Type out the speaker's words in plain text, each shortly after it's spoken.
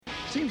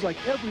Seems like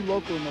every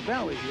local in the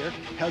valley here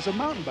has a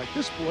mountain bike.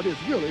 This sport is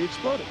really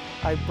exploding.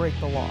 I break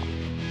the law.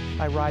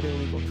 I ride an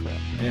illegal trip.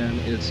 And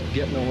it's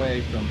getting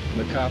away from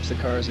the cops, the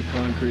cars, the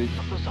concrete.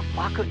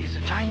 Is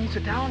the Chinese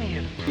down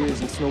here.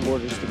 Skiers and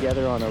snowboarders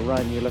together on a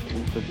run, you're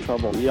looking for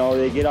trouble. You know,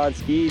 they get on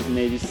skis and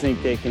they just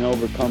think they can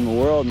overcome the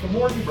world. The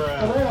more you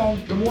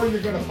around, the more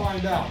you're going to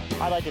find out.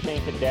 I like to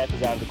think that death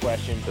is out of the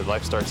question. The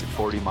life starts at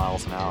 40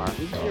 miles an hour.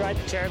 You ride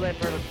the chairlift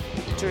for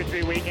 2 or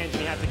 3 weekends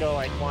and you have to go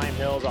like climb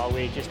hills all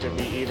week just to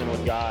be even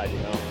with God, you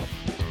know.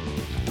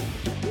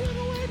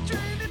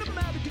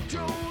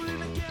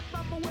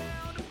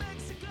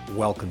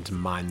 Welcome to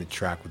Mind the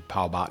Track with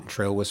Powbot and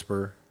Trail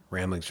Whisperer,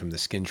 ramblings from the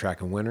skin track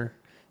in winter,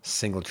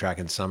 single track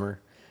in summer,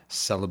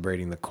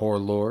 celebrating the core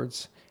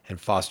lords, and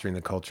fostering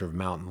the culture of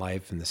mountain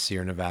life in the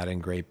Sierra Nevada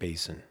and Great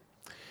Basin.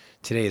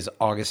 Today is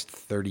August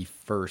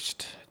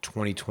 31st,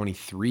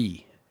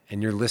 2023,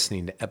 and you're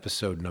listening to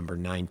episode number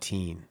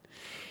 19.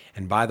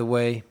 And by the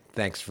way,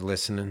 thanks for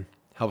listening.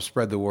 Help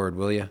spread the word,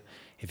 will you?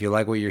 If you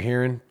like what you're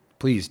hearing,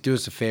 please do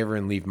us a favor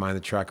and leave Mind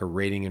the Track a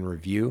rating and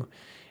review,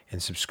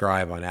 and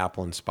subscribe on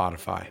Apple and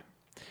Spotify.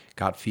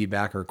 Got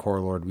feedback or core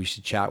lord we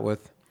should chat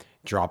with?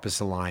 Drop us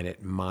a line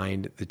at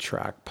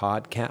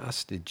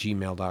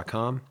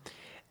mindthetrackpodcast@gmail.com,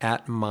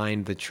 at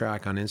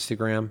mindthetrack on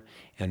Instagram,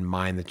 and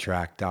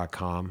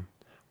mindthetrack.com,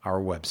 our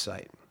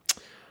website.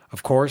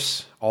 Of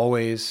course,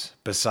 always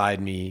beside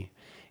me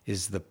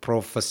is the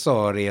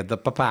Professore de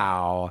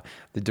Papao,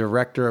 the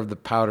director of the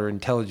Powder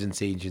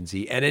Intelligence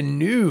Agency, and a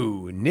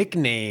new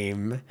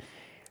nickname,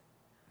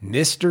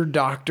 Mr.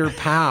 Dr.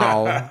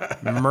 Pow,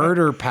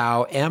 Murder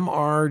Pow,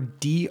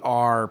 MRDRPOW,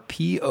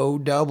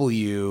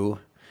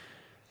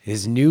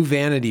 his new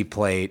vanity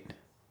plate,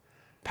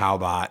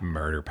 Powbot.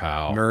 Murder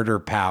Pow. Murder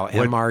Pow,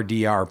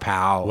 MRDR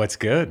Pow. What's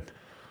good?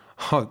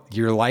 Oh,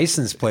 your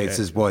license plates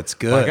is what's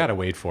good. Well, I got to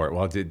wait for it.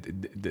 Well,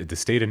 the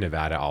state of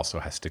Nevada also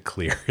has to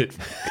clear it.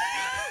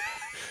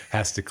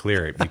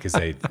 Because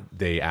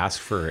they ask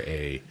for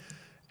a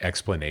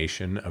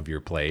explanation of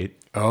your plate.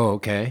 Oh,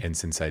 okay. And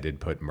since I did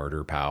put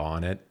Murder Pow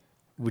on it.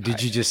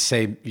 Did you just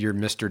say you're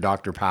Mr.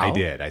 Dr. Pow? I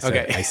did. I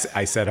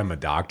said I'm a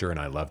doctor and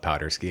I love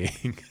powder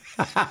skiing.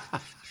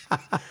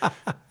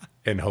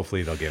 And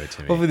hopefully they'll give it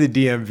to me. Hopefully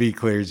the DMV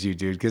clears you,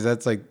 dude, because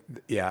that's like,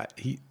 yeah.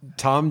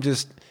 Tom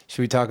just,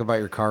 should we talk about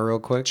your car real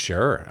quick?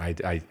 Sure.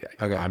 Okay.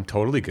 I'm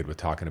totally good with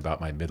talking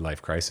about my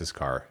midlife crisis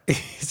car.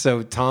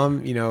 So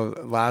Tom,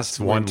 last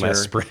winter, one less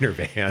Sprinter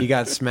van. He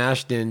got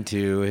smashed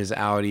into, his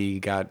Audi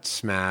got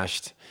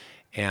smashed,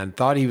 and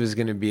thought he was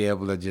going to be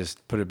able to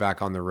just put it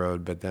back on the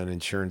road, but then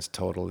insurance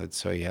totaled it,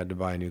 so he had to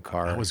buy a new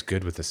car. I was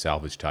good with the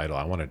salvage title.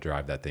 I want to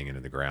drive that thing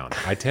into the ground.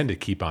 I tend to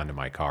keep onto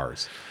my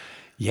cars.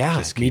 Yeah,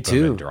 just me keep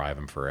too. them and drive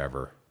them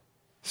forever.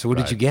 So what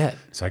did you get?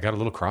 So I got a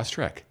little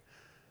Crosstrek.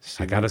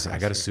 I got a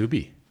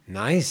Subi.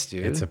 Nice,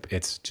 dude.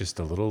 It's just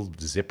a little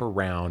zip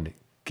around,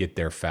 get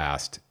there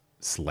fast,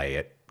 slay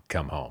it,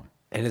 come home.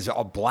 And it's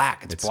all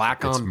black. It's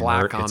black on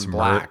black on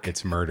black.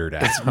 It's murdered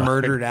out. It's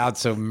murdered out.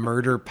 So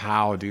Murder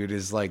Pow, dude,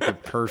 is like the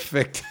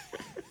perfect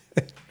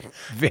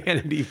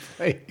vanity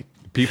plate.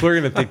 People are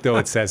going to think, though,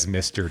 it says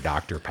Mr.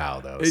 Dr. Pow,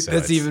 though. So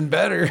that's even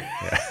better.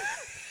 Yeah.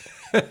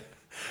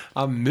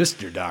 I'm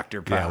Mr.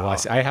 Dr. Pow. Yeah, well,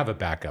 I have a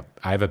backup.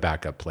 I have a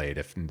backup plate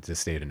if the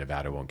state of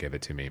Nevada won't give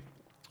it to me.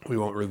 We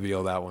won't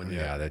reveal that one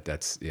yet. Yeah,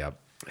 that's.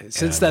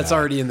 Since that's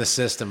already in the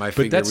system, I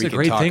figure we can talk about it. But that's the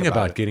great thing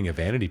about getting a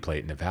vanity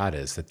plate in Nevada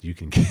is that you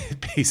can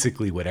get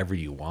basically whatever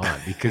you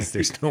want because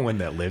there's no one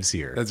that lives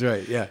here. That's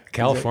right, yeah.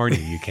 California,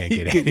 you can't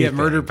get anything. Yeah,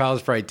 Murder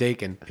Pow's probably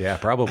taken. Yeah,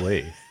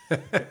 probably.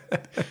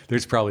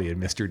 There's probably a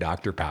Mr.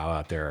 Dr. Pow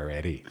out there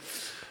already.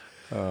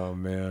 Oh,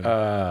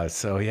 man.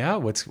 So, yeah,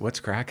 what's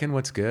cracking?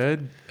 What's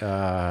good?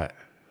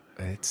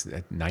 It's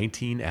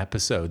 19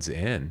 episodes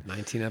in.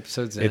 19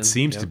 episodes in. It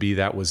seems to be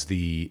that was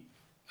the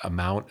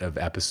amount of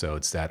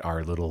episodes that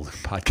our little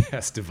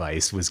podcast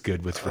device was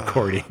good with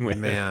recording.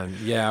 Man,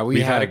 yeah.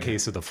 We've had a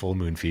case of the full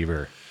moon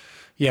fever.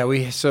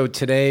 Yeah, so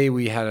today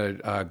we had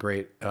a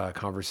great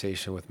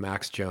conversation with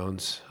Max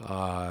Jones,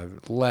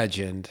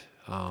 legend.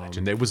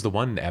 And it was the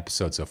one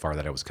episode so far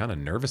that I was kind of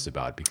nervous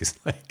about because,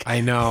 like,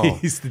 I know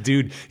he's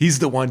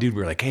the one dude.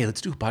 We're like, hey,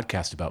 let's do a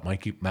podcast about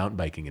mountain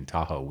biking in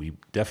Tahoe. We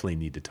definitely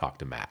need to talk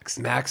to Max.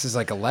 Max is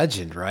like a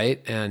legend,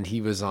 right? And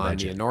he was on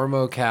the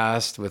Enormo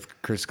cast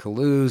with Chris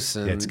Kalous.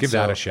 And let's give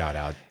that a shout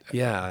out.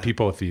 Yeah,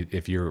 people,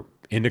 if you're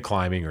into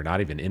climbing or not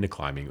even into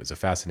climbing, it was a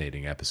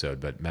fascinating episode.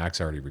 But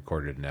Max already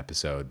recorded an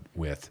episode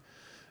with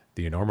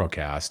the Enormo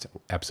cast,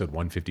 episode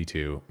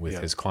 152, with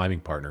his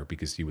climbing partner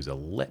because he was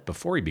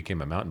before he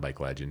became a mountain bike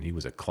legend, he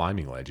was a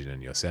climbing legend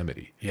in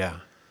Yosemite. Yeah.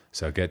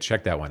 So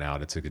check that one out.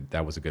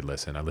 That was a good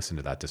listen. I listened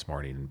to that this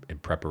morning in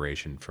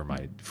preparation for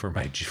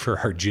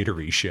our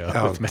jittery show.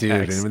 Oh, with Max.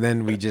 dude! And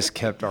then we just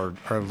kept our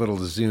little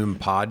Zoom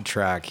pod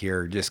track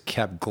here just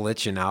kept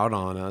glitching out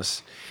on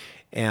us,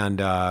 and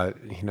I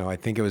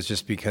think it was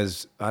just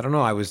because I don't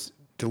know. I was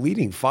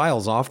deleting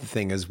files off the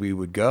thing as we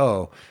would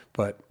go,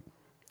 but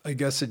I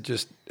guess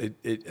it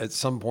at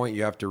some point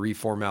you have to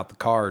reformat the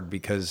card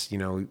because,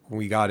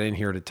 we got in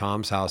here to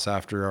Tom's house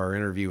after our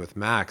interview with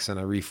Max and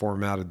I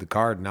reformatted the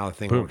card. And now the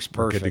thing Boom, works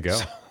perfect. we're good to go.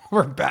 So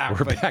we're back.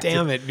 We're but back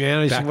damn to- it,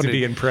 man. back to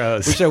being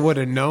pros. Wish I would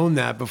have known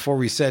that before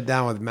we sat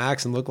down with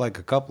Max and looked like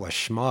a couple of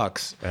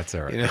schmucks. That's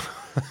all right.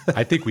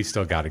 I think we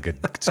still got a good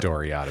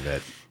story out of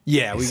it.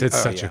 Yeah. It's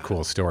such a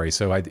cool story.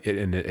 So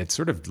it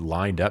sort of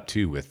lined up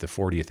too with the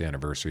 40th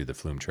anniversary of the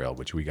Flume Trail,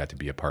 which we got to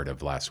be a part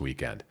of last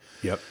weekend.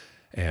 Yep.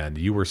 And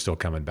you were still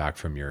coming back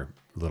from your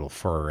little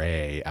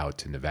foray out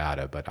to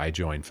Nevada, but I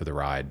joined for the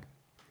ride.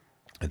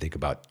 I think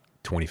about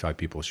 25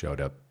 people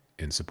showed up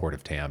in support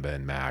of Tamba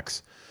and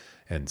Max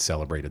and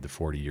celebrated the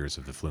 40 years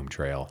of the Flume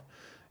Trail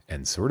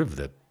and sort of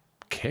the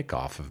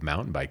kickoff of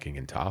mountain biking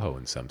in Tahoe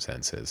in some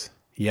senses.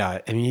 Yeah,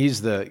 I mean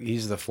he's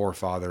the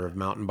forefather of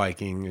mountain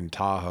biking in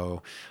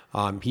Tahoe.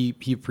 He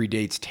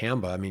predates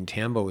Tamba. I mean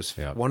Tamba was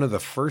one of the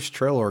first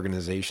trail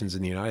organizations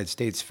in the United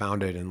States,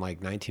 founded in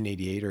like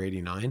 1988 or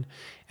 89,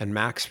 and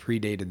Max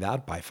predated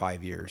that by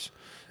 5 years.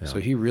 Yeah. So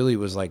he really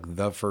was like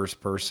the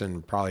first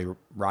person probably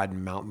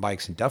riding mountain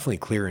bikes and definitely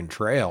clearing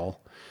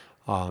trail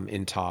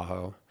in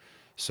Tahoe.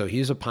 So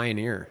he's a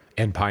pioneer.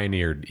 And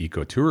pioneered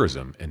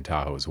ecotourism in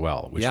Tahoe as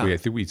well, which I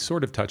think we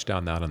sort of touched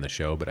on that on the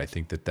show, but I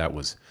think that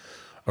was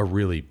a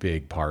really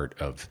big part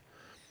of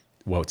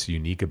what's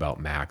unique about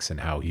Max and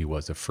how he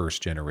was a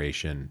first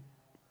generation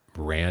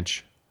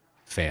ranch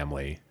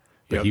family,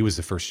 but he was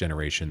the first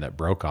generation that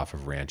broke off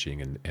of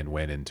ranching and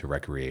went into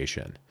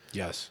recreation.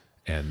 Yes.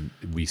 And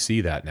we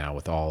see that now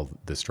with all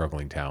the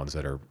struggling towns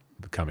that are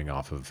coming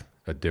off of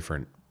a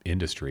different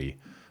industry,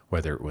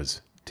 whether it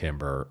was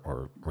timber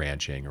or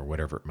ranching or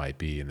whatever it might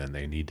be. And then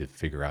they need to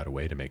figure out a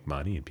way to make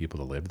money and people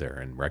to live there.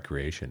 And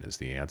recreation is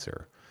the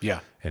answer. Yeah.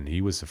 And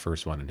he was the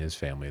first one in his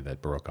family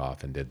that broke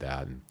off and did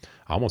that. And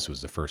almost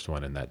was the first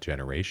one in that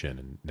generation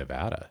in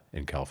Nevada,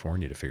 in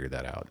California, to figure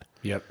that out.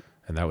 Yep.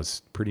 And that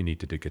was pretty neat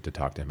to get to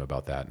talk to him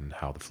about that and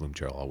how the Flume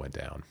Trail all went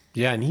down.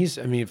 Yeah,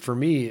 and for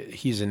me,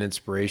 he's an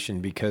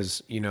inspiration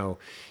because,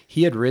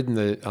 he had ridden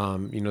the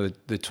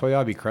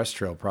Toyabe Crest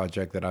Trail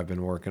project that I've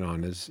been working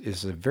on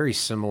is a very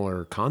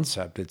similar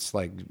concept. It's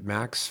like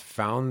Max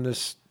found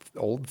this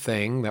old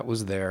thing that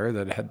was there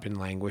that had been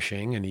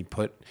languishing, and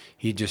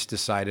he just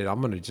decided, I'm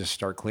going to just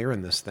start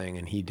clearing this thing.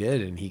 And he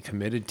did, and he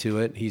committed to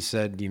it. He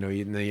said,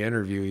 in the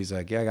interview, he's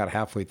like, I got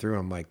halfway through.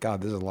 I'm like,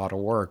 God, this is a lot of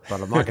work, but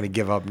I'm not going to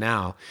give up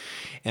now.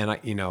 And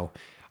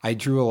I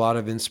drew a lot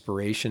of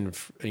inspiration,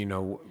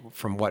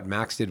 from what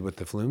Max did with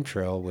the Flume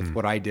Trail, with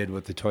what I did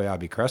with the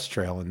Toyabe Crest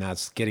Trail, and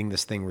that's getting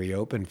this thing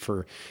reopened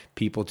for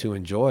people to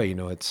enjoy.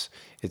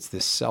 It's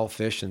this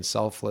selfish and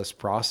selfless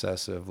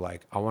process of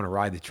like, I want to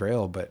ride the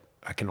trail, but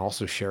I can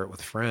also share it with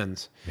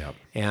friends. Yep.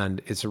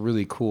 And it's a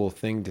really cool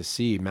thing to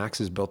see. Max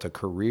has built a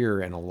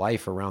career and a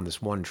life around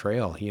this one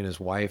trail. He and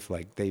his wife,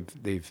 like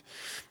they've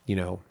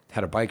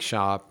had a bike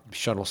shop,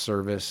 shuttle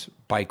service,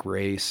 bike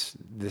race.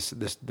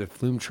 The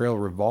Flume Trail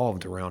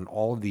revolved around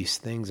all of these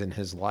things in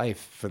his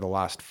life for the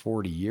last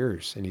 40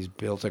 years. And he's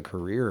built a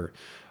career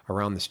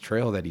around this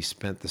trail that he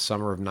spent the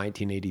summer of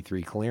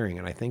 1983 clearing.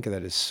 And I think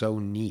that is so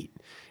neat.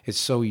 It's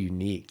so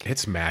unique.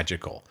 It's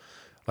magical.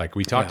 Like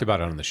we talked about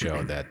it on the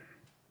show that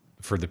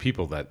for the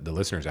people the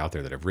listeners out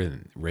there that have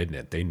ridden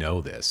it, they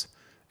know this.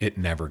 It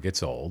never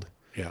gets old.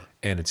 Yeah.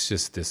 And it's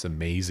just this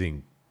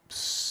amazing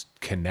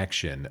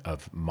connection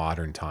of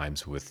modern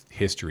times with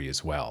history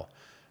as well.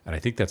 And I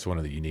think that's one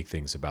of the unique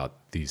things about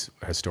these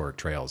historic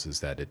trails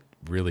is that it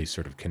really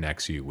sort of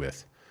connects you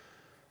with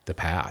the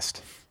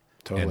past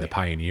and the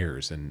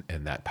pioneers and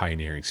that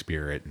pioneering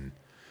spirit. And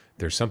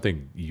there's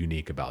something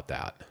unique about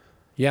that.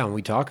 Yeah, and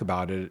we talk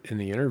about it in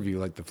the interview,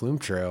 like the Flume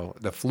Trail,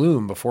 the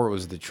Flume before it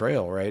was the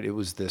trail, right? It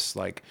was this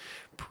like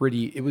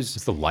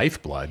it's the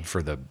lifeblood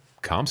for the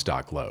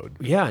Comstock load.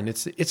 Yeah, and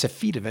it's a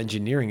feat of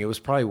engineering. It was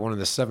probably one of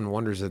the 7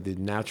 wonders of the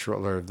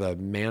natural or the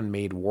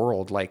man-made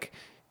world, like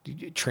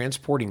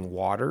transporting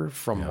water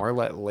from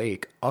Marlette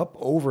Lake up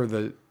over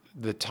the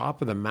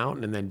top of the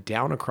mountain and then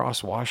down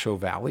across Washoe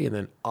Valley and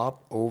then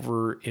up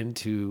over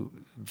into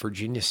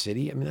Virginia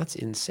City. I mean, that's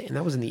insane.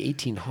 That was in the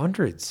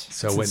 1800s.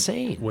 So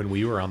insane. When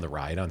we were on the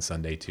ride on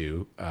Sunday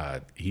too,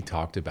 he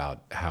talked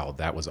about how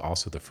that was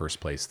also the first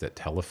place that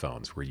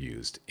telephones were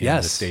used in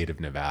the state of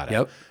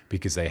Nevada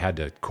because they had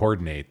to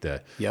coordinate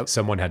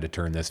someone had to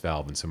turn this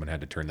valve and someone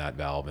had to turn that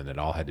valve and it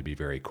all had to be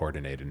very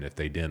coordinated. And if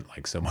they didn't,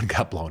 like someone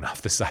got blown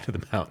off the side of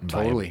the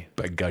mountain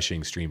by a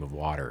gushing stream of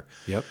water.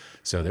 Yep.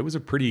 So there was a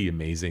pretty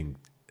amazing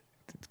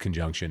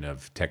conjunction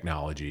of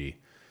technology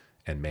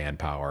and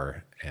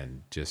manpower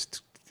and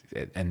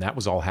that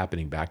was all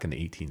happening back in the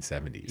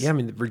 1870s. Yeah, I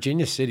mean,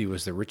 Virginia City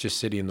was the richest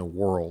city in the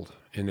world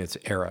in its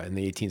era in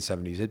the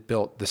 1870s. It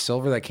built the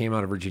silver that came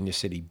out of Virginia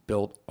City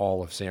built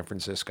all of San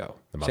Francisco.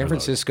 San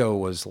Francisco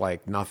was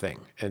like nothing,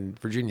 and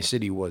Virginia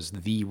City was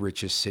the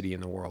richest city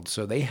in the world.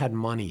 So they had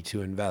money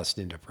to invest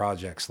into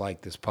projects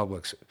like this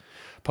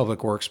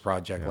public works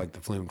project, like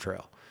the Flume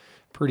Trail.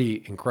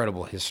 Pretty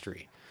incredible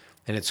history.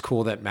 And it's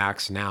cool that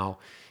Max now,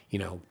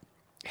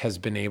 has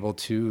been able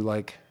to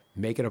like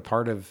make it a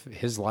part of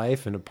his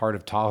life and a part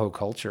of Tahoe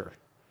culture.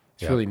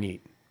 It's really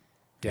neat.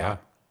 Yeah.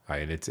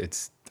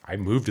 I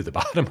moved to the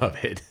bottom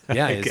of it.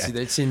 Yeah,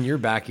 it's in your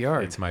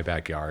backyard. It's my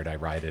backyard. I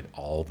ride it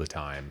all the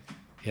time.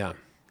 Yeah.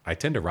 I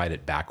tend to ride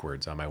it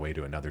backwards on my way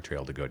to another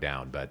trail to go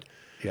down, but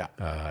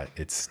Yeah.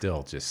 It's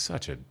still just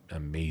such an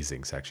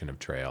amazing section of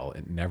trail.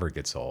 It never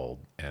gets old,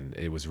 and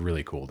it was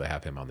really cool to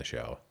have him on the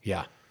show.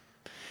 Yeah.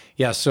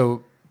 Yeah,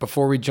 so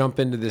before we jump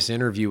into this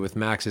interview with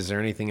Max, is there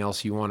anything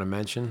else you want to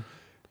mention?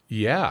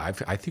 Yeah,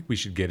 I think we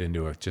should get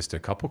into just a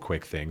couple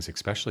quick things,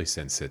 especially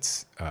since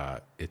it's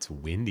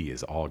windy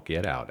as all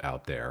get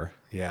out there.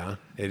 Yeah,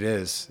 it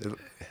is. It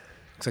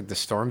looks like the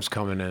storm's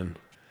coming in.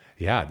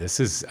 Yeah, this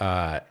is.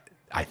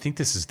 I think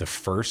this is the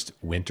first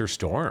winter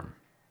storm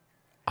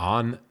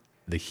on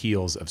the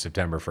heels of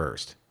September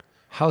 1st.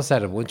 How's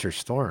that a winter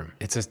storm?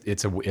 It's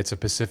a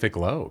Pacific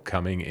low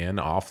coming in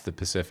off the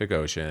Pacific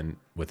Ocean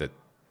with a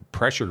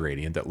pressure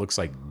gradient that looks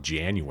like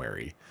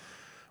January.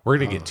 We're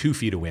gonna get 2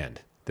 feet of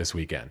wind this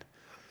weekend.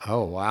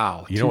 Oh,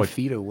 wow. You know 2 what?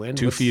 feet of wind?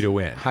 2 feet of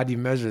wind. How do you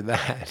measure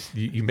that?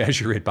 You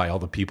measure it by all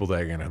the people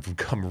that are going to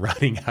come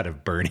running out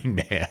of Burning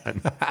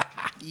Man.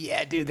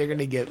 Yeah, dude, they're going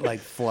to get like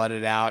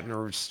flooded out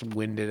or just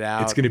winded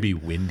out. It's going to be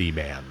Windy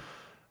Man.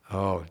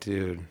 Oh,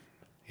 dude.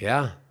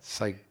 Yeah,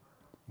 it's like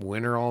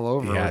winter all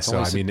over. Yeah, It's so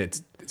only I mean,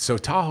 so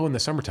Tahoe in the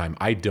summertime,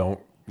 I don't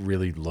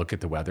really look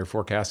at the weather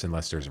forecast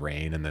unless there's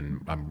rain, and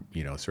then I'm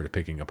sort of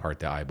picking apart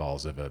the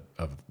eyeballs of the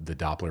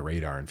Doppler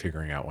radar and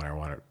figuring out when I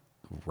want to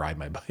ride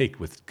my bike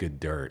with good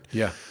dirt.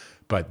 Yeah.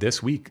 But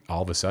this week,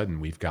 all of a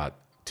sudden, we've got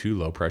 2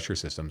 low pressure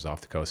systems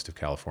off the coast of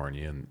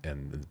California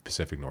and the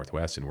Pacific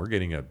Northwest, and we're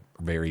getting a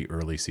very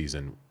early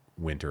season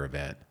winter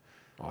event.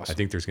 Awesome. I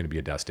think there's going to be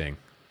a dusting.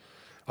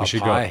 We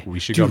should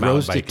go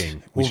mountain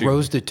biking.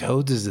 Roasted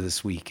Toads is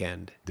this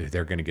weekend.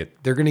 They're going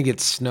to get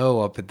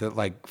snow up at the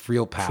like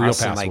Friel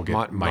Pass and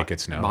like might get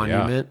snow.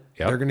 Monument.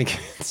 Yeah. Yep. They're going to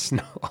get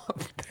snow up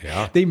there.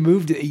 Yeah. They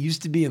moved it. It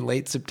used to be in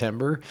late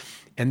September.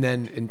 And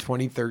then in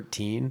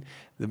 2013,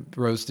 the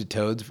Roasted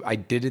Toads, I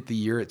did it the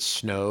year it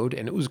snowed,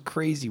 and it was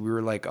crazy. We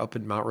were like up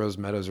in Mount Rose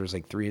Meadows. There was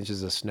like 3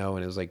 inches of snow,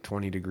 and it was like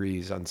 20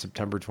 degrees on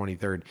September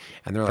 23rd.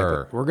 And they're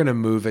like, we're going to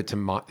move it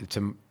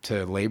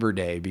to Labor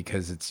Day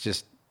because it's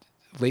just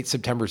late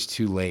September's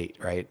too late,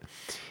 right?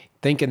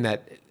 Thinking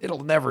that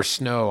it'll never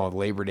snow on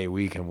Labor Day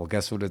weekend. Well,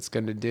 guess what it's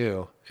going to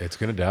do? It's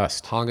going to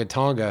dust. Honga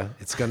Tonga,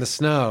 it's going to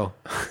snow.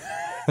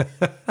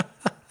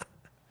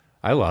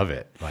 I love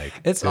it. Like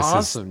it's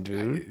awesome,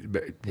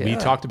 dude. We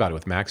talked about it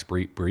with Max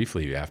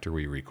briefly after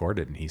we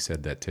recorded, and he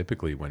said that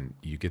typically when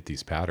you get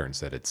these patterns,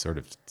 that it sort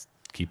of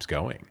keeps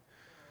going.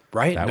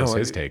 Right. That was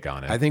his take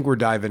on it. I think we're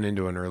diving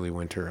into an early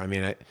winter. I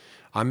mean,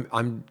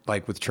 I'm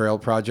like with trail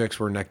projects,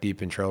 we're neck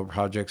deep in trail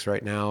projects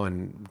right now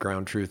and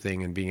ground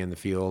truthing and being in the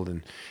field.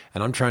 And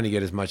I'm trying to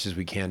get as much as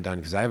we can done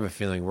because I have a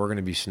feeling we're going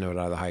to be snowed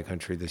out of the high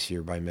country this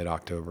year by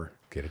mid-October.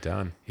 Get it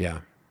done. Yeah.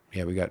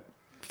 Yeah. We got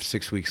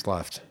 6 weeks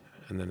left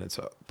and then it's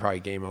probably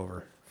game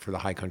over for the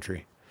high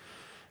country.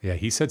 Yeah.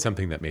 He said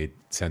something that made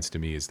sense to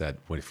me is that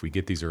if we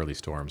get these early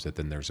storms, that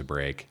then there's a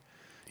break.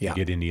 You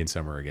get Indian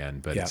summer again,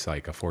 but it's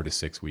like a 4 to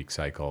 6 week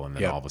cycle, and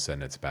then all of a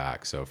sudden it's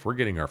back. So if we're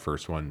getting our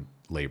first one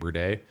Labor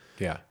Day,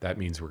 that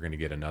means we're going to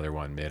get another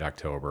one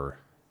mid-October.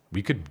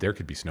 There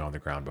could be snow on the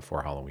ground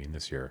before Halloween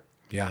this year.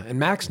 Yeah, and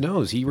Max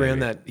knows he ran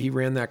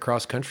that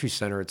cross country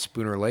center at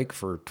Spooner Lake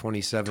for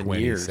 27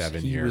 years.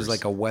 He was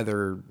like a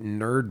weather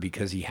nerd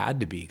because he had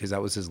to be because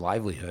that was his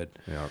livelihood.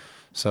 Yeah.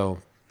 So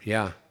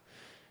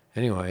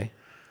anyway,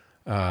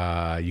 you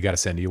got a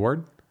Sendy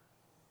Award?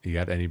 You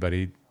got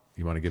anybody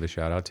you want to give a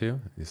shout out to?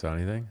 You saw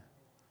anything?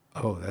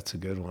 Oh, that's a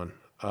good one.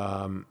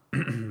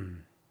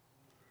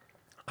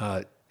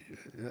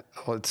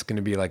 It's going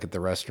to be like at the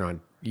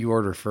restaurant. You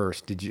order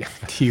first. Do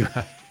you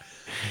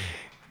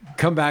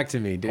come back to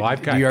me? Do you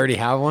already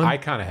have one? I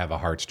kind of have a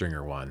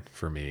heartstringer one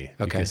for me.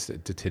 Okay. Because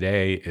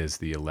today is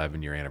the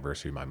 11-year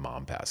anniversary of my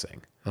mom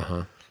passing.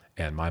 Uh-huh.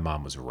 And my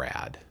mom was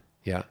rad.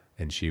 Yeah.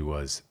 And she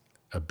was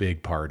a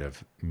big part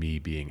of me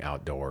being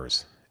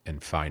outdoors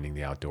and finding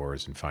the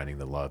outdoors and finding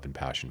the love and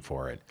passion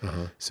for it.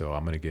 Uh-huh. So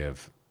I'm going to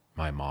give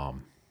my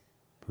mom,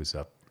 who's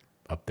up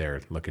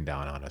there looking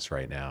down on us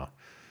right now,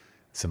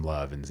 some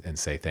love and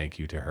say thank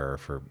you to her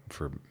for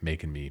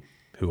making me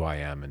who I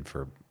am and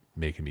for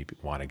making me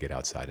want to get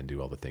outside and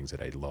do all the things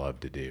that I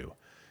love to do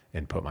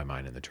and put my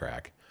mind in the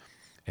track.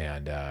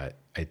 And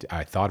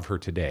I thought of her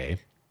today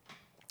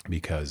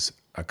because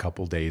a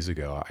couple days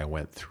ago I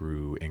went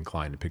through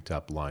Incline and picked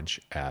up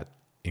lunch at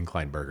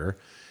Incline Burger,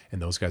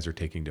 and those guys are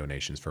taking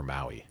donations for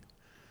Maui.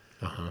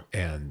 Uh-huh.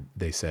 And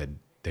they said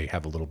they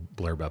have a little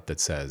blurb up that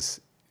says,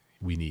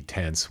 we need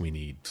tents, we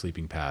need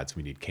sleeping pads,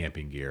 we need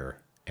camping gear.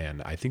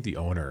 And I think the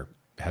owner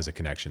has a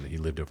connection that he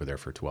lived over there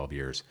for 12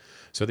 years.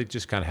 So they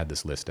just kind of had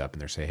this list up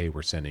and they're saying, hey,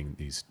 we're sending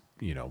these,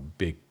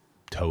 big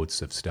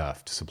totes of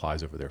stuff,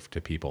 supplies over there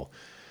to people.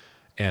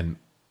 And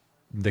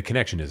the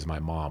connection is my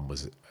mom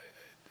was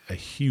a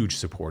huge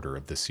supporter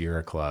of the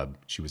Sierra Club.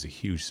 She was a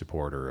huge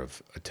supporter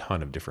of a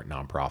ton of different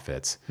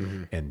nonprofits.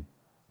 Mm-hmm. And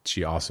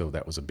she also,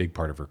 that was a big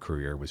part of her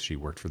career, was she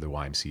worked for the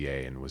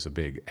YMCA and was a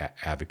big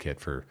advocate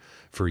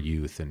for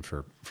youth and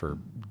for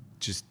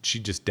she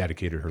just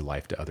dedicated her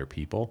life to other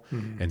people.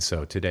 And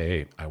so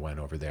today I went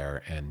over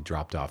there and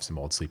dropped off some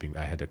old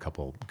I had a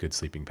couple good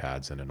sleeping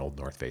pads and an old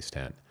North Face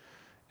tent,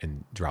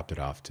 and dropped it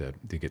off to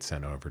get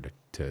sent over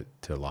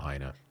to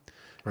Lahaina.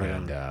 Right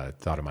and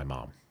thought of my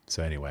mom.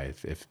 So anyway,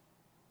 if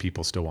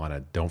people still want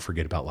to, don't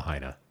forget about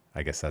Lahaina.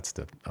 I guess that's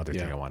the other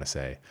thing I want to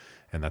say.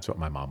 And that's what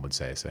my mom would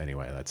say. So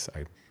anyway,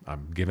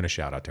 I'm giving a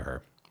shout out to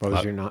her. What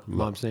was your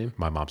mom's name?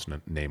 My mom's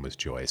name was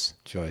Joyce.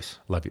 Joyce.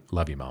 Love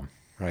you, Mom.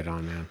 Right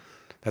on, man.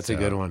 That's a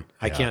good one.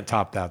 I can't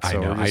top that.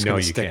 So I know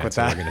you stick can't. with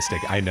So that. we're gonna stick.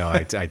 I know.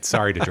 I'm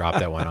sorry to drop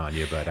that one on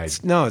you,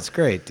 but No, it's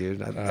great,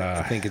 dude.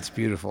 I think it's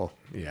beautiful.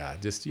 yeah,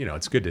 just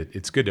it's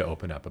good to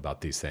open up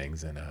about these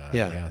things, and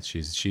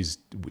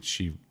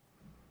she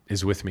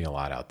is with me a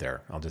lot out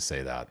there. I'll just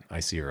say that.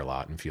 I see her a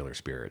lot and feel her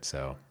spirit.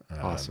 So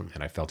Awesome.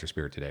 And I felt her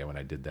spirit today when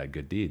I did that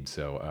good deed.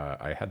 So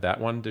I had that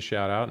one to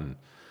shout out, and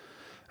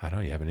I don't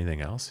know. You have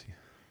anything else?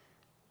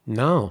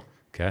 No.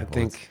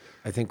 Okay.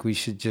 I think we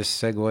should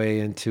just segue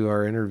into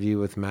our interview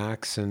with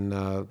Max and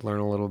learn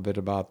a little bit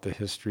about the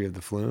history of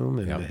the Flume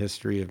and the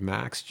history of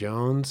Max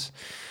Jones,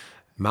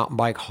 mountain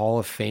bike Hall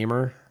of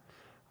Famer,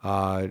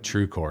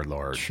 True Cord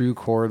Lord. True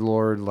Cord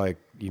Lord. Like,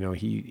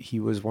 he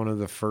was one of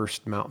the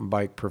first mountain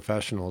bike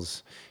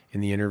professionals. In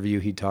the interview,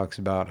 he talks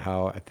about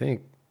how, I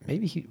think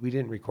maybe we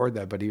didn't record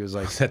that, but he was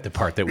like, Is that the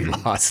part that we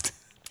lost?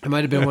 it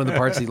might have been one of the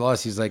parts he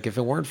lost. He's like, if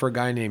it weren't for a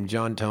guy named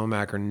John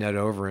Tomac or Ned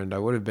Overend, I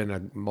would have been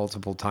a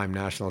multiple-time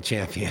national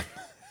champion.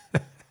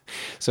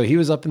 So he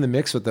was up in the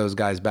mix with those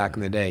guys back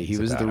in the day. He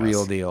was the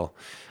real deal.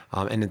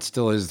 And it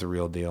still is the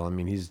real deal. I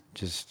mean, he's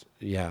just,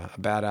 a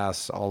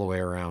badass all the way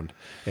around.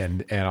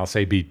 And I'll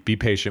say be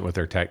patient with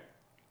our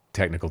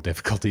technical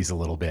difficulties a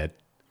little bit.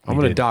 I'm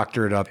going to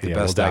doctor it up the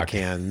best I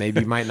can.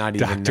 Maybe you might not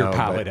even know.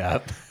 Pow it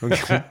up.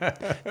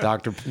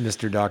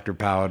 Mr. Dr.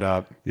 Pow it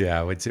up.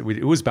 Yeah,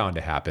 it was bound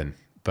to happen.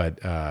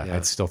 But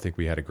I still think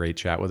we had a great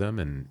chat with him,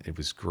 and it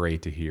was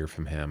great to hear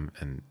from him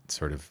and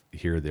sort of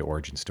hear the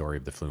origin story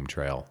of the Flume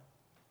Trail.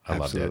 I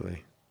loved it.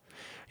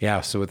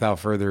 Yeah, so without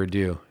further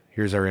ado,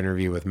 here's our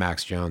interview with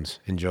Max Jones.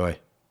 Enjoy.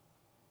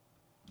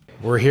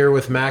 We're here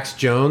with Max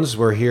Jones.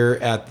 We're here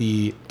at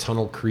the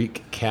Tunnel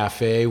Creek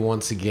Cafe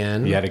once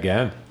again. Yet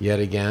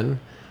again.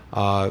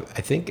 I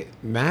think,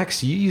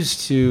 Max, you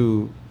used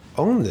to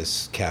own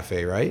this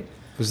cafe, right?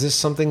 Was this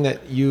something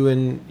that you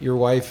and your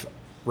wife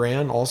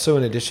ran also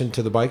in addition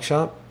to the bike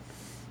shop?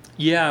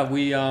 Yeah,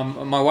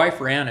 my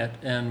wife ran it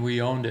and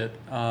we owned it.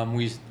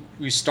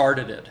 We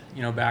started it,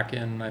 back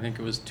in, I think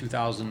it was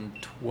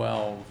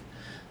 2012,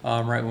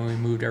 right when we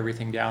moved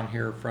everything down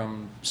here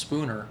from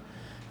Spooner.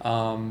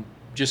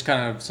 Just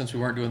kind of, since we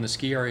weren't doing the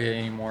ski area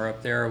anymore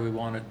up there, we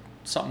wanted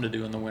something to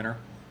do in the winter.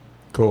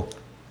 Cool.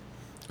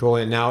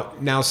 And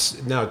now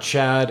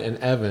Chad and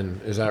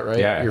Evan, is that right?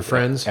 Yeah, your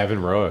friends.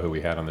 Evan Roa, who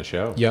we had on the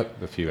show.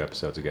 Yep. A few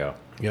episodes ago.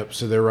 Yep.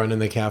 So they're running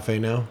the cafe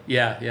now.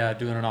 Yeah,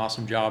 doing an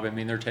awesome job. I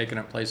mean, they're taking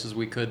it places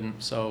we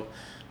couldn't. So,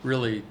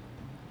 really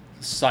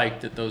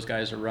psyched that those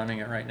guys are running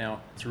it right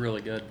now. It's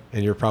really good.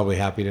 And you're probably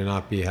happy to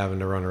not be having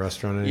to run a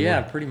restaurant anymore.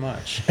 Yeah, pretty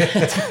much.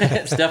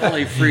 It's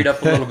definitely freed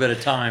up a little bit of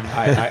time.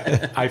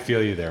 I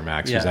feel you there,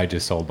 Max, because I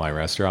just sold my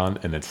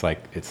restaurant, and it's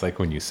like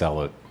when you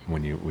sell it,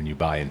 when you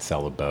buy and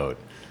sell a boat.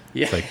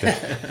 Yeah.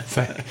 It's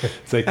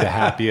like the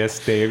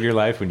happiest day of your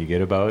life when you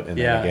get a boat, and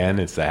then again,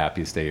 it's the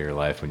happiest day of your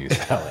life when you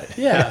sell it.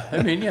 Yeah,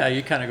 I mean,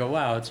 you kind of go,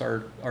 wow, it's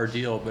our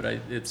deal,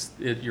 but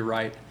you're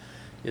right.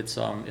 It's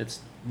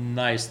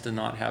nice to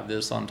not have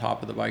this on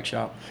top of the bike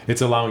shop.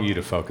 It's allowing you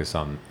to focus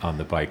on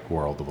the bike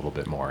world a little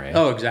bit more, eh?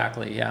 Oh,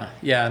 exactly. Yeah.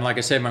 And like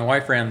I said, my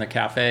wife ran the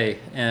cafe,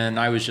 and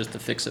I was just the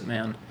fix-it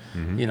man.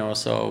 Mm-hmm.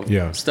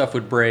 So stuff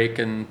would break,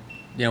 and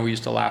we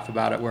used to laugh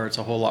about it, where it's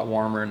a whole lot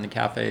warmer in the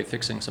cafe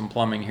fixing some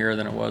plumbing here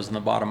than it was in the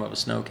bottom of a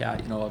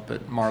snowcat, up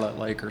at Marlette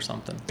Lake or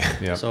something.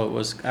 Yep. So it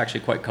was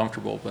actually quite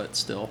comfortable, but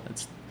still,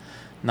 it's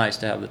nice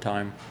to have the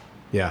time.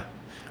 Yeah.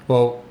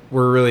 Well,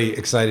 we're really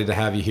excited to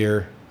have you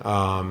here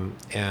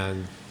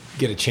and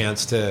get a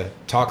chance to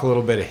talk a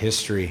little bit of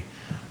history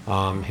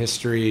on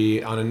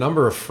a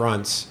number of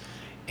fronts.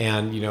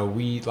 And,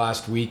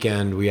 last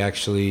weekend,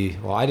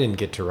 I didn't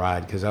get to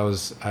ride because I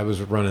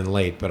was running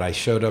late, but I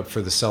showed up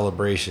for the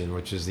celebration,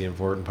 which is the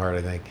important part,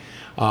 I think.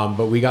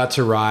 But we got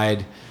to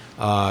ride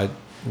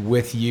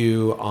with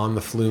you on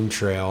the Flume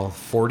Trail,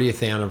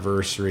 40th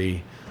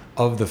anniversary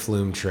of the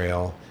Flume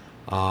Trail.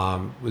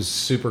 It was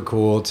super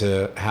cool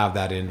to have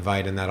that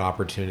invite and that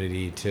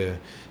opportunity to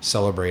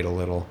celebrate a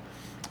little.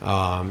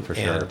 For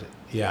sure.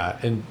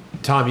 And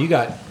Tom, you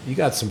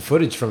got some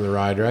footage from the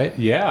ride, right?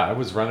 Yeah, I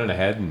was running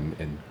ahead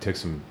and took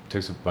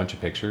a bunch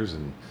of pictures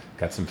and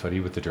got some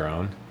footage with the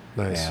drone.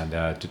 Nice. And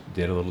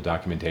did a little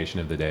documentation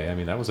of the day. I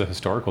mean, that was a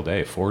historical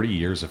day. 40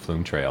 years of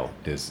Flume Trail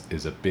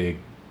is a big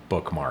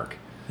bookmark.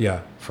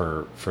 Yeah.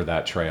 For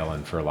that trail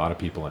and for a lot of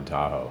people in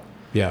Tahoe.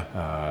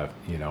 Yeah.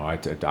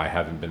 I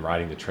haven't been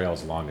riding the trail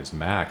as long as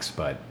Max,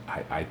 but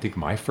I think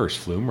my first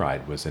Flume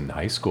ride was in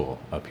high school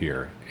up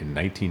here in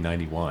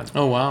 1991.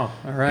 Oh, wow.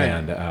 All right.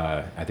 And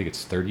I think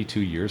it's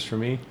 32 years for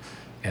me.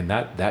 And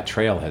that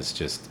trail has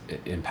just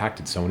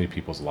impacted so many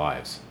people's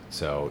lives.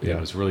 So it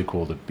was really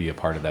cool to be a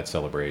part of that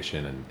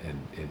celebration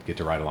and get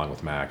to ride along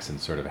with Max and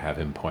sort of have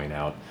him point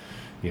out,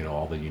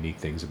 all the unique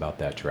things about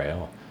that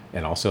trail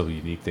and also the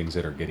unique things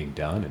that are getting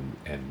done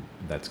and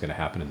that's going to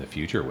happen in the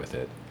future with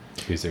it.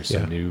 Because there's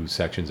some new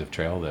sections of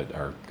trail that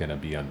are going to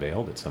be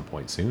unveiled at some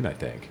point soon, I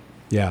think.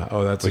 Yeah.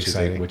 Oh, that's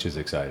exciting. Which is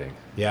exciting.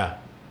 Yeah.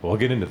 We'll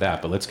get into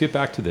that, but let's get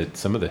back to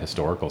some of the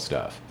historical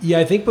stuff. Yeah,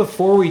 I think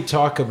before we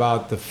talk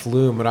about the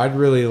Flume, what I'd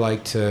really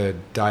like to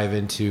dive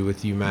into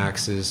with you,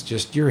 Max, is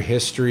just your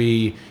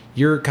history.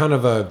 You're kind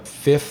of a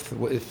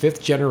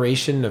fifth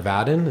generation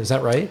Nevadan, is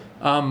that right?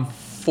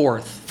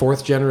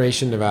 Fourth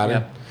generation Nevadan.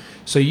 Yep.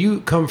 So you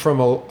come from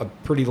a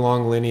pretty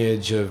long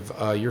lineage of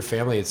your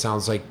family. It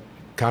sounds like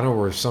kind of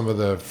were some of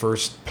the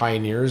first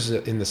pioneers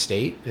in the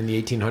state in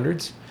the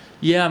 1800s.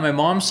 Yeah, my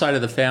mom's side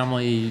of the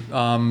family,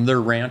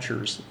 they're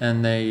ranchers,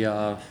 and they,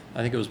 I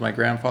think it was my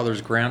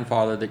grandfather's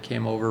grandfather that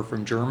came over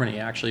from Germany,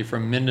 actually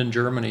from Minden,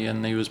 Germany,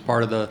 and he was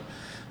part of the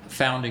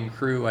founding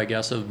crew, I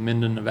guess, of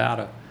Minden,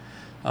 Nevada.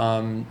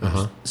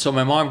 So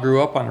my mom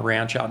grew up on a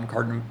ranch out in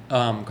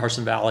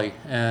Carson Valley,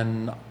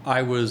 and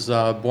I was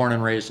born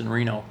and raised in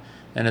Reno.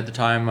 And at the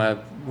time,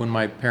 when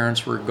my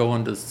parents were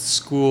going to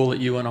school at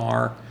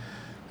UNR,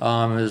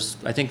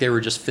 I think they were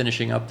just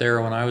finishing up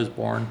there when I was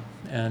born.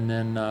 And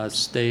then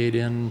stayed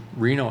in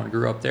Reno and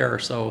grew up there.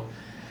 So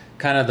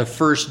kind of the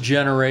first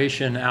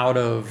generation out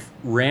of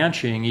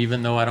ranching,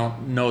 even though I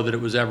don't know that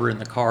it was ever in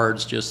the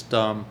cards, just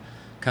kind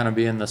of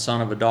being the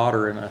son of a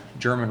daughter in a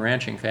German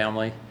ranching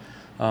family.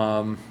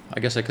 I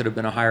guess I could have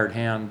been a hired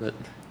hand, but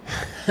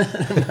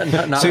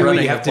not so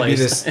running you have the to be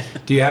place.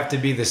 do you have to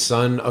be the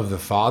son of the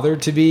father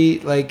to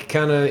be like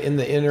kind of in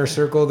the inner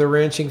circle of the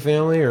ranching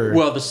family, or?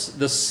 Well, the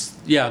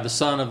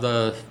son of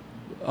the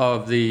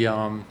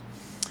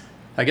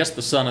I guess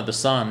the son of the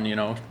son, to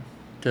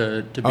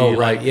be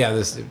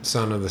the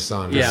son of the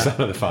son. Yeah. The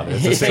son of the father.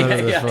 It's the same,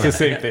 it's the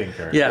same thing,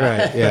 Kurt.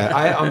 Yeah. Right,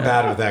 yeah. I'm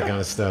bad with that kind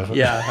of stuff.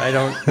 Yeah, I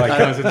don't... Like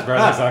cousins,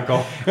 brothers,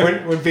 uncle.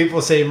 When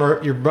people say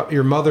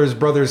your mother's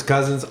brother's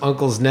cousin's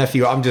uncle's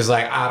nephew, I'm just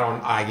like,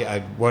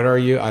 what are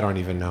you? I don't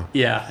even know.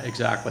 Yeah,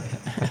 exactly.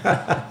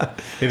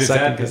 Is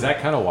that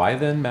kind of why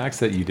then, Max,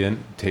 that you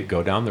didn't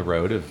go down the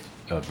road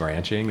of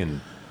ranching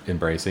and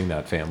embracing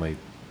the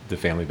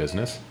family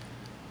business?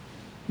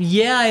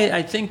 Yeah,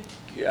 I think,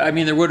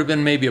 there would have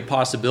been maybe a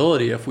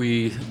possibility if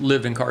we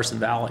lived in Carson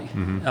Valley,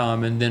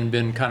 and then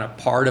been kind of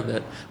part of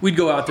it. We'd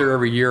go out there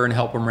every year and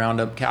help them round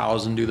up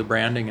cows and do the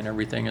branding and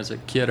everything. As a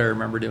kid, I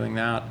remember doing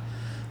that.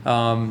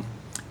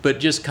 But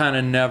just kind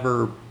of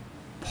never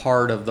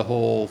part of the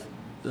whole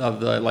of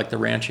the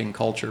ranching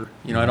culture.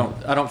 I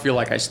don't feel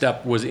like I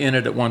was in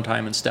it at one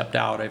time and stepped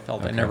out. I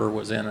felt I never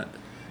was in it.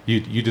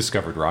 You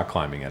discovered rock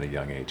climbing at a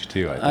young age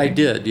too, I think. I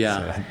did,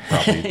 yeah.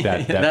 So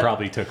that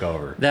probably took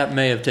over. That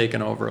may have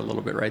taken over a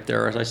little bit right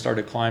there, as I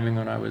started climbing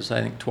when I was,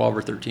 I think, 12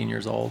 or 13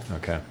 years old.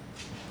 Okay.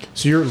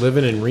 So you're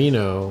living in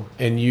Reno,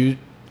 and you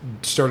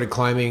started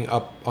climbing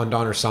up on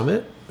Donner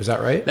Summit? Is that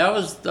right? That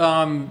was,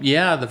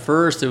 the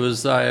first. It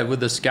was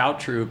with the scout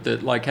troop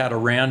that had a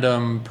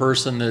random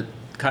person that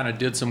kind of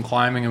did some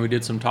climbing, and we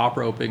did some top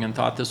roping and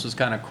thought this was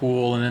kind of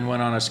cool, and then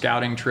went on a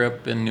scouting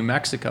trip in New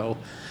Mexico.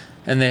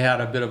 And they had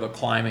a bit of a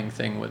climbing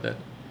thing with it.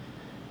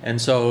 And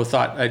so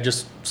thought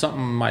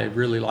something I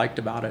really liked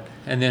about it.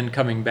 And then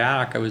coming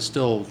back, I was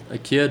still a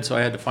kid, so I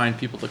had to find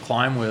people to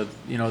climb with,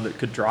 that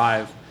could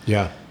drive.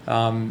 Yeah.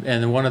 And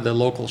then one of the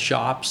local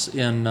shops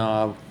in,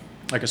 a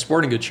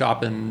sporting goods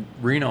shop in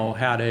Reno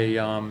had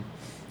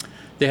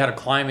they had a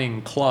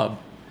climbing club.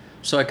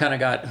 So I kind of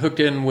got hooked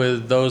in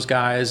with those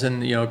guys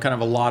and, kind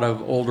of a lot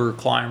of older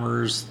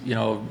climbers,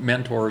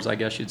 mentors, I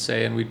guess you'd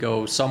say. And we'd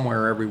go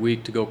somewhere every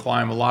week to go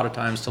climb, a lot of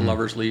times to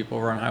Lover's Leap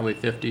over on Highway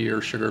 50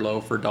 or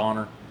Sugarloaf or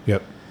Donner.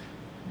 Yep.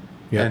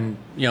 And,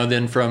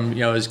 then from,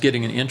 as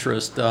getting an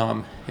interest,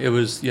 it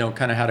was,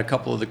 kind of had a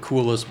couple of the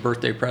coolest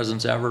birthday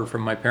presents ever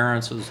from my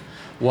parents.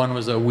 One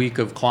was a week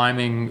of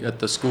climbing at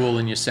the school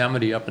in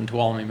Yosemite up in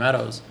Tuolumne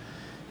Meadows.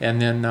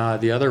 And then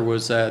the other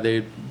was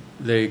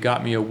they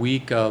got me a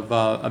week of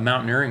a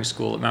mountaineering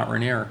school at Mount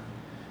Rainier.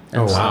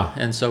 And wow.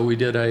 And so we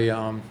did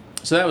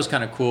so that was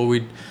kind of cool.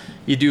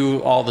 You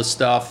do all the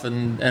stuff,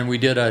 and we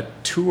did a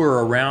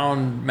tour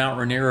around Mount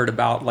Rainier at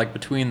about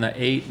between the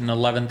 8 and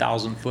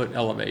 11,000 foot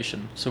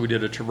elevation. So we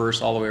did a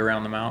traverse all the way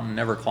around the mountain,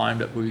 never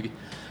climbed it. We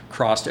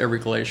crossed every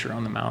glacier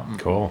on the mountain.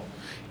 Cool.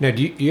 Now,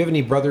 do you have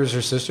any brothers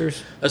or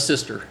sisters? A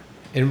sister.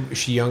 And is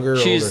she younger or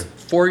She's older?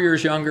 4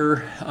 years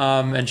younger,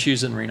 and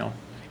she's in Reno.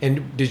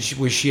 And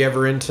was she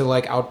ever into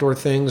outdoor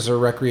things or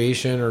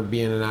recreation or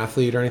being an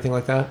athlete or anything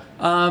like that?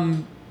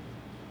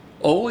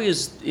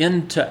 Always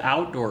into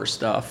outdoor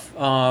stuff.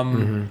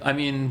 Where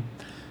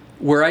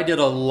I did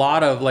a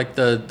lot of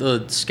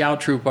the scout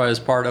troop I was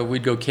part of,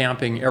 we'd go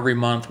camping every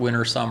month,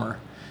 winter, summer.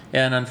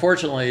 And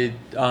unfortunately,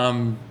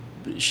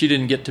 she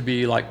didn't get to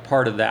be like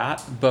part of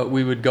that, but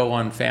we would go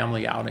on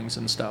family outings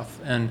and stuff.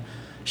 And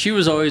she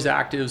was always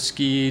active,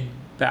 skied,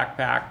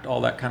 backpacked,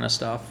 all that kind of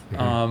stuff.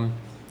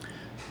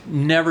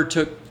 Never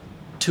took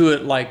to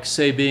it like,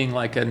 say, being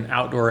like an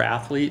outdoor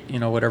athlete,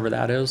 whatever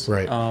that is.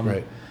 Right,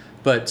 right.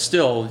 But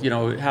still,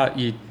 how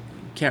you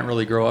can't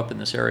really grow up in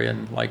this area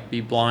and like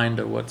be blind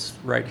to what's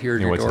right here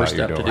at your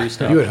doorstep to do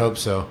stuff. You would hope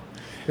so.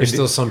 There's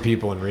still some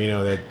people in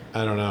Reno that,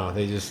 I don't know,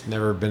 they just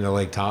never been to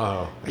Lake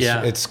Tahoe.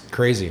 It's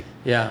crazy.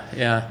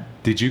 Yeah.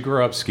 Did you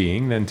grow up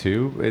skiing then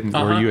too? And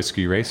were you a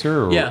ski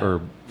racer,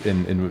 or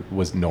and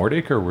was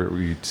Nordic, or were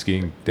you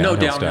skiing downhill? No,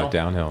 downhill. Stuff?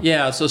 Downhill.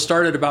 Yeah, so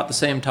started about the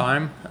same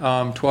time,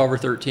 12 or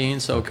 13.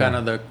 So kind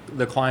of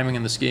the climbing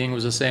and the skiing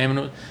was the same.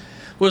 And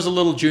was a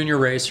little junior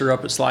racer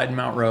up at Slide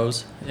Mount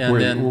Rose.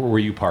 And were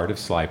you part of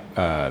Sky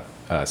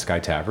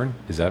Tavern?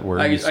 Is that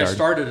where you started? I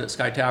started at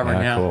Sky Tavern.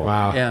 Yeah, cool.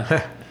 Wow.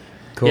 Yeah.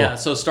 Cool. Yeah,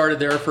 so started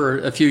there for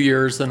a few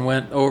years, then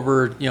went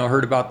over,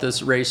 heard about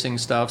this racing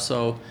stuff.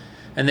 So,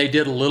 and they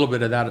did a little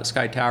bit of that at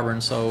Sky Tavern.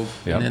 So,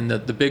 and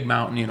then the big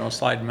mountain,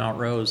 Slide Mount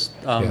Rose.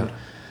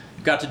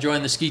 Got to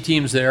join the ski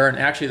teams there, and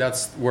actually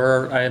that's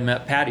where I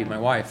met Patty, my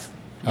wife.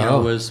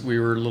 We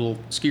were little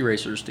ski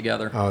racers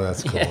together. Oh,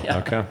 that's cool. Yeah.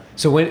 Okay.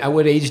 So at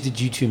what age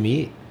did you two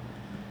meet?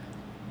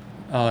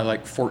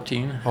 Like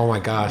 14. Oh my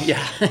gosh.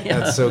 Yeah.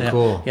 That's so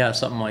cool. Yeah,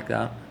 something like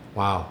that.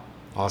 Wow.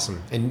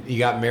 Awesome. And you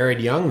got married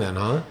young then,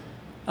 huh?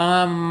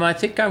 I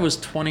think I was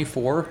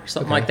 24,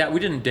 something like that.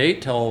 We didn't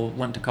date till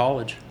went to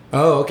college.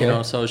 Oh,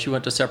 okay. So she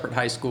went to separate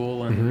high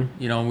school, and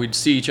we'd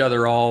see each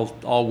other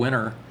all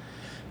winter,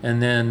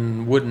 and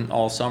then wouldn't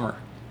all summer.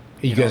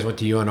 You guys went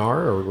to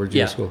UNR, or where'd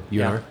you go to school?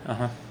 UNR.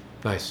 Yeah.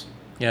 Nice.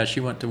 Yeah, she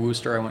went to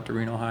Worcester. I went to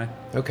Reno High.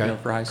 Okay.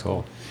 For high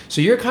school. Cool.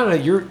 So you're kind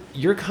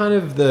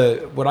of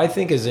the, what I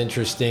think is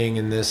interesting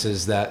in this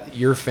is that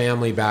your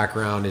family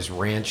background is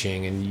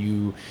ranching, and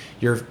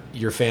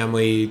your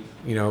family,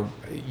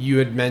 you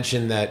had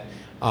mentioned that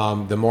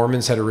the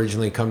Mormons had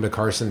originally come to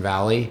Carson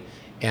Valley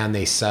and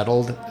they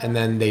settled, and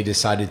then they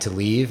decided to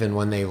leave, and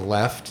when they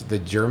left, the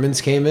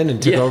Germans came in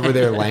and took over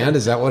their land.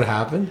 Is that what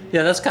happened?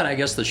 Yeah, that's kind of, I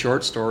guess, the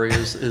short story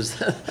is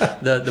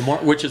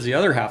which is the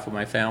other half of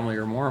my family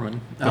are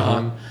Mormon.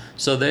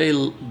 So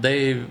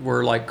they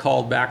were like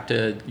called back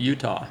to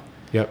Utah.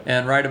 Yep.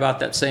 And right about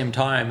that same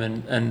time,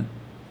 and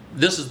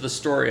this is the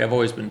story I've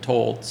always been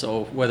told.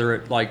 So whether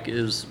it like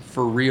is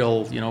for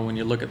real, when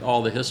you look at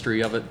all the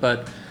history of it,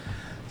 but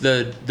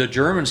the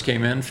Germans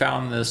came in,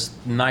 found this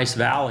nice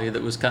valley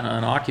that was kind of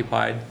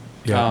unoccupied.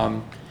 Yeah.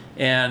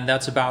 And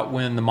that's about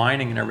when the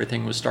mining and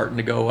everything was starting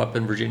to go up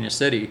in Virginia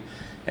City.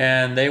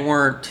 And they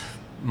weren't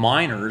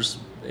miners,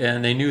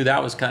 and they knew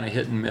that was kind of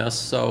hit and miss.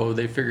 So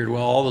they figured,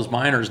 well, all those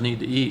miners need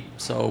to eat,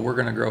 so we're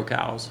going to grow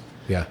cows.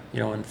 Yeah.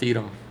 And feed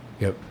them.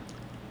 Yep.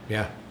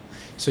 Yeah.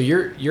 So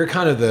you're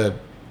kind of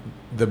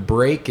the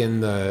break in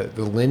the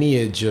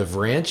lineage of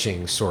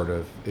ranching, sort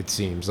of, it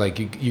seems. Like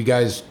you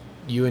guys,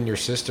 you and your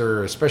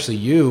sister, especially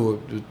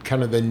you,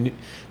 kind of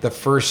the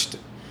first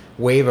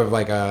wave of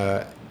like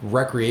a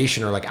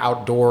recreation or like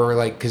outdoor,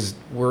 like, because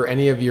were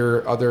any of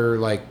your other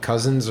like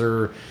cousins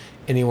or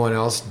anyone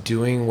else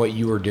doing what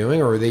you were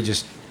doing, or were they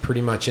just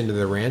pretty much into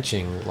the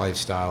ranching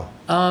lifestyle?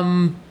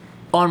 On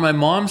my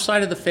mom's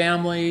side of the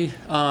family,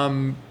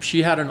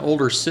 she had an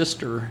older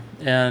sister,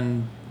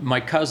 and my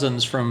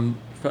cousins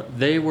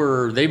they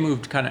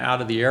moved kind of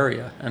out of the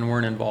area and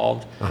weren't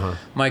involved.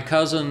 My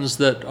cousins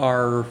that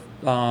are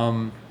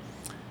from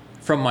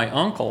my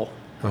uncle,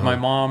 my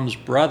mom's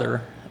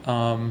brother,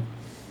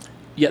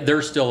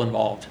 they're still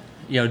involved.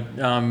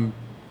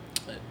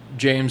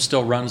 James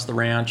still runs the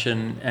ranch,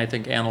 and I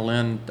think Anna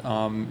Lynn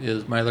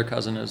is my other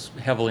cousin, is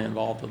heavily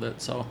involved with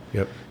it. So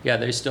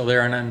they're still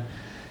there.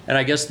 And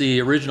I guess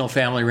the original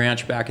family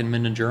ranch back in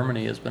Minden,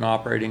 Germany, has been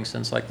operating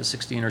since like the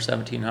 16 or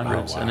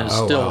 1700s, and is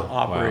still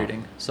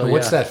operating. So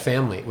what's that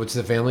family? What's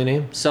the family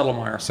name?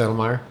 Settlemeyer.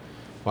 Settlemeyer.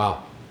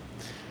 Wow.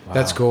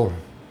 That's cool.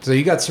 So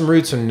you got some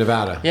roots in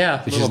Nevada.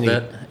 Yeah, a little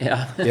bit.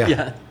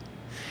 Yeah.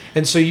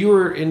 And so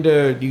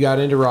you got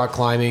into rock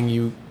climbing.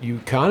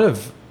 You kind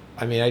of,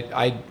 I mean,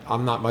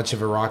 I'm not much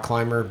of a rock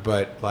climber,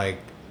 but like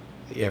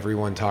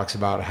everyone talks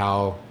about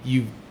how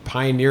you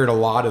pioneered a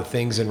lot of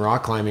things in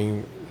rock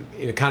climbing,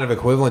 kind of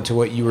equivalent to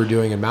what you were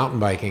doing in mountain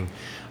biking.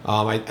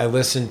 I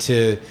listened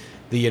to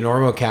the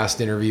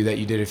Enormocast interview that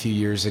you did a few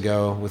years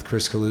ago with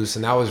Chris Kalous,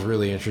 and that was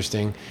really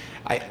interesting.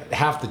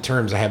 Half the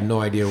terms I have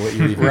no idea what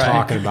you're even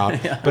talking about,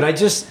 but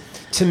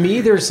to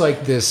me, there's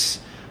like this.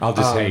 I'll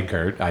just say,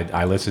 Kurt,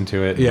 I listened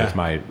to it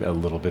with a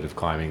little bit of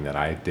climbing that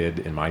I did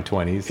in my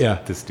 20s.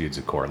 Yeah. This dude's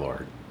a core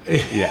lord.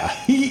 Yeah.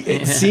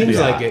 It seems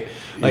like it.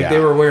 Like they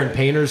were wearing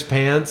painter's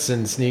pants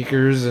and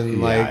sneakers and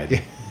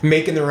like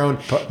making their own.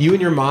 You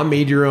and your mom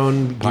made your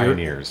own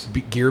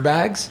gear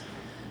bags?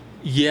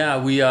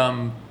 Yeah, we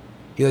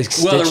you like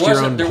stitched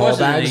your own haul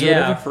bags?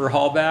 For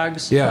haul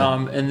bags.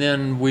 Yeah. And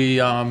then we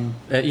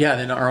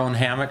then our own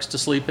hammocks to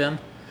sleep in.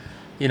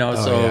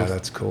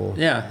 That's cool.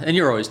 Yeah, and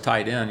you're always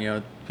tied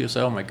in. People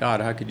say, "Oh my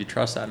God, how could you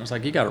trust that?" And it's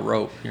like, you got a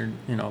rope.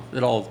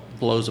 It all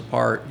blows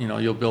apart.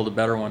 You'll build a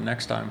better one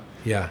next time.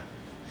 Yeah.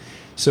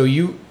 So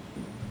you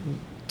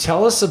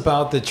tell us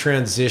about the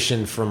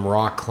transition from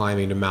rock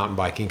climbing to mountain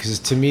biking, because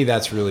to me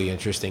that's really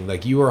interesting.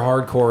 Like, you were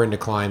hardcore into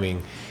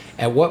climbing.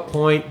 At what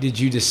point did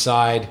you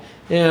decide,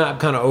 I'm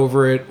kind of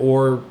over it,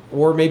 or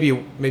maybe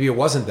it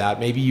wasn't that?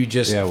 Maybe you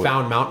just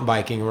found mountain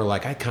biking and were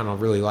like, I kind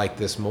of really like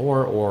this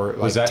more, or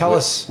like, tell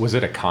us. Was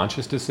it a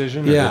conscious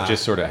decision, or did it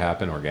just sort of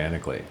happen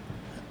organically?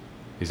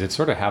 Because it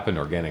sort of happened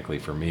organically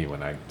for me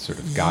when I sort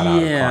of got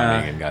out of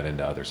climbing and got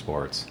into other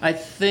sports. I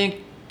think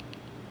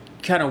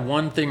kind of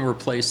one thing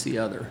replaced the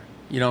other,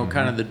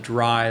 kind of the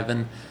drive.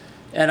 And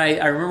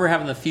I remember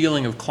having the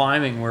feeling of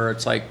climbing where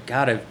it's like,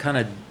 God, I've kind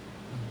of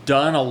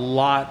done a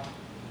lot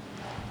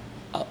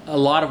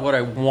of what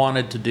I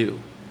wanted to do.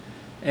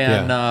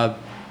 And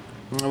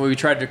we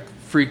tried to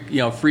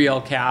free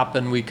El Cap,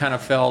 and we kind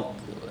of felt,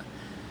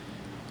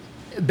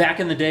 back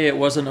in the day, it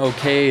wasn't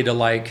okay to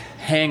like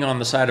hang on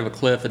the side of a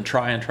cliff and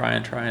try.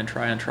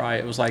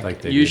 It was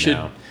like you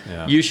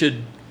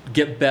should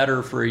get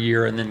better for a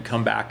year and then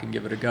come back and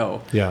give it a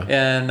go. Yeah.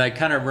 And I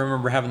kind of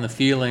remember having the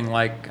feeling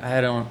like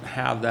I don't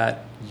have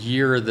that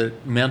year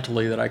that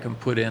mentally that I can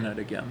put in it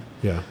again.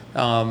 Yeah.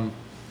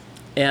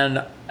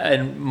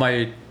 And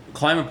my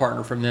climbing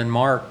partner from then,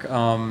 Mark,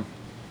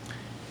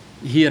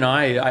 he and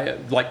I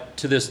like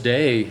to this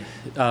day,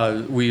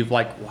 we've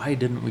like, why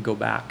didn't we go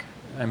back?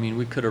 I mean,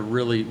 we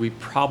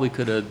probably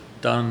could have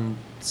done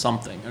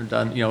something, or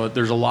done,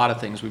 there's a lot of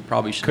things we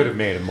probably should have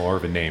made more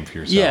of a name for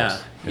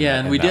yourselves.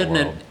 And we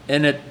didn't.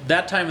 And at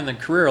that time in the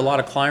career, a lot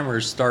of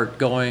climbers start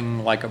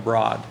going like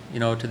abroad,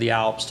 to the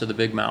Alps, to the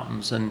big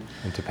mountains, and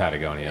to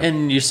Patagonia.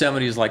 And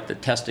Yosemite is like the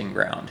testing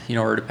ground,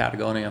 or to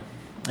Patagonia.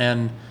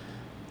 And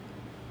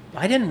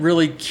I didn't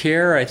really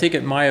care. I think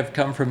it might have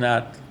come from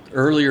that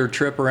earlier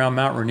trip around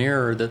Mount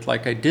Rainier that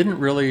like I didn't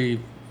really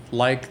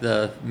like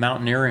the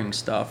mountaineering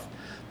stuff.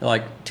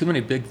 Like, too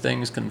many big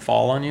things can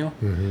fall on you.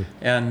 Mm-hmm.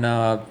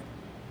 And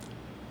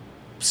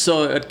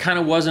so it kind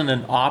of wasn't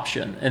an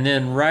option. And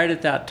then right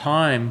at that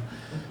time,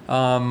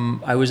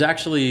 I was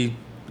actually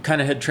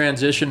kind of had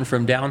transitioned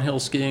from downhill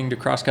skiing to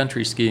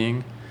cross-country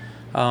skiing,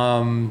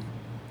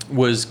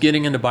 was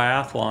getting into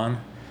biathlon,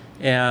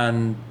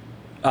 and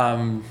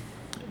I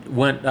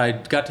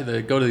got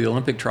to go to the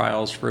Olympic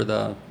trials for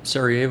the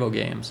Sarajevo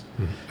Games.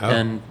 Mm-hmm.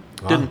 And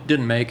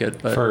didn't make it,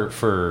 but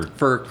for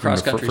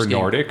cross country skiing,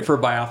 Nordic, for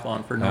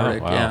biathlon, for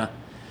Nordic, yeah.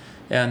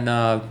 And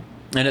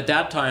at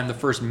that time, the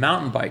first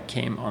mountain bike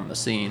came on the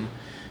scene,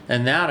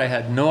 and that I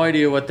had no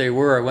idea what they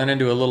were. I went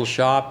into a little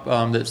shop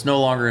that's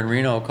no longer in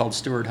Reno called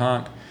Stuart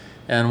Hunt,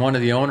 and one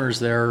of the owners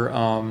there,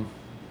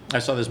 I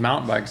saw this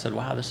mountain bike and said,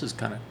 "Wow,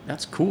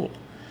 that's cool."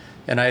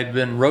 And I had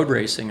been road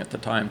racing at the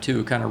time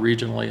too, kind of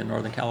regionally in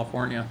Northern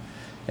California,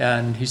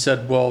 and he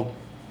said, "Well,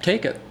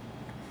 take it,"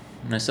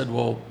 and I said,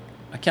 "Well,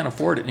 I can't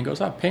afford it." And he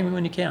goes, pay me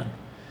when you can.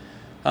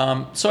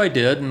 So I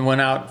did, and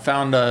went out,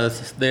 found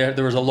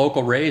there was a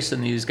local race,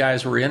 and these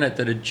guys were in it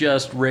that had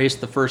just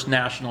raced the first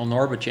national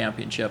Norba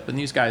championship. And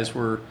these guys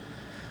were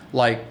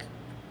like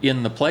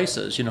in the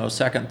places,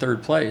 second,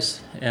 third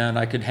place. And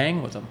I could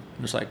hang with them.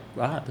 It was like,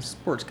 wow, this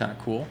sport's kind of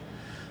cool.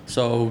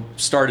 So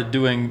started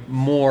doing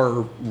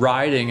more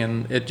riding,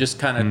 and it just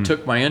kind of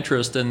took my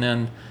interest. And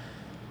then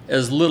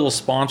as little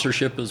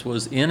sponsorship as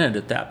was in it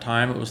at that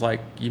time, it was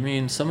like, you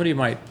mean somebody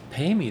might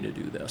pay me to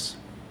do this?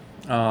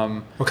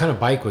 What kind of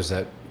bike was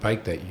that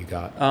bike that you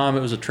got?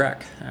 It was a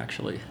Trek,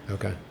 actually.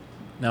 Okay.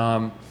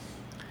 And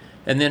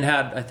then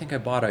I think I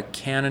bought a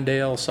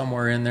Cannondale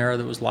somewhere in there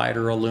that was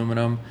lighter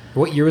aluminum.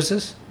 What year was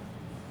this?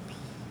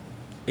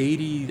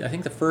 80. I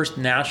think the first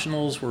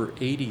nationals were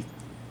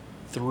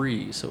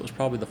 83, so it was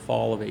probably the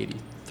fall of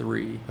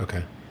 83.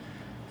 Okay.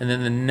 And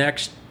then the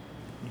next,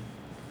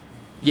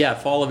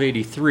 fall of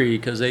 83,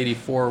 because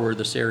 84 were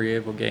the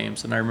Sarajevo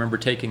Games, and I remember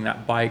taking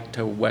that bike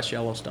to West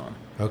Yellowstone.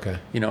 Okay.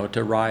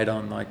 To ride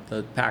on like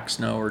the packed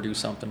snow or do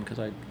something, because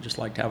I just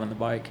liked having the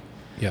bike.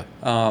 Yeah.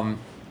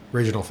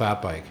 Original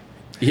fat bike.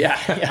 Yeah,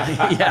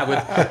 with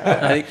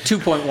I think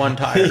 2.1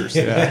 tires,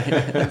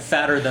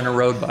 fatter than a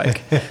road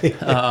bike.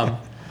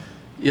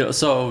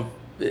 So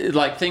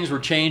like things were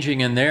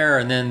changing in there,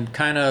 and then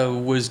kind of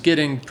was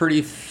getting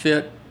pretty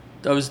fit.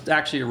 I was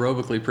actually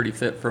aerobically pretty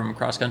fit from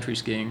cross country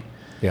skiing.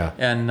 Yeah.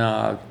 And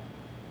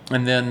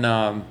then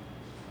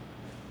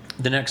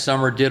the next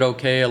summer did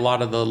okay. A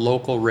lot of the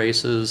local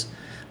races,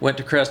 went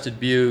to Crested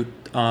Butte,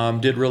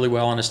 did really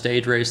well in a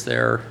stage race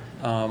there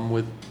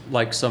with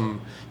like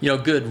some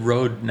good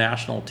road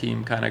national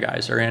team kind of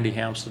guys. Or Andy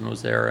Hampson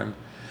was there and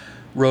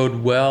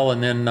rode well.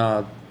 And then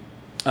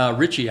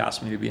Richie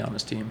asked me to be on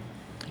his team.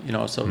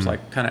 So it was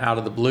like kind of out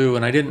of the blue,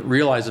 and I didn't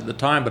realize at the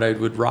time, but I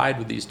would ride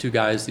with these two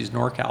guys, these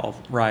NorCal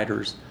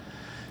riders.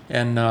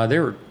 And I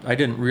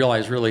didn't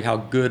realize really how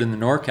good in the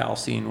NorCal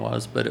scene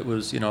was, but it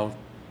was,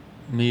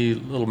 me,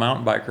 little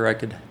mountain biker,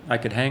 I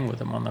could hang with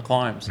them on the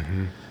climbs.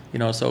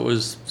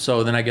 Mm-hmm.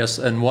 So then I guess,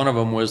 and one of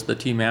them was the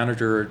team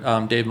manager,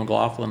 Dave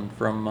McLaughlin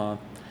from,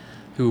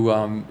 who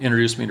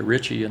introduced me to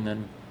Richie, and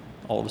then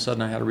all of a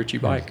sudden I had a Richie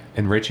bike.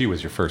 And Richie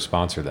was your first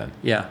sponsor then?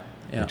 Yeah.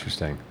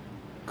 Interesting.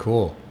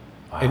 Cool.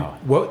 Wow. And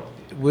what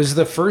was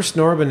the first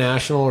Norba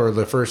National or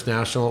the first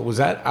National, was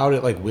that out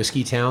at like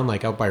Whiskey Town,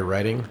 like out by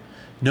Reading?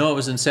 No, it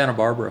was in Santa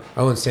Barbara.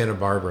 Oh, in Santa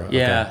Barbara.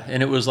 Yeah,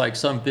 and it was like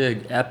some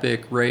big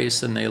epic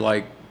race, and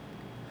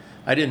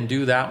I didn't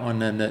do that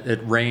one, and it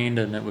rained,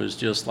 and it was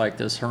just like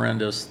this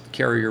horrendous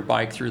carry your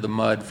bike through the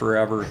mud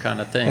forever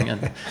kind of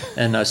thing.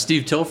 And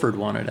Steve Tilford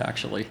won it,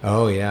 actually.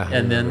 Oh, yeah.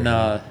 And then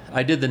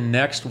I did the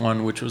next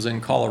one, which was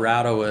in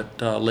Colorado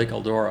at Lake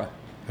Eldora.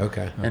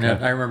 Okay. And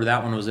I remember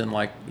that one was in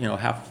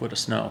half a foot of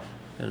snow.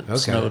 It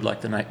snowed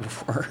like the night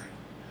before.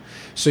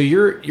 So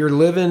you're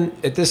living,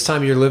 at this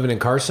time, you're living in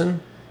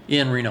Carson?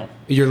 In Reno.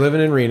 You're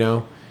living in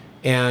Reno,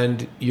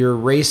 and you're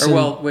racing. Or,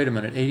 well, wait a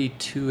minute,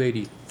 82,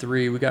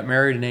 83. We got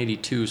married in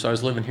 82, so I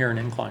was living here in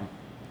Incline.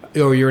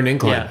 Oh, you're in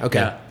Incline. Yeah, okay.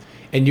 yeah.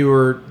 And you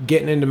were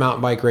getting into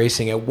mountain bike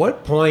racing. At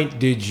what point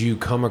did you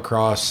come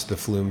across the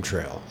Flume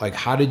Trail? Like,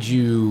 how did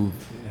you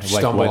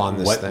stumble on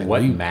this thing?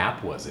 What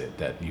map was it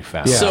that you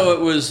found? Yeah. So it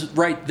was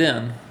right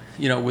then,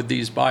 with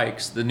these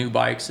bikes, the new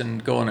bikes,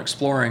 and going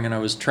exploring, and I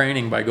was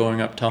training by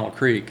going up Tunnel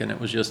Creek, and it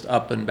was just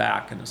up and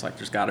back, and it's like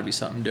there's got to be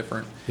something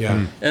different.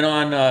 Yeah. And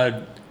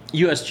on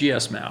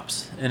USGS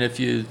maps, and if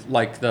you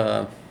like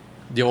the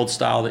old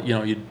style that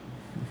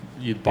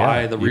you'd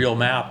buy the real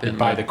map and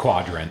buy the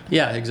quadrant.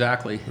 Yeah,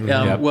 exactly.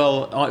 Yep.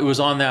 Well, it was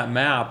on that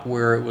map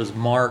where it was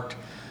marked.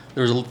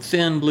 There was a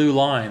thin blue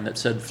line that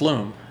said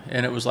Flume,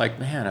 and it was like,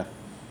 man,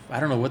 I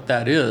don't know what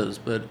that is,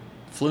 but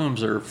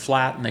flumes are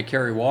flat and they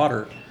carry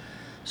water.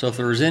 So if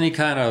there was any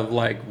kind of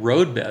like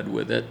roadbed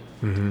with it,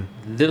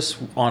 this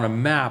on a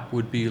map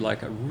would be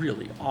like a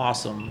really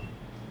awesome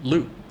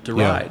loop to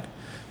ride.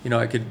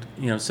 I could,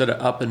 instead of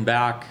up and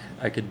back,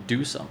 I could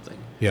do something.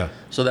 Yeah.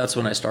 So that's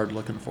when I started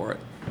looking for it.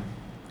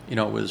 It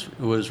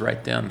was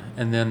right then.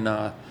 And then,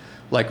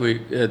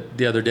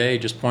 the other day,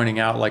 just pointing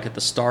out, like at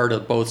the start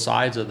of both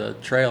sides of the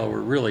trail were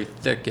really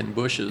thick in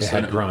bushes. It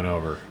had grown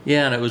over.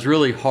 Yeah, and it was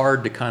really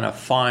hard to kind of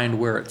find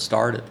where it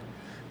started.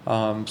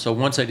 So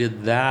once I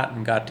did that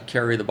and got to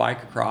carry the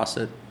bike across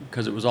it,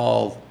 because it was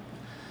all,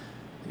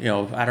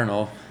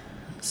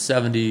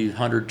 70,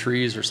 100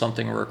 trees or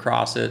something were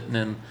across it, and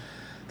then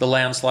the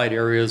landslide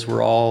areas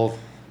were all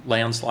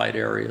landslide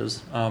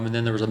areas, and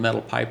then there was a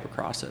metal pipe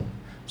across it.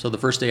 So the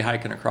first day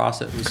hiking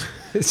across it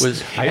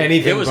was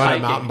anything it was but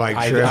hiking. a mountain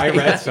bike trip. I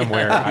read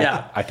somewhere.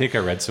 Yeah. I think I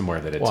read somewhere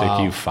that it Wow.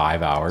 took you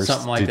 5 hours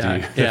Something like to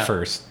that. do the Yeah.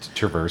 first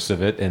traverse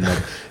of it, and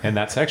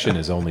that section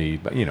is only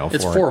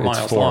It's 4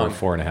 miles long.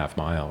 4.5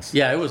 miles.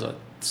 Yeah, it was a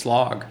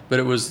slog, but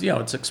it was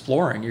it's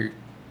exploring.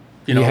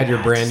 You had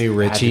your brand new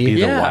Had to be Ritchie.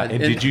 the Yeah, one.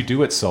 And and- did you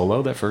do it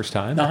solo that first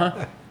time?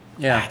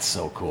 Yeah. That's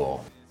so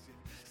cool.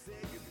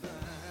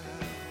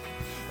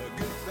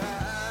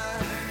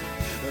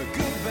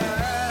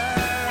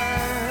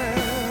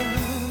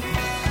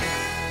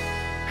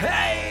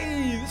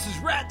 Hey, this is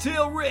Rat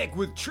Tail Rick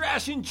with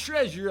Trash and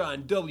Treasure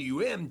on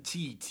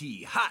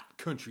WMTT Hot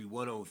Country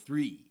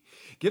 103.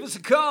 Give us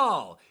a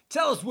call.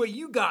 Tell us what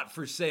you got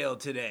for sale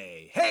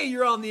today. Hey,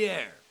 you're on the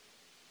air.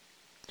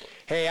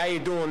 Hey, how you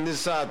doing?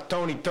 This is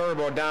Tony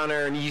Turbo down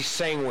there in East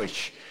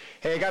Sandwich.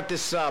 Hey, I got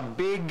this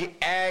big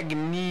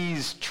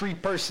Agnes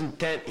 3-person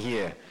tent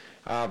here.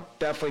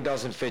 Definitely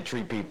doesn't fit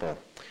 3 people.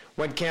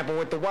 Went camping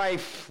with the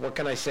wife. What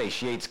can I say?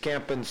 She hates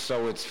camping,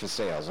 so it's for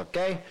sales,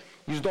 okay?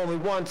 Used only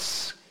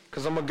once,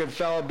 because I'm a good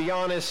fella, be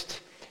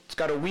honest. It's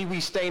got a wee-wee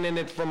stain in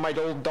it from my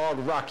old dog,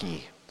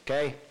 Rocky,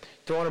 okay?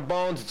 200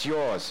 bones, it's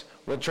yours.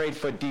 We'll trade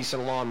for a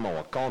decent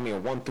lawnmower. Call me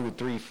at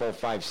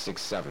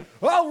 123-4567.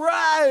 All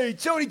right,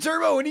 Tony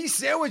Turbo in East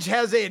Sandwich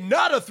has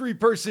not a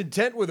 3-person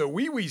tent with a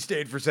wee-wee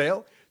stain for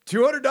sale.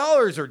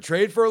 $200 or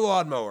trade for a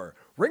lawnmower.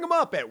 Ring them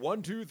up at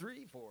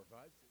 123-4567.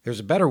 There's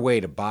a better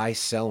way to buy,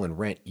 sell, and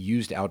rent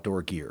used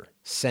outdoor gear.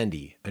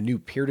 Sendy, a new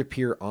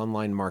peer-to-peer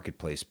online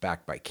marketplace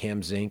backed by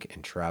Cam Zink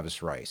and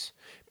Travis Rice.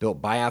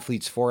 Built by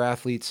athletes for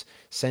athletes,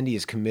 Sendy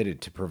is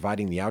committed to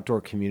providing the outdoor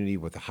community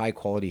with a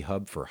high-quality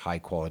hub for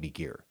high-quality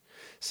gear.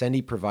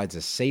 Sendy provides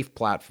a safe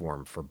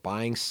platform for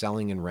buying,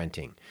 selling, and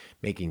renting,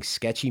 making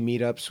sketchy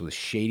meetups with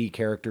shady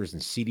characters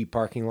and seedy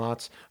parking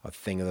lots a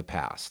thing of the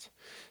past.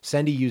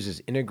 Sendy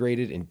uses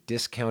integrated and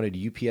discounted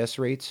UPS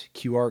rates,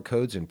 QR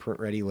codes, and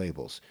print-ready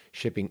labels,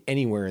 shipping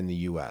anywhere in the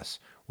U.S.,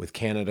 with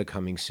Canada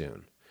coming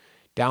soon.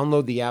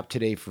 Download the app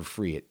today for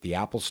free at the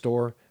Apple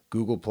Store,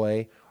 Google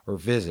Play, or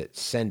visit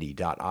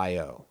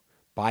sendy.io.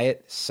 Buy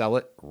it, sell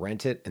it,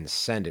 rent it, and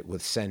send it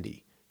with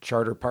Sendy,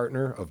 charter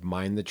partner of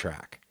Mind the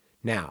Track.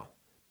 Now,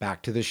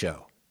 back to the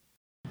show.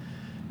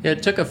 Yeah,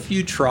 it took a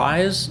few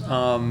tries,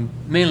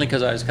 mainly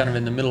because I was kind of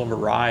in the middle of a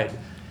ride,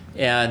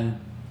 and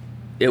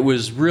it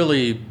was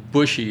really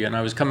bushy, and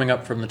I was coming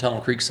up from the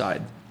Tunnel Creek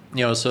side,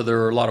 so there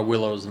were a lot of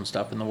willows and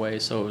stuff in the way,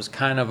 so it was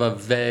kind of a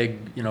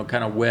vague,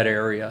 kind of wet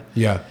area.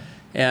 Yeah.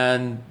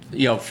 And,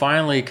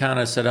 finally kind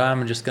of said,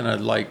 I'm just going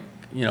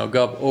to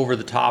go up over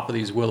the top of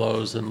these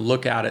willows and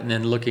look at it, and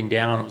then looking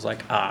down, it was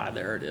like,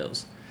 there it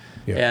is.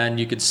 Yeah. And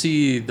you could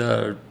see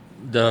the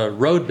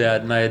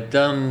roadbed, and I had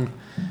done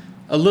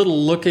a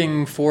little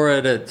looking for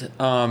it at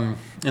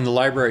in the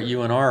library at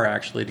UNR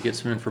actually to get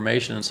some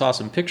information and saw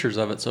some pictures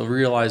of it. So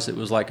realized it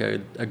was like a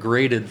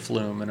graded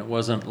flume, and it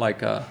wasn't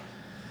like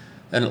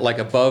like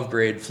above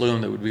grade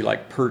flume that would be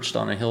like perched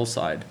on a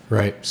hillside.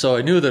 Right. So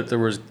I knew that there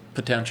was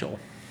potential.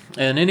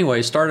 And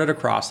anyway, started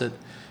across it,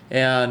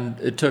 and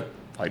it took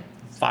like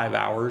 5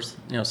 hours,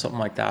 something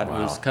like that. Wow.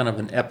 It was kind of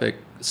an epic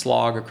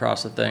slog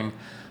across the thing.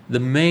 The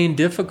main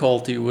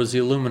difficulty was the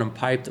aluminum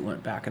pipe that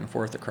went back and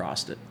forth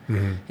across it.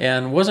 Mm-hmm.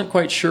 And wasn't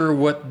quite sure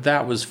what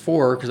that was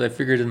for, because I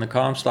figured in the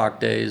Comstock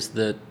days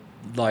that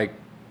like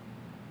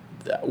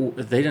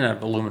they didn't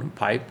have aluminum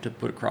pipe to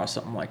put across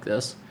something like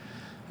this.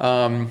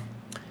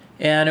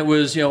 And it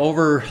was,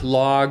 over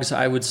logs,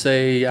 I would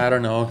say,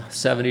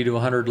 70 to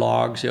 100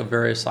 logs,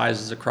 various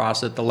sizes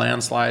across it. The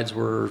landslides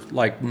were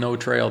like no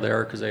trail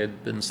there because they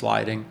had been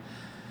sliding.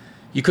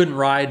 You couldn't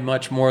ride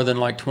much more than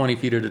like 20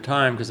 feet at a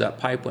time because that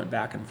pipe went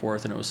back and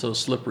forth, and it was so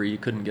slippery you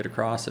couldn't get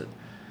across it.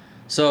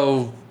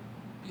 So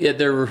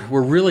there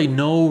were really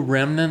no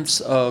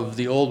remnants of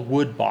the old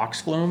wood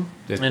box flume.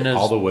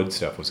 All the wood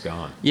stuff was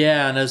gone.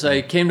 Yeah, and as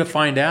I came to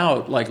find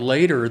out, like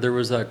later, there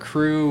was a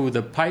crew,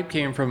 the pipe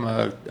came from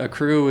a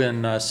crew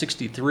in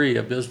 63,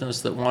 a business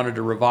that wanted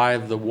to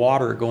revive the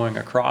water going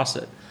across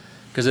it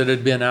because it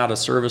had been out of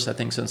service, I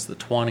think, since the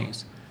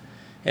 20s.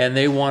 And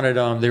they wanted,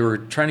 they were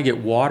trying to get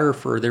water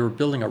they were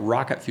building a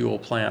rocket fuel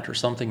plant or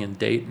something in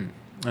Dayton,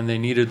 and they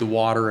needed the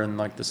water, and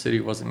like the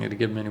city wasn't going to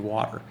give them any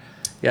water.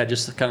 Yeah,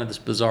 just kind of this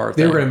bizarre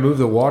thing. They were going to move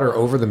the water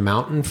over the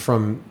mountain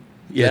from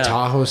the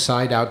Tahoe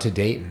side out to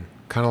Dayton,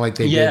 kind of like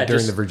they did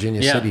during the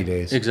Virginia City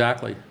days.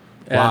 Exactly.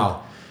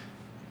 Wow.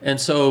 And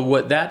so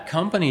what that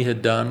company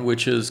had done,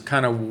 which is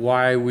kind of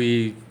why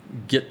we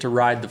get to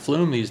ride the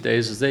Flume these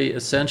days, is they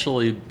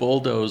essentially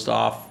bulldozed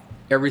off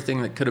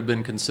everything that could have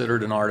been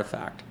considered an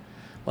artifact,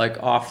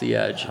 like off the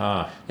edge.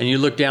 Huh. And you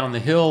look down the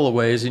hill a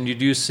ways, and you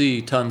do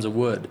see tons of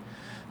wood.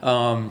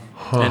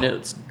 And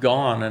it's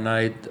gone. And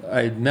I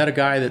met a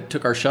guy that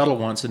took our shuttle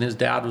once, and his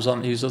dad was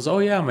he says, oh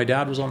yeah, my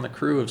dad was on the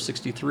crew of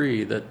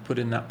 63 that put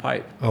in that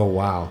pipe. Oh,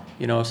 wow.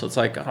 So it's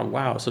like, oh,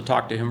 wow. So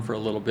talk to him for a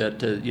little bit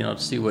to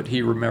see what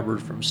he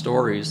remembered from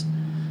stories.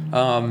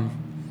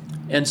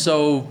 And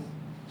so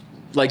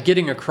like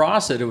getting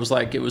across it, it was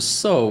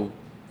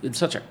it's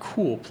such a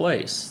cool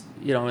place,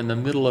 in the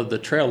middle of the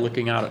trail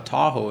looking out at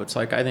Tahoe. It's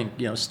like, I think,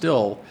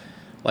 still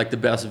like the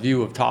best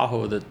view of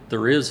Tahoe that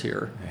there is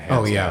here.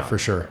 Oh yeah, for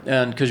sure.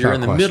 And because you're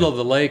in the middle of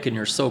the lake and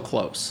you're so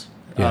close.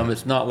 Yeah.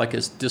 It's not like a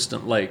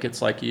distant lake.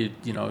 It's like you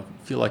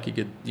feel like you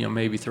could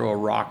maybe throw a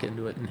rock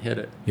into it and hit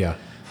it. Yeah.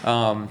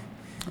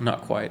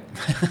 Not quite.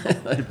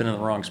 I'd have been in the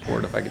wrong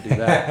sport if I could do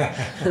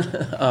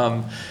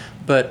that.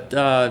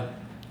 But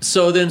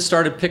so then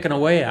started picking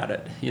away at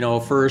it.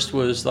 First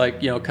was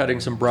like cutting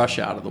some brush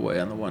out of the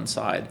way on the one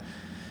side.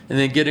 And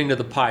then getting to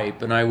the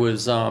pipe, and I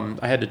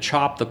had to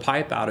chop the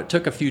pipe out. It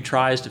took a few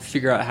tries to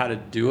figure out how to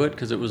do it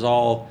because it was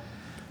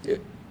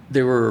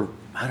they were,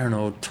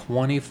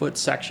 20-foot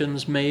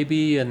sections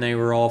maybe, and they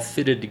were all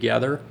fitted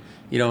together,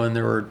 and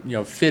there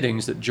were,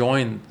 fittings that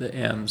joined the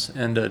ends,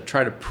 and to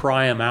try to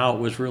pry them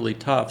out was really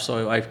tough.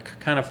 So I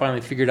kind of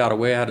finally figured out a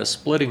way. I had a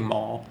splitting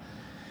maul,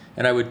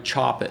 and I would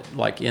chop it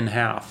like in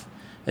half,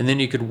 and then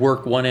you could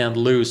work one end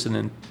loose and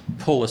then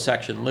pull a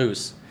section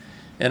loose.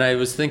 And I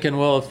was thinking,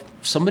 well, if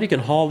somebody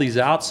can haul these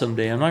out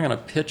someday, I'm not going to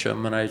pitch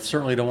them, and I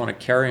certainly don't want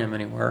to carry them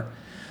anywhere.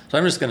 So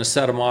I'm just going to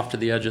set them off to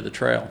the edge of the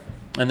trail.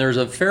 And there's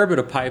a fair bit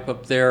of pipe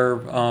up there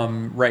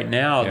right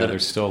now. Yeah,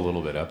 there's still a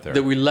little bit up there.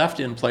 That we left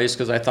in place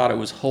because I thought it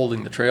was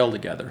holding the trail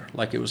together.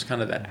 Like it was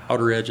kind of that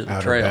outer edge of the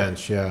trail. Outer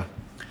bench, yeah.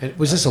 And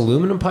was this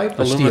aluminum pipe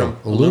or steel?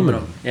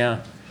 Aluminum,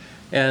 yeah.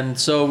 And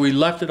so we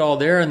left it all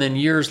there, and then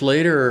years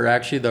later,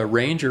 actually, the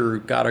ranger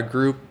got a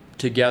group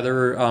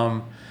together.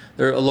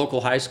 They're a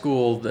local high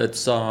school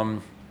that's rite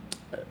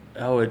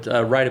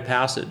of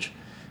passage,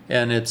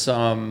 and it's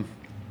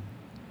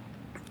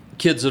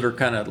kids that are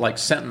kind of like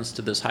sentenced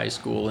to this high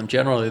school, and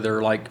generally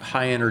they're like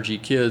high energy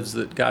kids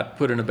that got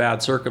put in a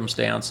bad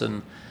circumstance,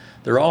 and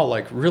they're all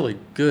like really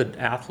good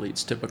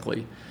athletes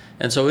typically.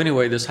 And so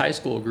anyway, this high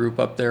school group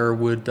up there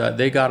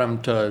they got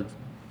them to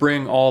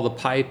bring all the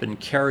pipe and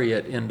carry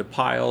it into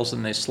piles,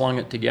 and they slung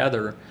it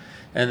together,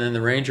 and then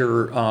the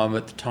ranger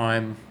at the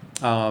time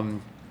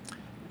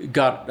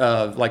got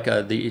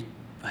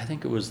I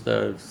think it was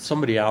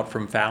somebody out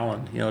from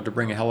Fallon, to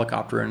bring a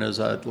helicopter in as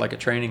a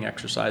training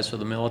exercise for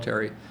the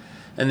military,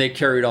 and they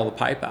carried all the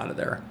pipe out of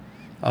there.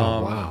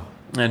 Wow!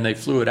 And they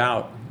flew it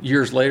out.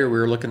 Years later, we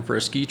were looking for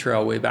a ski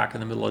trail way back in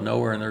the middle of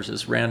nowhere, and there's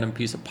this random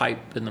piece of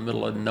pipe in the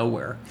middle of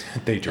nowhere.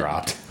 They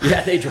dropped.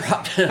 Yeah, they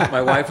dropped it.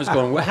 My wife was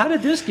going, well, how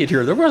did this get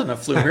here? There wasn't a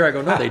flume here. I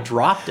go, no, they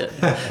dropped it.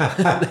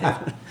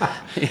 That's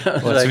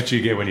what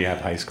you get when you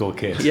have high school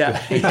kids.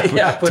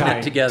 Yeah, putting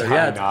it together.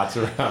 Knots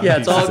around. Yeah,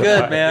 it's all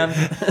good, man.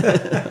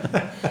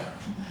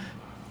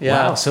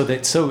 Yeah. Wow. So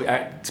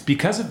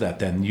because of that,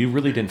 then you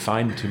really didn't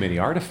find too many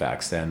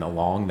artifacts then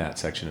along that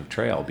section of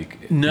trail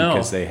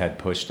because they had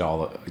pushed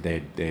all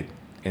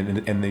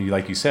and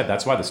like you said,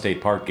 that's why the state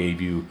park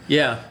gave you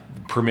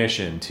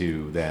permission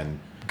to then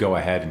go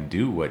ahead and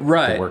do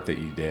the work that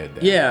you did.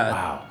 Yeah.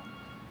 Wow.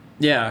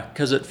 Yeah,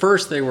 because at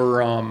first they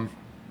were,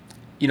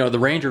 the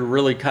ranger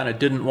really kind of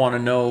didn't want to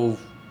know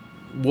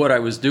what I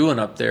was doing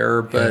up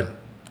there, but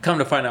come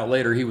to find out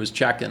later, he was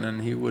checking,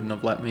 and he wouldn't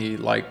have let me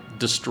like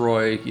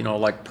destroy,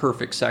 like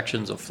perfect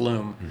sections of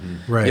flume,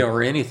 right,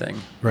 or anything,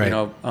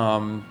 right.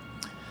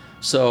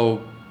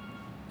 So,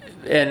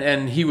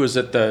 and he was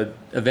at the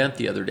event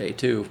the other day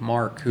too,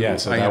 Mark, who I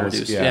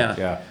introduced.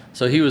 Yeah.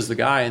 So he was the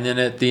guy, and then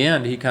at the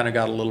end, he kind of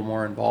got a little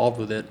more involved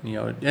with it,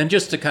 and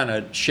just to kind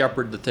of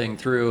shepherd the thing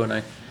through.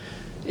 And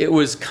it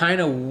was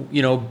kind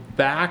of,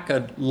 back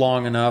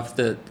long enough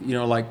that,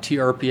 like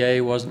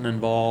TRPA wasn't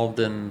involved,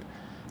 and,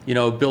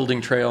 building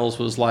trails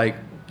was like,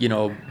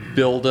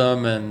 build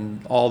them,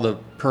 and all the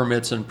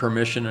permits and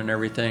permission and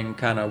everything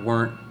kind of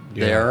weren't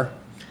there.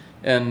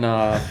 And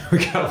we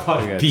got a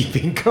lot of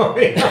beeping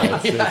going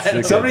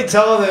on. Somebody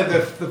tell them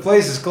that the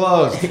place is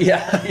closed.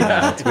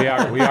 Yeah.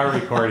 We are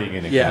recording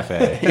in a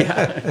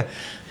cafe.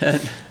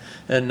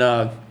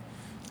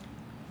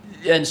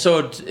 And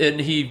so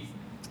he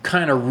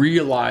kind of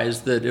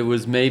realized that it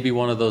was maybe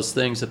one of those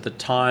things at the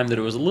time that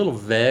it was a little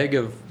vague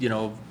of,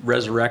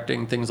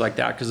 resurrecting things like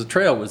that, because the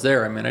trail was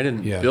there. I mean, I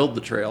didn't build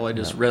the trail, I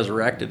just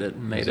resurrected it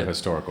and made it a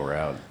historical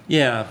route.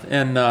 Yeah,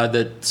 and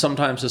that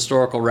sometimes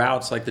historical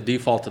routes, like the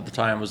default at the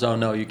time was, oh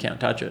no, you can't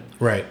touch it.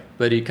 Right.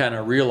 But he kind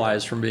of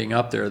realized from being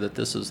up there that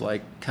this is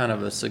like kind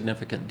of a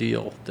significant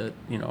deal, that,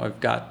 I've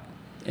got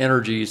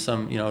energy,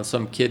 some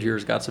kid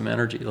here's got some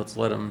energy, let's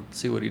let him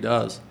see what he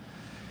does.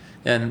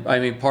 And I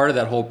mean, part of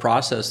that whole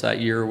process that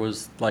year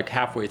was like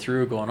halfway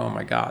through going, oh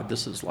my God,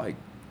 this is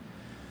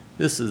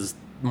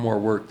more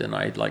work than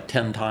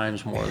 10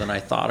 times more than I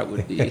thought it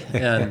would be.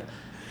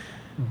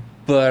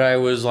 But I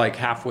was like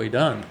halfway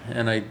done,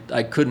 and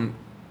I couldn't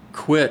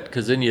quit,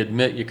 because then you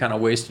admit you kind of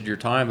wasted your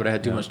time, but I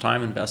had too much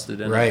time invested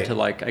in it to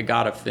I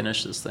got to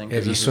finish this thing.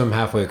 If you swim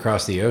halfway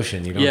across the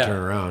ocean, you don't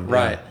turn around.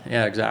 Right.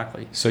 Yeah,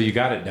 exactly. So you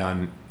got it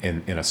done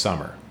in a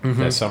summer. Mm-hmm.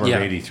 That summer of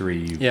 '83,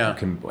 you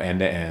end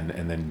to end,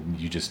 and then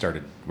you just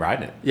started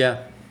riding it.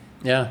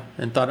 Yeah.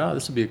 And thought, I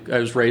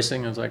was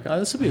racing. I was like,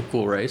 this would be a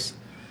cool race.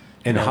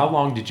 And how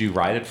long did you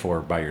ride it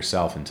for by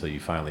yourself until you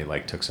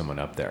finally took someone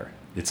up there?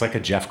 It's like a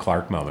Jeff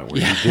Clark moment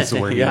where he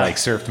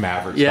surfed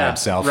Mavericks by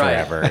himself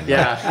forever.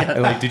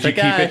 And did you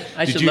keep it?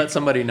 I should let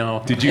somebody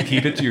know. Did you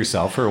keep it to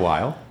yourself for a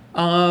while?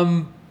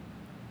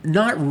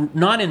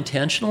 Not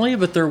intentionally,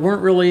 but there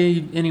weren't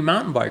really any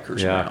mountain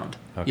bikers around.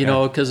 Okay.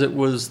 Because it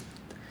was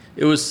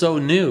so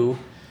new.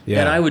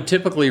 Yeah. And I would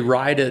typically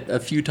ride it a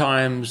few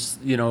times,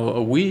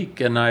 a week,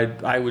 and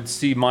I would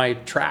see my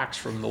tracks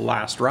from the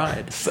last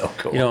ride. So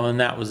cool. And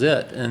that was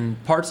it.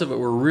 And parts of it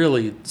were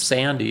really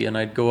sandy, and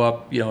I'd go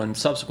up, in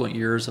subsequent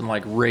years and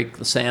rake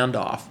the sand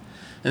off.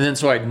 And then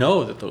so I'd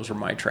know that those were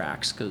my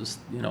tracks, because,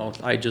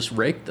 I just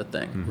raked the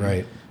thing. Mm-hmm.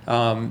 Right.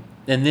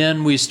 And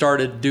then we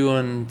started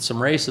doing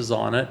some races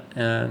on it,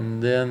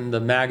 and then the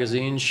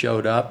magazine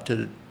showed up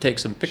to take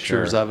some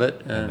pictures of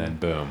it, and then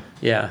boom.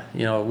 Yeah,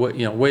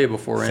 way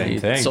before Same any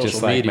thing, social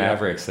just like media.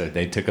 Mavericks,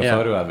 they took a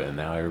photo of it, and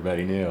now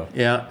everybody knew.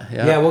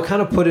 Yeah. What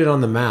kind of put it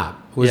on the map?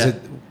 Was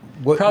it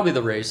probably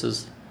the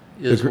races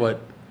is what.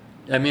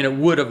 I mean, it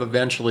would have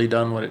eventually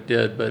done what it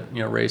did, but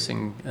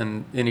racing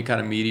and any kind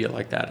of media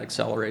like that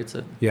accelerates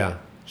it. Yeah.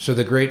 So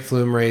the Great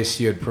Flume race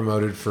you had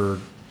promoted for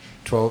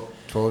 12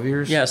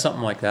 years? Yeah,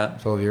 something like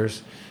that. 12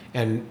 years.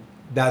 And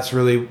that's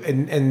really,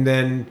 and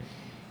then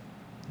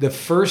the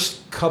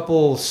first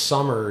couple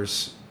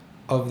summers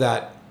of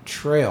that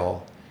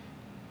trail,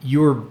 you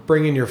were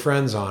bringing your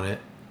friends on it.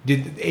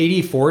 Did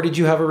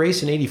you have a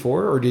race in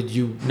 84, or did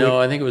you? No,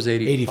 I think it was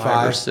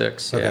 85 or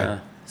 6. Okay. Yeah,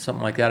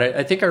 something like that.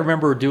 I think I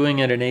remember doing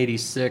it in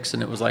 86,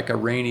 and it was like a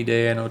rainy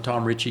day. I know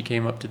Tom Ritchie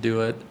came up to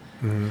do it.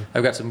 Mm-hmm.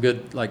 I've got some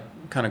good,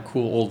 kind of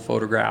cool old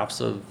photographs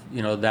of,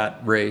 that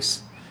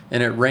race.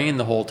 And it rained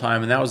the whole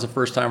time, and that was the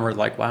first time where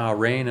wow,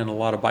 rain and a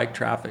lot of bike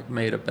traffic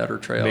made a better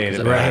trail because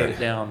it made it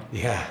down.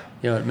 Yeah,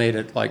 it made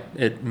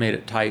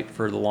it tight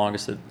for the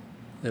longest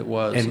it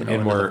was.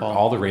 And were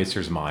all the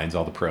racers' minds,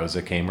 all the pros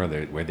that came, were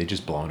they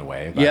just blown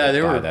away by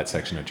that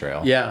section of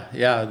trail?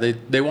 Yeah.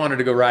 They wanted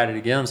to go ride it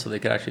again so they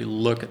could actually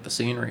look at the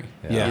scenery.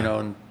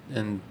 Yeah.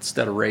 And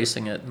instead of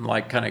racing it and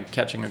kind of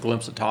catching a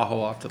glimpse of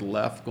Tahoe off to the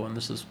left, going,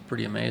 this is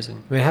pretty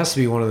amazing. I mean, it has to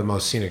be one of the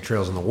most scenic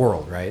trails in the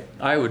world, right?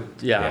 I would,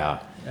 yeah.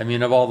 I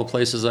mean, of all the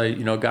places I,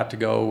 got to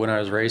go when I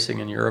was racing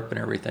in Europe and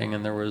everything,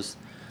 and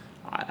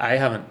I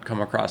haven't come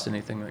across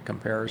anything that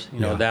compares,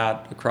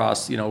 that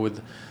across,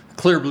 with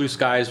clear blue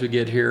skies we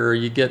get here,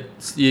 you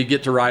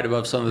get to ride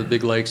above some of the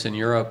big lakes in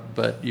Europe,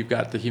 but you've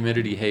got the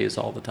humidity haze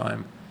all the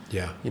time.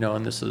 Yeah.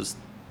 And this is,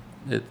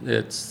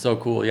 it's so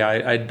cool. Yeah,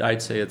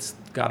 I'd say it's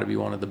got to be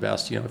one of the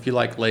best. If you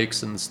like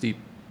lakes and steep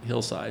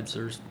hillsides,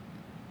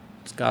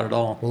 it's got it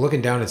all. Well,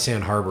 looking down at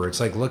Sand Harbor, it's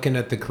like looking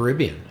at the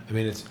Caribbean. I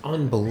mean, it's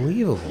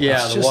unbelievable.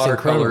 Yeah, it's the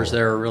watercolors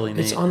there are really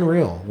neat. It's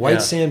unreal.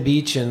 White sand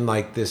beach and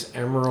this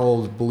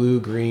emerald, blue,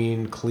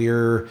 green,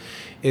 clear.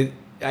 It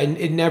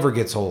never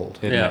gets old.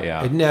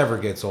 It never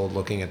gets old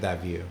looking at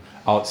that view.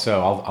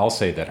 I'll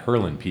say that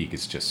Herland Peak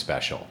is just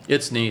special.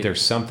 It's neat.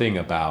 There's something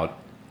about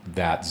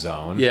that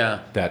zone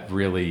that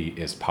really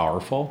is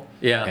powerful.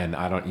 Yeah. And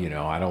I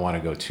don't want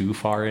to go too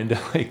far into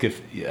like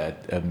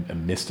a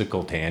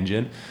mystical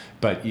tangent,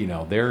 but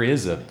there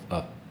is a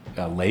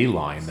ley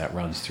line that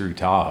runs through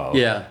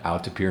Tahoe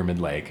out to Pyramid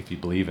Lake, if you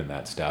believe in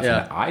that stuff.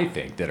 Yeah. And I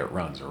think that it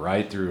runs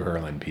right through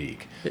Hurlin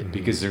Peak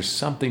because there's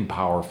something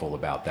powerful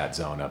about that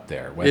zone up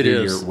there.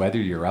 Whether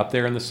you're up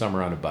there in the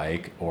summer on a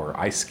bike, or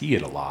I ski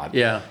it a lot.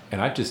 Yeah. And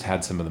I've just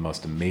had some of the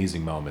most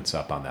amazing moments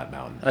up on that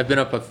mountain. I've been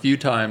up a few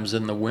times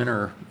in the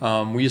winter.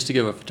 We used to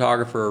give a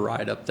photographer a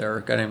ride up there,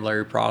 a guy named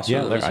Larry Prosser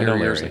that was here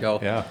years ago.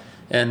 Yeah.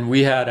 And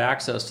we had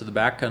access to the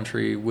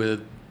backcountry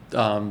with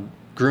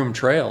groomed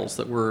trails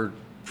that were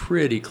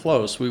pretty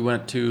close. We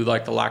went to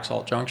like the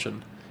Laxalt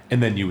Junction,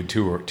 and then you would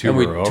tour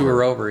over.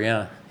 Tour over,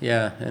 yeah.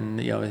 And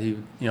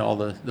all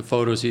the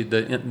photos,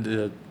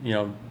 the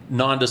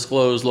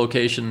non-disclosed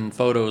location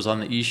photos on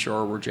the East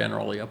Shore were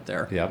generally up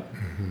there. Yep.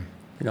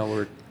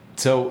 We're.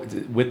 So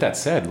with that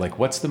said, like,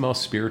 what's the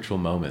most spiritual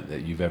moment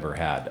that you've ever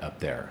had up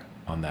there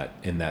in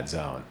that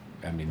zone?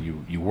 I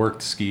mean, you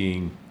worked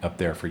skiing up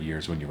there for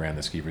years when you ran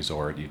the ski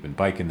resort. You've been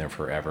biking there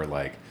forever.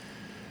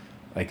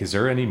 Like, is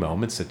there any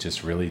moments that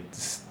just really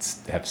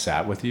have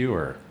sat with you,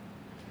 or?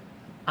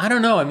 I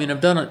don't know. I mean,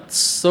 I've done it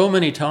so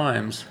many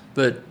times,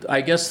 but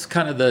I guess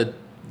kind of the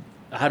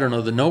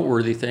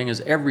noteworthy thing is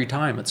every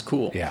time it's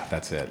cool. Yeah,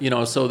 that's it.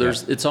 So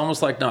it's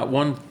almost like not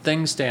one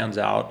thing stands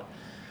out,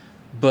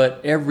 but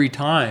every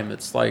time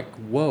it's like,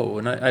 whoa.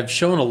 And I've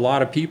shown a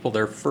lot of people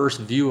their first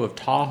view of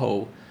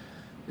Tahoe,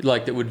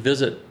 like that would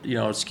visit,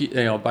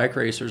 bike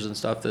racers and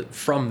stuff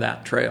from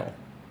that trail.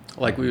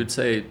 Like we would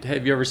say, hey,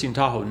 have you ever seen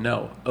Tahoe?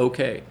 No.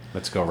 Okay.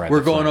 Let's go right.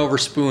 We're going over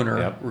Spooner.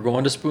 Yep. We're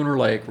going to Spooner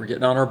Lake. We're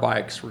getting on our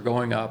bikes. We're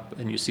going up,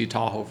 and you see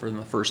Tahoe for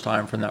the first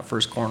time from that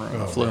first corner of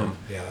the Flume. Man.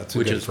 Yeah, that's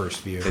a good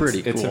first view.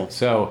 Pretty cool.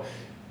 So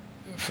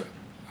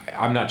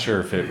I'm not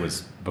sure if it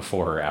was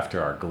before or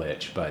after our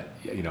glitch, but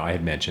I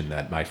had mentioned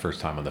that my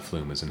first time on the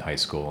Flume was in high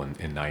school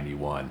in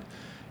 '91,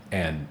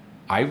 and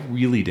I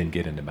really didn't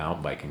get into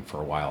mountain biking for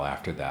a while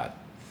after that.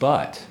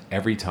 But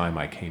every time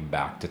I came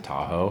back to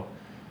Tahoe,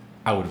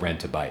 I would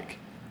rent a bike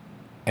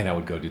and I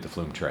would go do the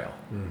Flume Trail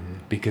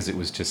because it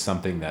was just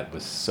something that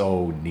was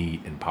so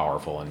neat and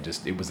powerful, and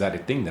just it was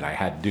that thing that I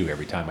had to do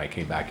every time I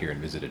came back here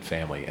and visited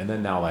family. And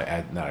then now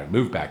I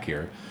moved back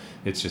here,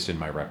 it's just in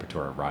my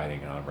repertoire of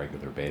riding on a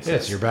regular basis. Yeah,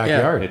 it's your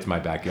backyard. It's my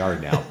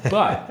backyard now.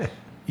 But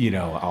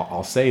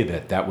I'll say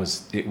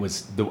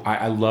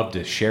I love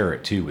to share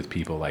it too with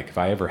people. Like if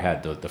I ever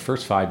had the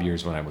first 5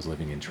 years when I was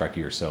living in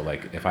Truckee or so,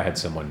 like if I had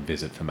someone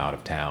visit from out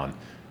of town,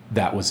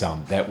 that was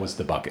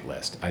the bucket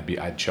list.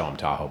 I'd show them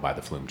Tahoe by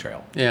the Flume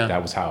Trail. Yeah.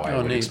 That was how I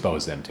would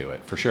expose them to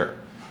it, for sure.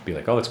 Be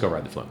like, oh, let's go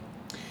ride the Flume.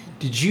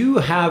 Did you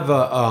have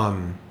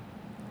a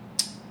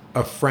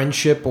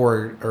friendship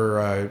or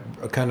a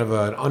kind of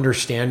an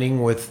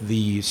understanding with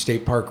the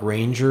state park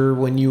ranger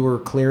when you were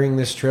clearing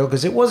this trail?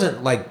 Because it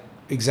wasn't like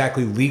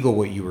exactly legal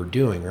what you were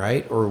doing,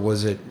 right? Or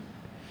was it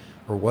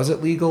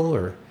legal,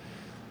 or?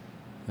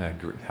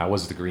 How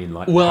was the green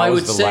light? Well, how I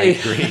was would the say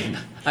light green?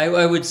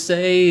 I would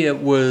say it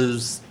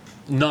was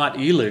not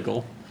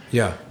illegal.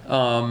 Yeah.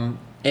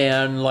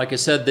 And like I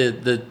said,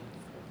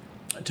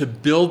 to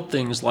build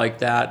things like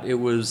that, it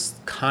was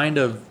kind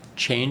of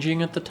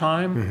changing at the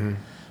time,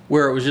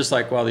 where it was just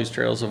like, well, these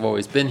trails have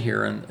always been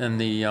here, and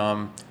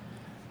the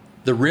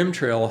rim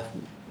trail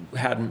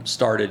hadn't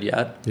started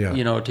yet.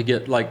 Yeah. To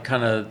get like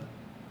kind of.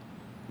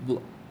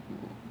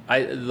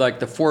 Like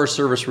the Forest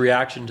Service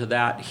reaction to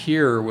that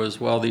here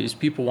was, well, these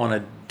people want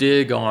to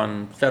dig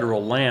on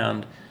federal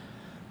land.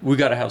 We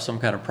got to have some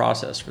kind of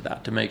process for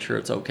that to make sure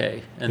it's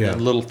okay. And then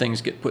little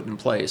things get put in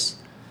place.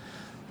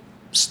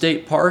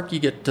 State park, you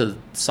get to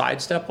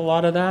sidestep a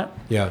lot of that.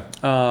 Yeah.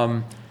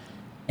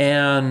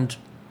 And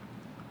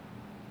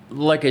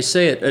like I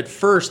say, at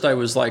first I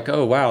was like,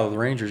 oh, wow, the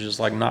ranger's just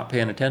like not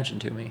paying attention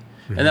to me.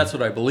 And that's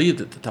what I believed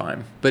at the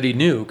time. But he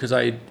knew, because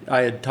I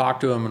had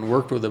talked to him and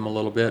worked with him a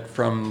little bit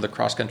from the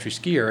cross-country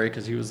ski area,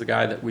 because he was the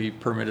guy that we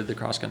permitted the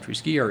cross-country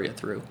ski area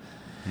through.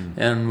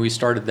 And we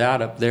started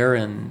that up there,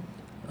 and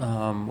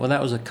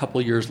that was a couple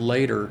years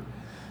later,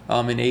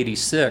 in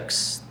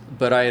 '86.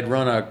 But I had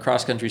run a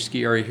cross-country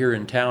ski area here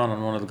in town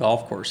on one of the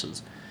golf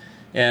courses.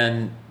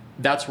 And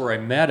that's where I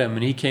met him,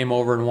 and he came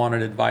over and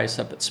wanted advice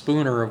up at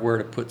Spooner of where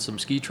to put some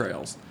ski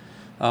trails.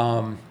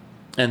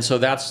 And so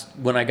that's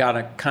when I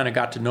kind of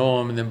got to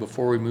know him, and then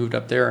before we moved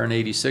up there in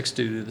 '86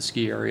 to do the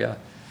ski area.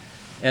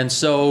 And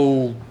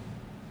so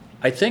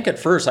I think at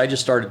first I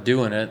just started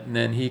doing it, and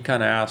then he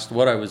kind of asked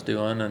what I was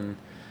doing, and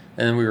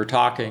then we were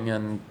talking,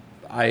 and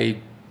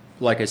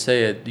like I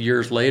say,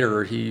 years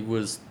later, he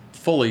was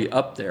fully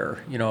up there,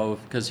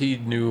 because he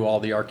knew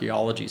all the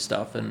archaeology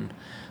stuff and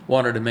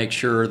wanted to make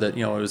sure that,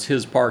 it was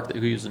his park that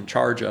he was in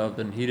charge of,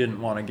 and he didn't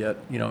want to get,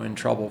 in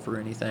trouble for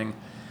anything.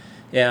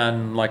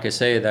 And like I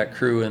say, that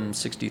crew in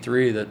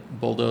 '63 that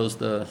bulldozed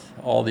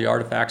all the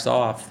artifacts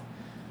off,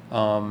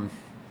 kind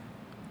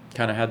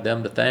of had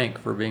them to thank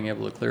for being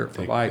able to clear it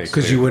for bikes.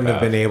 Because you wouldn't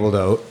have been able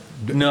to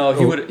No,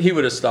 he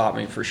would have stopped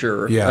me for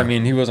sure. Yeah. I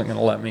mean, he wasn't going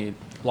to let me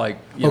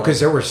because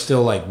there were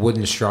still like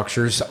wooden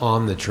structures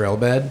on the trail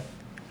bed.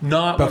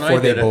 Not before when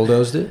I did they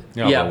bulldozed it.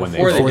 Yeah,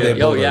 before they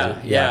did. Oh yeah,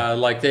 it. yeah.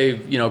 Like they,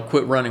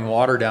 quit running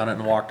water down it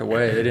and walked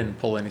away. They didn't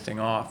pull anything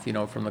off,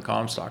 from the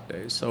Comstock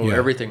days. So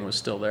everything was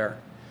still there.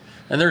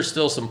 And there's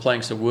still some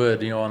planks of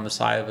wood, on the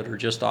side of it or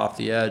just off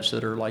the edge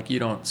that are like, you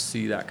don't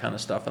see that kind of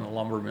stuff in the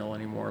lumber mill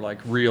anymore, like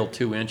real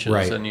 2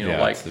 inches and,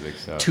 like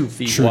 2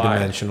 feet True wide.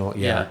 Dimensional,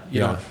 yeah.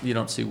 You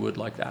don't see wood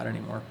like that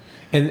anymore.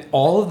 And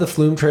all of the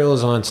Flume Trail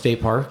is on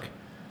State Park?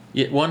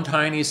 Yeah, one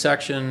tiny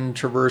section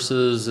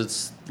traverses,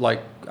 it's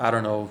like, I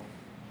don't know,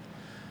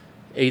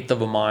 1/8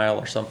 of a mile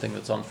or something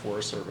that's on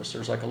Forest Service.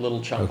 There's like a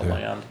little chunk of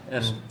land.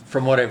 And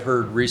from what I've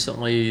heard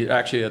recently,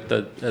 actually at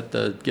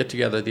the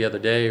get-together the other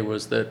day,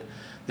 was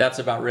that's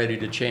about ready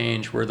to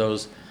change, where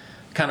those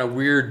kind of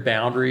weird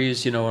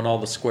boundaries, and all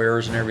the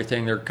squares and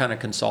everything, they're kind of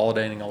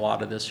consolidating a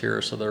lot of this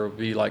here. So there will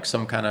be like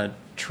some kind of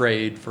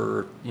trade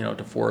for,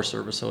 to Forest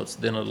Service. So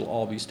then it'll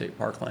all be state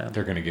park land.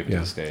 They're going to give it to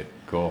the state.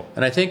 Cool.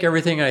 And I think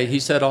everything he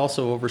said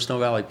also over Snow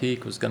Valley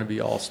Peak was going to be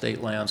all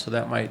state land. So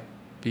that might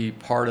be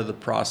part of the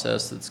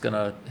process that's going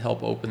to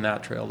help open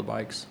that trail to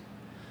bikes,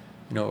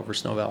 over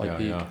Snow Valley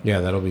Peak.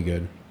 Yeah, that'll be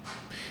good.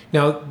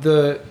 Now,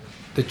 the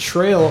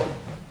trail,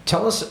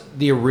 tell us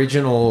the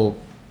original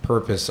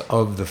purpose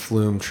of the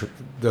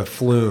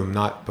Flume,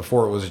 not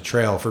before it was a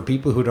trail, for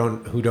people who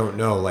don't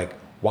know, like,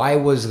 why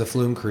was the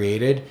Flume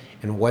created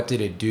and what did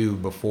it do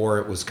before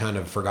it was kind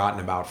of forgotten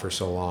about for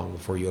so long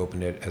before you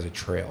opened it as a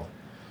trail?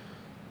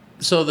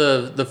 So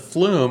the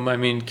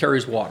Flume,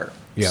 carries water.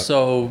 Yeah.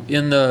 So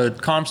in the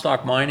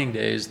Comstock mining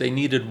days, they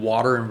needed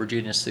water in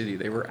Virginia City.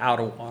 They were out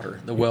of water.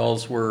 The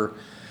wells were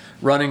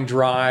running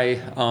dry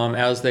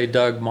as they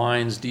dug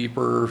mines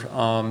deeper.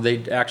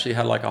 They actually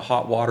had like a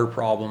hot water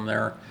problem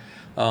there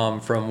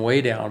from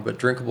way down, but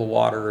drinkable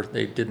water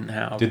they didn't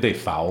have. Did they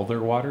foul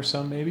their water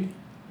some maybe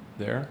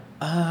there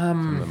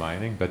from the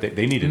mining? But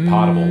they needed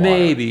potable water.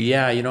 Maybe,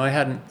 yeah. I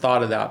hadn't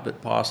thought of that,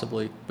 but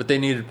possibly. But they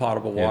needed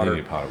potable water. Yeah, they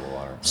needed potable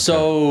water. Okay.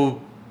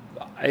 So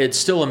it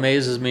still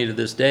amazes me to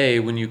this day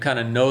when you kind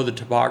of know the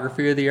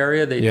topography of the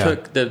area. They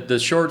took the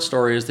short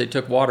story is they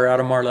took water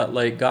out of Marlette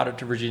Lake, got it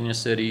to Virginia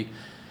City.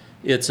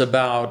 It's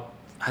about,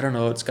 I don't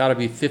know, it's got to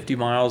be 50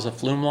 miles of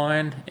flume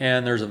line,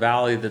 and there's a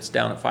valley that's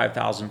down at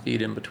 5,000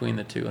 feet in between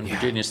the two, and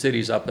Virginia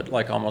City's up at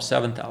like almost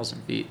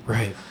 7,000 feet.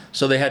 Right.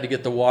 So they had to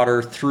get the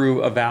water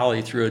through a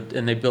valley,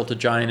 and they built a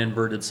giant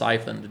inverted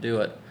siphon to do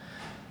it.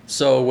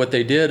 So what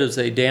they did is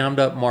they dammed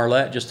up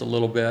Marlette just a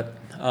little bit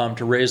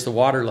to raise the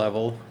water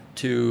level,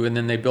 and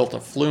then they built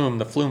the flume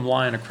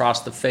line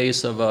across the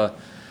face of a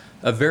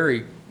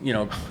very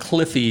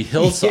cliffy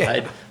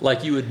hillside.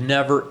 Like you would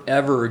never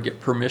ever get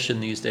permission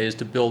these days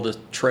to build a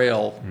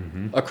trail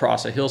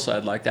across a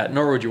hillside like that,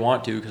 nor would you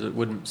want to, because it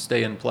wouldn't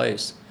stay in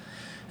place.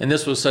 And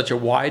this was such a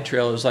wide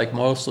trail, it was like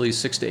mostly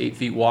 6 to 8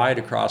 feet wide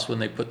across when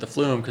they put the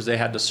flume, because they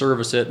had to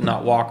service it and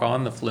not walk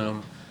on the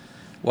flume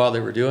while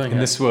they were doing it.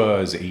 And this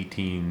was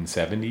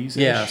 1870s?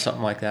 Yeah,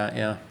 something like that,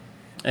 yeah.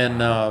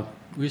 And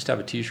we used to have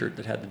a T-shirt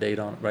that had the date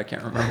on it, but I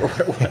can't remember what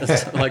it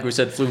was. Like we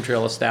said, Flume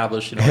Trail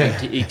established,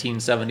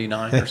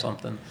 1879 or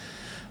something.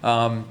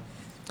 And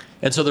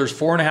so there's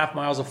 4.5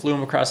 miles of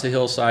flume across the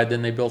hillside.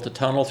 Then they built a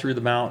tunnel through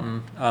the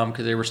mountain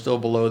because they were still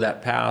below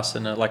that pass,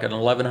 and like an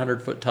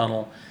 1,100-foot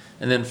tunnel.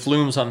 And then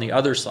flumes on the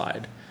other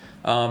side,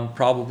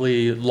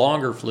 probably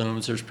longer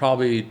flumes. There's got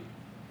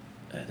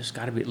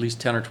to be at least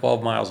 10 or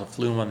 12 miles of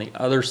flume on the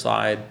other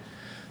side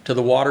to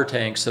the water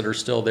tanks that are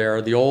still there.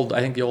 I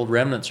think the old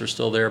remnants are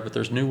still there, but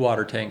there's new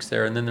water tanks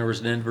there. And then there was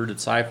an inverted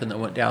siphon that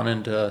went down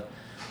into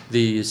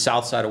the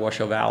south side of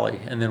Washoe Valley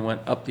and then went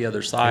up the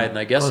other side. And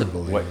I guess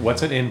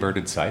what's an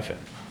inverted siphon?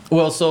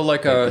 Well, so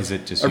like is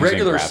it just a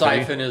regular gravity?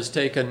 siphon is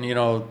taken,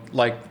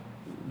 like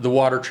the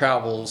water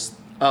travels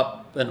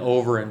up and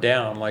over and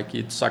down, like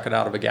you'd suck it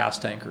out of a gas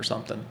tank or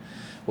something.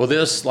 Well,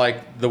 this,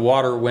 like, the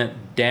water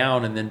went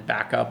down and then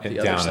back up the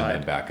other side. Down and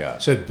then back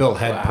up. So it built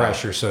head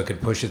pressure so it could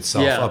push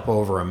itself up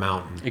over a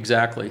mountain.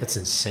 Exactly. That's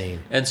insane.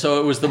 And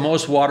so it was the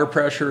most water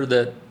pressure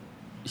that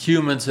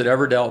humans had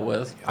ever dealt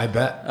with. I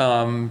bet.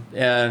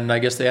 And I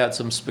guess they had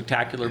some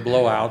spectacular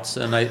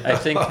blowouts. And I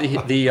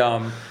think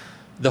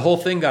the whole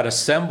thing got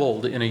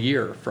assembled in a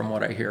year, from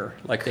what I hear.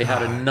 Like, they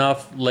had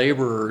enough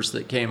laborers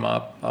that came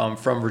up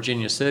from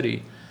Virginia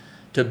City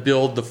to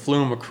build the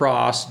flume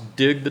across,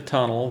 dig the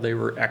tunnel. They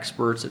were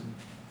experts at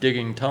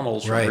digging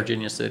tunnels from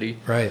Virginia City.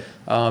 Right.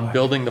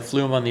 Building the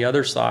flume on the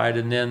other side.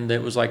 And then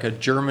it was like a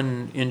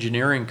German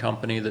engineering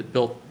company that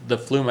built the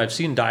flume. I've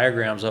seen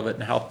diagrams of it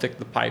and how thick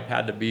the pipe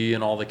had to be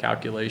and all the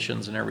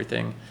calculations and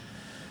everything.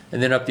 And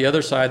then up the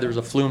other side, there was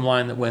a flume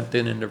line that went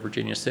then into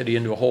Virginia City,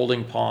 into a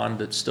holding pond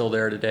that's still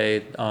there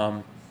today.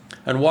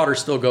 And water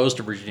still goes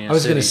to Virginia City. I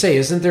was going to say,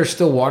 isn't there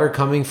still water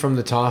coming from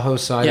the Tahoe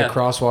side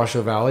across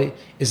Washoe Valley?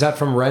 Is that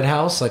from Red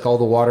House, like all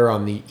the water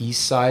on the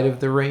east side of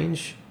the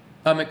range?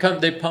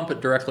 They pump it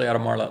directly out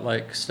of Marlette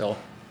Lake still.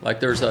 Like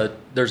there's a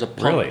pump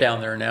Really? down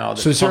there now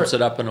that So is there- pumps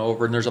it up and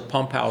over, and there's a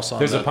pump house on.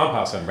 There's a pump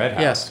house on Red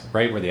House, Yes.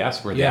 right where the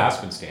Yeah.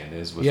 Aspen stand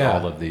is with Yeah.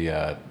 all of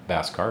the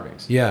bass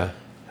carvings. Yeah.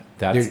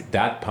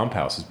 That pump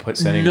house is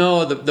sending.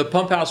 No, the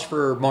pump house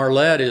for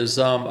Marlette is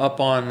up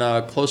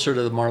on closer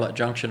to the Marlette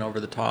Junction over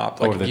the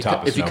top. Over the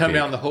top of if you Snow come Peak.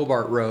 down the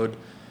Hobart Road,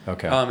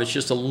 Okay. it's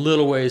just a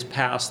little ways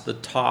past the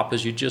top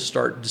as you just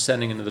start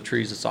descending into the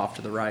trees. It's off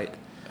to the right.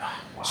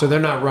 So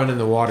they're not running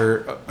the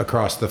water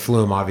across the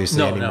Flume, obviously,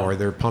 No, anymore. no.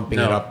 They're pumping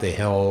No. it up the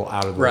hill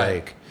out of the Right.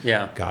 lake.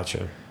 Yeah.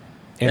 Gotcha.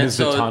 And is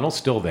the so- tunnel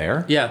still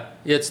there? Yeah,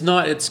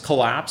 it's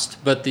collapsed,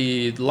 but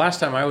the last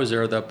time I was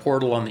there, the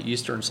portal on the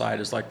eastern side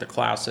is like the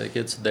classic.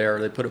 It's there.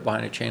 They put it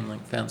behind a chain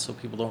link fence so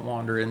people don't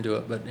wander into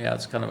it, but yeah,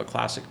 it's kind of a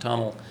classic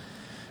tunnel.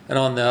 And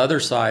on the other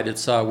side,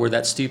 it's where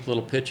that steep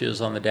little pitch is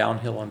on the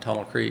downhill on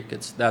Tunnel Creek.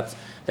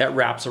 That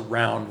wraps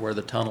around where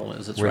the tunnel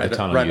is. It's Where the right,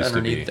 tunnel right used to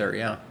underneath be. there,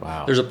 yeah.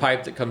 Wow. There's a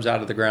pipe that comes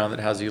out of the ground that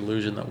has the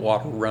illusion that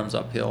water runs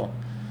uphill.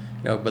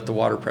 But the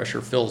water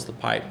pressure fills the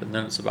pipe, and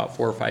then it's about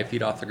 4 or 5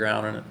 feet off the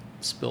ground, and it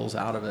spills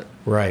out of it.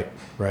 Right,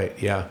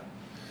 yeah.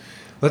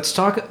 Let's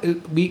talk,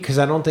 because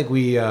I don't think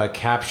we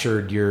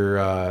captured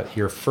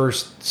your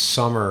first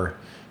summer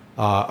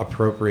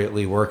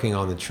appropriately working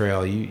on the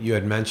trail. You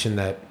had mentioned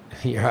that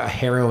a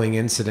harrowing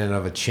incident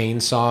of a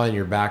chainsaw in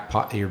your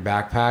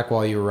backpack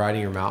while you were riding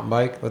your mountain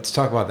bike. Let's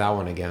talk about that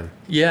one again.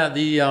 Yeah,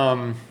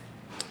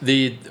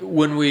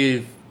 when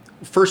we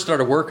first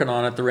started working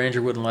on it, the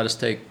ranger wouldn't let us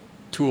take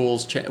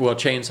tools,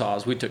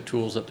 chainsaws. We took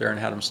tools up there and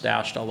had them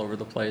stashed all over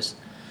the place,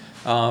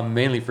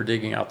 mainly for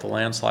digging out the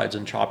landslides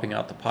and chopping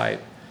out the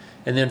pipe.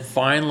 And then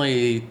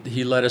finally,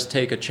 he let us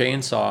take a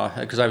chainsaw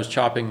because I was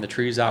chopping the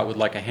trees out with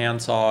like a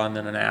handsaw and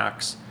then an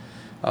axe.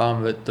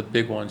 But the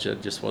big ones, I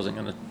just wasn't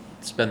going to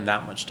spend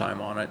that much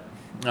time on it.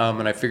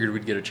 And I figured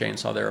we'd get a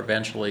chainsaw there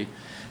eventually.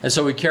 And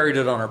so we carried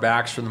it on our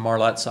backs from the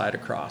Marlette side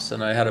across.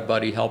 And I had a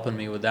buddy helping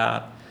me with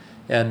that.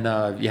 And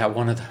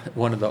one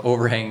of the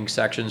overhanging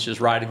sections, just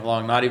riding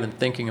along, not even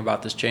thinking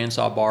about this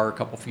chainsaw bar a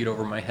couple feet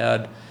over my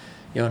head,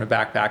 in a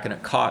backpack, and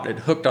it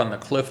hooked on the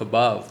cliff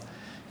above.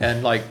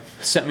 And like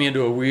sent me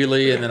into a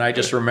wheelie, and then I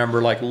just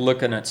remember like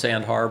looking at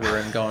Sand Harbor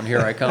and going,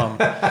 "Here I come,"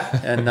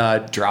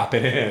 and drop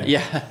it in.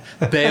 Yeah,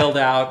 bailed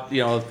out.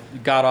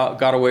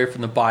 Got away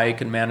from the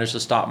bike and managed to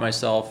stop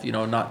myself.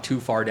 Not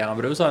too far down,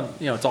 but it was on.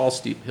 It's all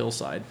steep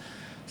hillside,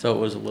 so it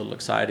was a little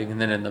exciting.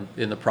 And then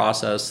in the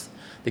process,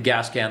 the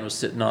gas can was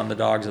sitting on the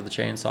dogs of the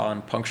chainsaw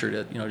and punctured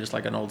it. Just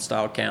like an old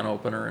style can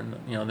opener, and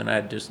then I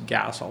had just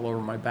gas all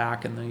over my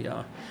back and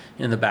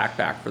in the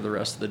backpack for the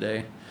rest of the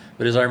day.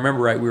 But as I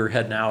remember right, we were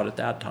heading out at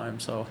that time,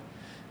 so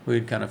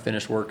we'd kind of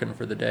finished working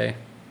for the day.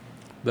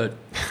 But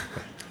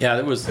yeah,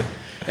 it was.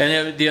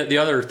 And the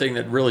other thing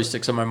that really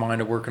sticks in my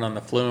mind of working on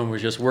the Flume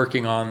was just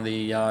working on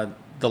the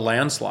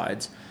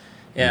landslides,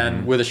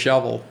 and with a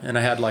shovel. And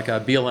I had like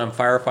a BLM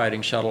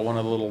firefighting shuttle, one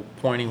of the little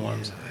pointy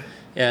ones,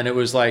 and it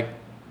was like.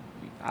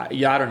 I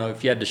don't know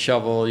if you had to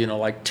shovel,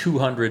 like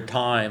 200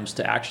 times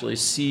to actually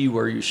see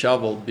where you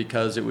shoveled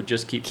because it would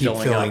just keep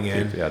filling up.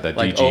 in. Yeah, that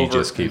like DG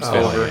just keeps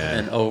filling over in.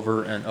 and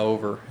over and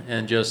over,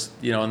 and just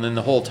and then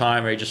the whole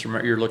time I just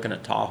remember you're looking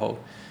at Tahoe,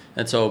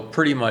 and so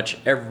pretty much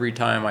every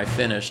time I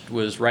finished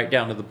was right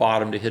down to the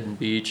bottom to Hidden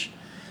Beach,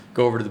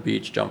 go over to the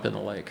beach, jump in the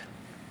lake.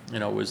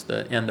 Was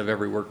the end of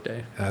every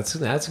workday. That's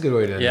a good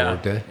way to end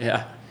the workday.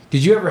 Yeah.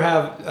 Did you ever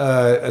have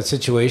a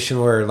situation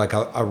where like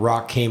a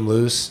rock came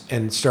loose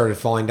and started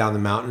falling down the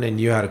mountain,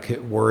 and you had to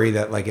worry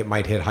that like it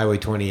might hit Highway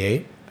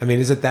 28? I mean,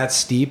 is it that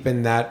steep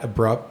and that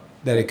abrupt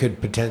that it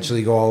could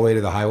potentially go all the way to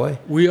the highway?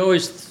 We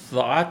always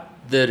thought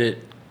that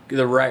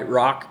the right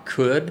rock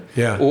could,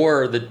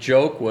 or the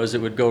joke was it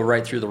would go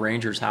right through the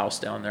ranger's house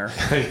down there.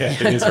 Yeah,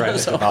 he's right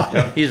at the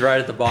bottom. He's right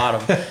at the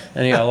bottom,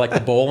 and like the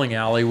bowling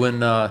alley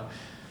when.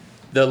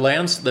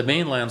 The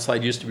main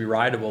landslide used to be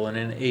rideable, and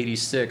in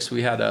 '86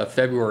 we had a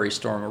February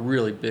storm, a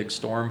really big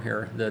storm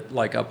here that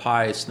like up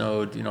high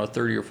snowed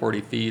 30 or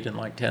 40 feet in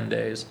like 10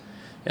 days,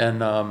 and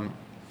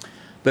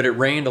but it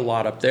rained a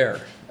lot up there,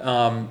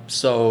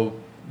 so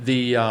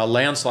the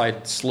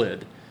landslide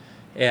slid,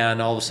 and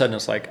all of a sudden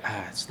it's like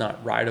it's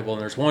not rideable,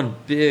 and there's one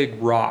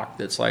big rock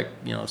that's like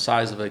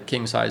size of a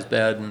king size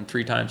bed and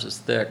 3 times as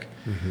thick,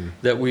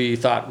 that we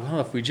thought,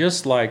 well, if we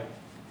just like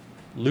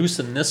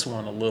loosen this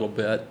one a little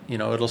bit,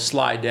 it'll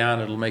slide down,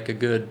 it'll make a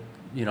good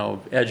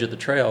edge of the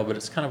trail, but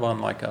it's kind of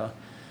on like a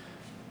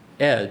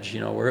edge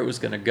where it was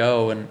going to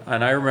go, and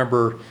I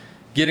remember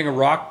getting a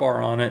rock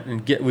bar on it,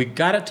 and we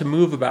got it to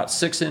move about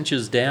 6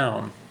 inches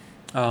down,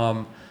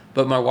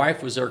 but my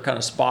wife was there kind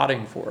of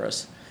spotting for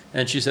us,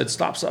 and she said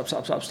stop,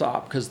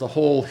 because the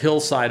whole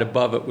hillside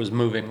above it was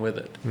moving with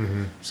it.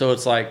 So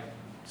it's like,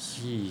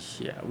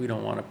 yeah, we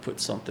don't want to put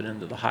something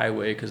into the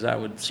highway because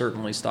that would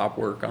certainly stop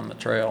work on the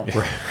trail.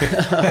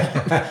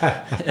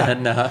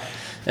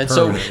 and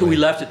so we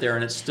left it there,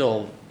 and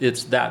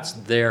that's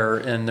there.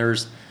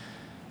 And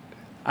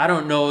I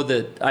don't know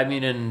that. I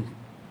mean,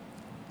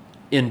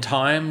 in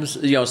times,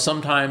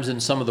 sometimes in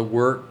some of the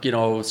work,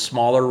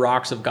 smaller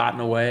rocks have gotten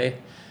away.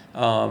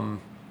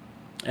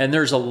 and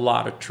there's a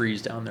lot of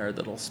trees down there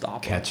that'll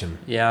stop Catch them.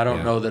 Yeah, I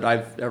don't know that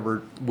I've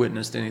ever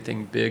witnessed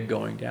anything big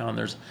going down.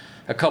 There's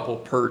a couple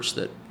perch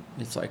that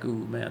it's like,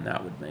 ooh, man,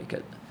 that would make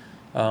it.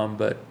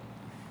 But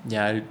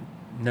yeah, I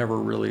never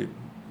really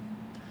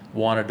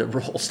wanted to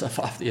roll stuff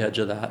off the edge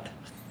of that.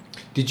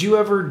 Did you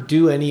ever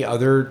do any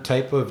other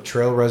type of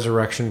trail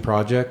resurrection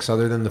projects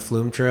other than the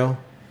Flume Trail?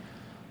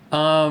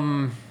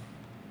 No,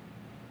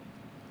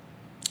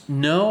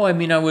 I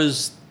mean, I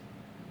was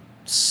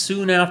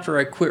soon after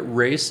I quit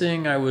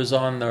racing, I was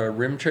on the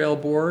Rim Trail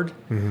board.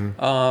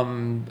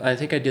 I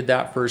think I did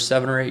that for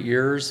 7 or 8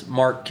 years.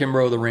 Mark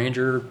Kimbrough, the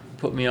ranger,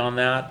 put me on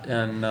that,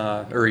 and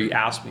or he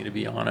asked me to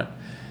be on it.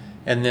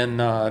 And then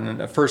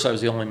at first I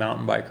was the only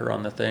mountain biker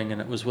on the thing, and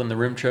it was when the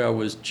Rim Trail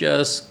was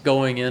just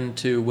going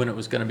into when it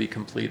was going to be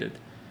completed.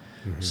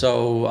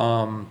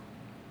 So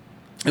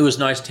it was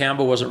nice.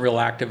 Tambo wasn't real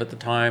active at the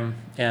time,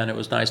 and it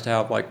was nice to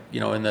have, like,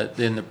 you know, in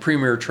the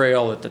premier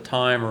trail at the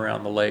time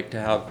around the lake, to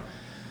have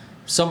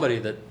somebody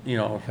that, you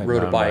know,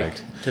 rode a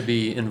bike to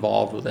be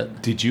involved with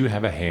it. Did you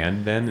have a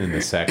hand then in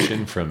the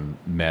section from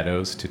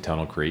Meadows to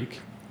Tunnel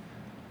Creek?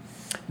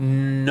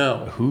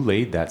 No. Who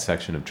laid that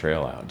section of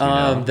trail out? Do you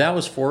know? That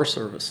was Forest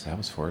Service. That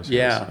was Forest Service.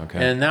 Yeah.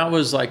 Okay. And that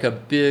was like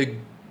it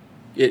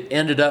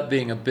ended up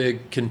being a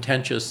big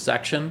contentious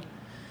section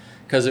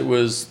because it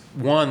was,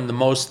 one, the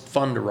most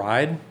fun to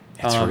ride.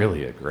 It's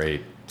really a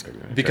great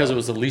because trail. it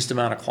was the least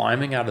amount of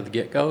climbing out of the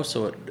get-go.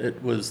 So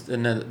it was,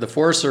 and then the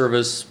Forest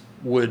Service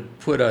would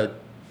put a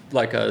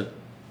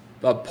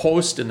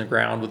post in the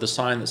ground with a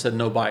sign that said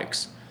no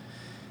bikes.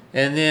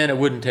 And then it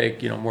wouldn't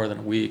take, you know, more than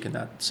a week, and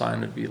that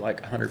sign would be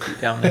like 100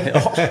 feet down the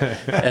hill.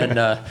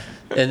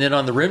 And then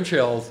on the Rim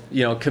Trail,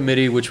 you know,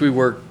 committee, which we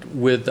worked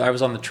with, I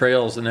was on the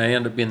trails, and I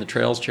ended up being the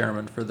trails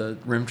chairman for the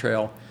Rim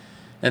Trail.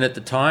 And at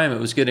the time, it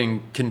was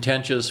getting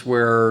contentious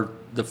where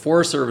the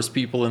Forest Service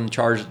people in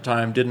charge at the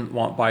time didn't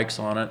want bikes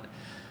on it.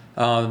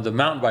 The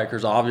mountain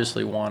bikers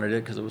obviously wanted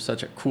it because it was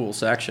such a cool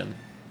section.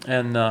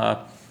 And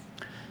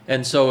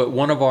so at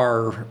one of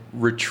our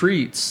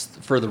retreats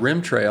for the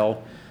Rim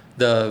Trail,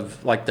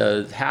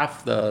 the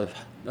half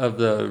of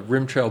the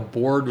Rim Trail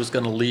board was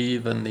going to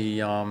leave,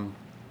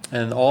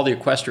 and all the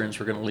equestrians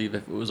were going to leave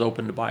if it was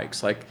open to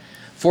bikes. Like,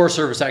 Forest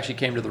Service actually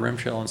came to the Rim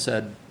Trail and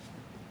said,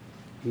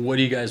 "What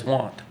do you guys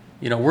want?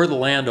 You know, we're the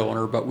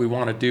landowner, but we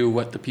want to do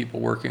what the people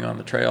working on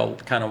the trail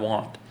kind of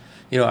want,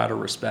 you know, out of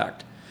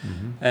respect."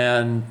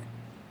 And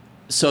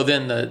so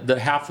then the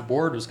half the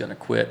board was going to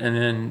quit, and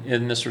then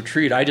in this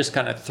retreat, I just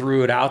kind of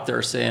threw it out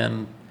there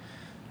saying,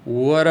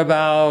 "What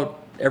about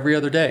every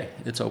other day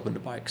it's open to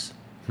bikes?"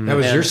 That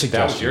was your suggestion.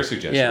 That was your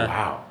suggestion. Yeah.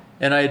 Wow.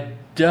 And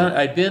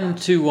I'd been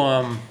to,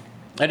 I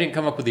didn't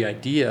come up with the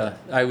idea.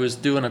 I was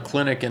doing a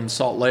clinic in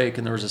Salt Lake,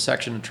 and there was a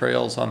section of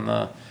trails on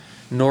the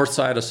north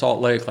side of Salt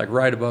Lake, like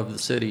right above the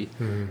city,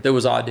 that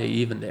was odd day,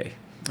 even day.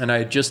 And I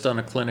had just done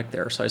a clinic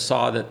there. So I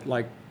saw that,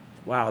 like,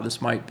 wow, this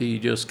might be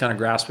just kind of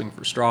grasping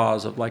for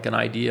straws of like an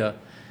idea.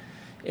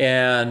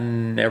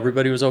 And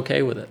everybody was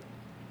okay with it.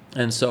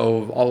 And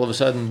so all of a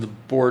sudden the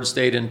board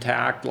stayed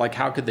intact. Like,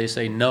 how could they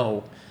say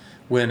no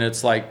when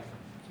it's like,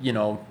 you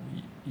know,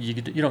 you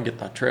don't get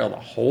the trail the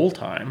whole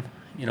time.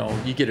 You know,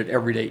 you get it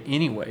every day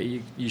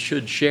anyway. You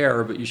should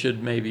share, but you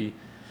should maybe,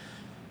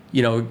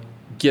 you know,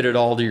 get it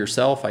all to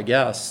yourself, I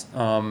guess.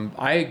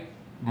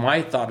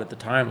 My thought at the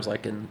time was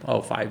like, in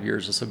 5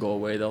 years this will go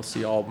away. They'll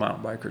see all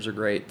mountain bikers are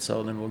great,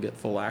 so then we'll get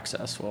full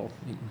access. Well,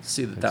 you can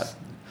see that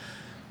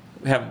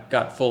we haven't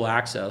got full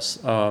access.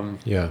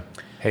 Yeah.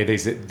 Hey,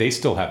 they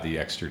still have the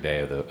extra day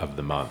of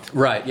the month.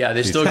 Right. Yeah.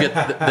 They still get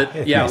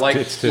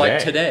it's today. like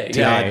today.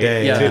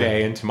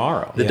 Today and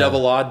tomorrow. The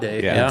double odd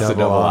day. Yeah. It's the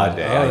double odd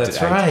day. Oh,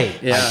 that's right.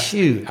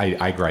 Shoot.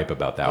 I gripe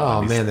about that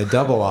one. Oh man, the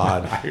double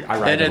odd. I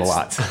ride it a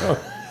lot. So.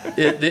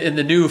 In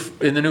the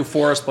new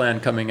forest plan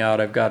coming out,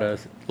 I've got a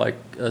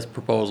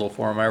proposal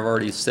for them. I've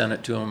already sent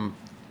it to them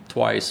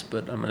twice,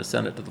 but I'm going to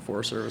send it to the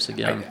Forest Service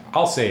again.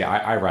 I'll say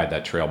I ride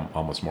that trail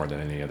almost more than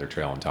any other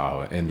trail in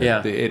Tahoe, and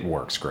it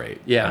works great.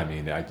 Yeah. I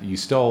mean, you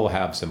still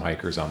have some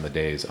hikers on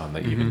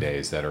the even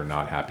days that are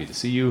not happy to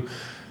see you,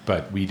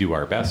 but we do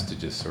our best to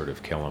just sort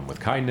of kill them with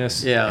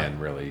kindness and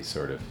really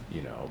sort of,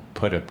 you know,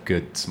 put a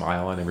good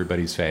smile on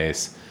everybody's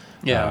face.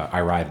 Yeah.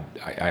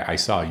 I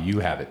saw you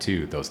have it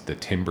too, the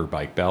timber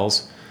bike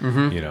bells.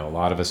 You know, a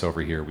lot of us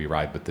over here, we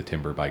ride with the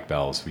timber bike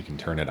bells. We can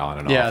turn it on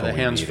and off. Yeah, the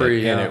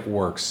hands-free. And it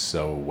works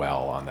so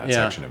well on that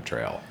section of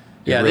trail.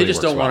 They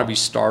just don't want to be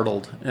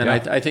startled. And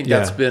I think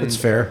that's been... It's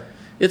fair.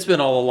 It's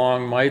been all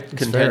along my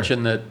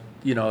contention that,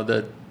 you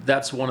know,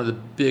 that's one of the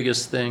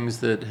biggest things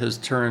that has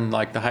turned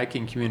like the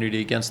hiking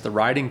community against the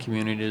riding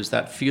community, is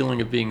that feeling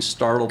of being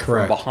startled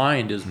from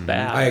behind is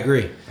bad. I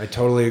agree. I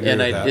totally agree with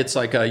that. It's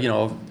like you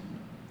know,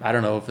 I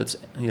don't know if it's,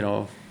 you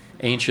know,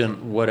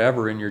 ancient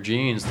whatever in your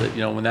genes that, you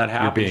know, when that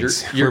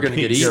happens, you're going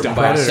to get eaten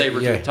by a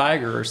saber-toothed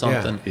tiger or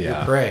something.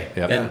 Yeah. Prey.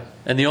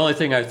 And the only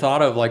thing I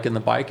thought of, like in the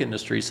bike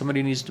industry,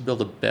 somebody needs to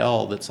build a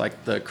bell that's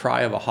like the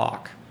cry of a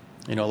hawk,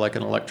 you know, like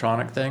an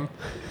electronic thing.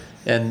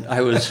 And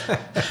I was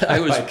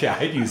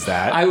I'd use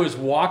that. I was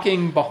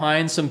walking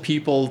behind some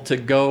people to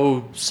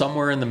go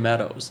somewhere in the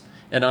meadows,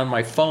 And on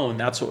my phone,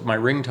 that's what my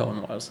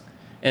ringtone was.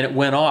 And it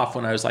went off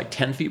when I was like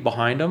 10 feet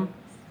behind them,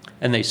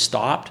 and they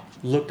stopped,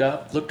 looked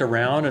up, looked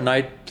around, and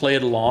I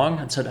played along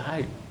and said,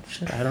 I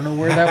don't know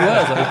where that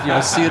was.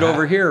 I see it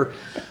over here.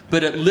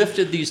 But it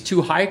lifted these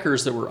two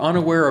hikers that were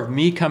unaware of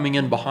me coming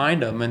in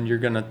behind them, and you're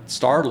going to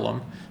startle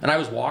them. And I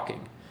was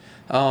walking.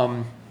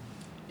 And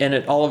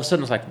it all of a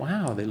sudden was like,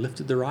 wow, they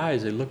lifted their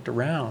eyes. They looked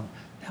around.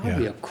 That would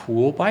be a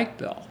cool bike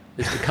bell,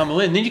 is to come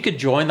in. And then you could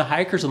join the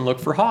hikers and look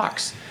for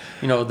hawks,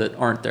 that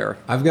aren't there.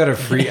 I've got a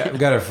free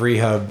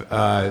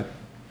hub.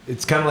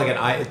 It's kind of like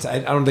I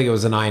don't think it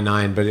was an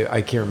i9, but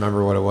I can't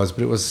remember what it was,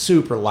 but it was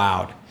super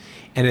loud.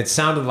 And it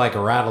sounded like a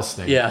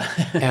rattlesnake. Yeah.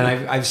 And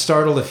I've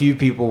startled a few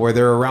people where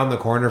they're around the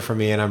corner from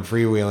me and I'm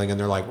freewheeling and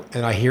they're like,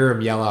 and I hear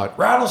them yell out,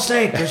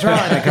 rattlesnake, there's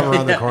rattlesnake. And I come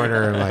around the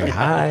corner and I'm like,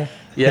 hi.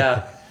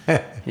 Yeah.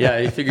 Yeah,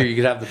 you figure you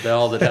could have the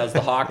bell that has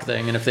the hawk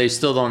thing, and if they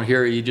still don't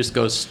hear you just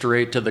go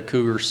straight to the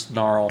cougar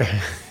snarl.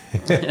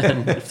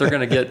 And if they're going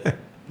to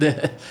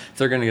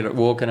get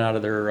woken out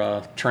of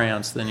their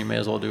trance, then you may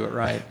as well do it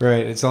right.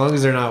 Right, as long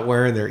as they're not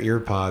wearing their ear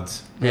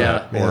pods.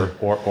 Yeah.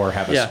 Or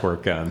have a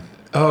squirt gun.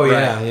 Oh,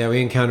 right. Yeah.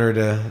 We encountered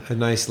a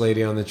nice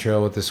lady on the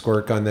trail with a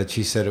squirt gun that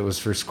she said it was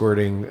for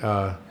squirting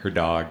her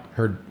dog.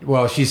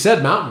 Well, she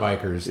said mountain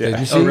bikers. Yeah. Did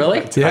you see? Oh,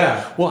 really?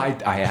 Yeah.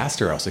 I asked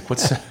her. I was like,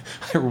 "What's?"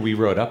 We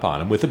rode up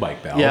on him with the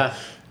bike bell. Yeah.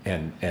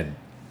 And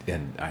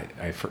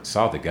I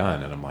saw the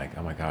gun, and I'm like,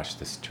 "Oh my gosh,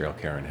 this trail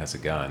Karen has a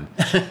gun."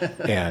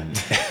 and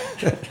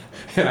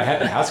I had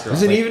to ask her. It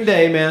was an even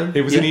day, man.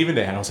 It was an even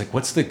day, and I was like,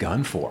 "What's the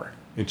gun for?"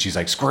 And she's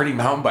like, squirting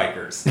mountain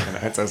bikers. And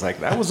I was like,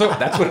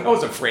 that's what I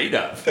was afraid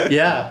of.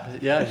 Yeah.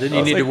 Then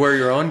you need to wear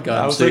your own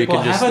gun so you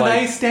can just have a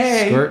nice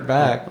day. Squirt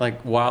back.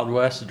 Like Wild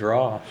West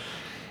draw.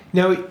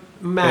 Now,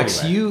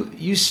 Max, Anyway.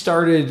 you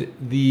started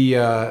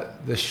the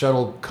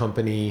shuttle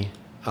company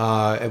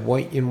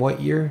in what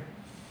year?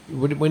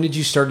 When did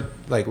you start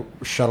like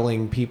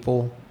shuttling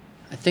people?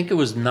 I think it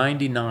was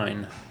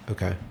 99.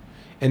 Okay,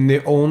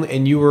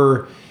 and you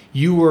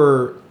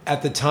were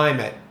at the time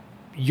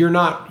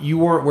you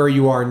weren't where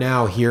you are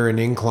now here in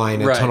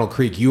Incline at Right. Tunnel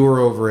Creek. You were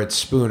over at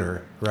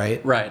Spooner,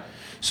 right? Right.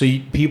 So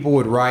people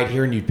would ride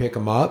here and you'd pick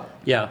them up?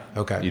 Yeah.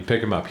 Okay. You'd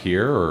pick them up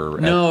here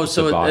or at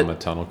so the bottom of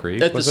Tunnel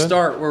Creek? At the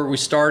start where we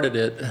started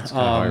it, That's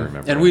kind of how I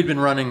remember and it. we'd been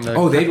running the.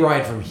 Oh, they'd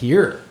ride from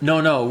here.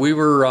 No, we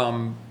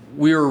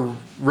were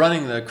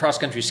running the cross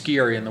country ski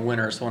area in the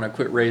winter. So when I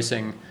quit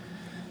racing,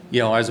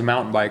 I was a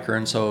mountain biker,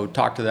 and so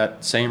talked to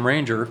that same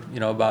ranger,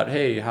 about,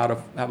 hey,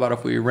 how about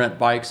if we rent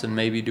bikes and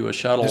maybe do a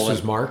shuttle? This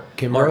was Mark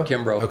Kimbrough? Mark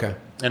Kimbrough. Okay.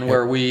 And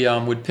where we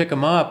would pick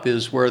them up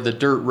is where the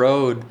dirt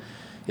road.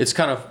 It's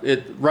kind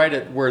of right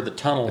at where the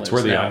tunnel is. It's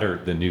where now.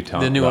 the new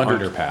tunnel, the new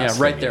underpass. Yeah,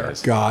 right there.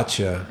 Is.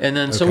 Gotcha. And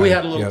then so we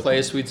had a little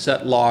place we'd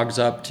set logs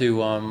up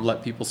to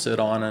let people sit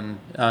on,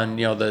 and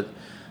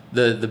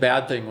the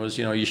bad thing was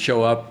you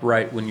show up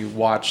right when you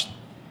watch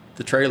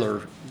the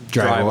trailer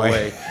drive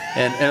away.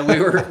 And we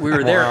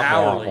were there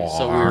hourly,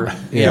 so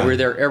we were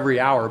there every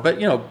hour. But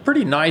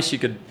pretty nice. You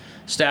could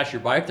stash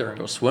your bike there and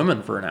go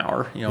swimming for an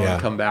hour,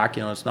 and come back.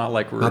 It's not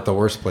like we're not the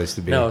worst place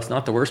to be. No, it's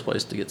not the worst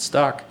place to get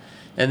stuck.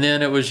 And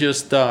then it was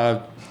just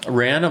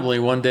randomly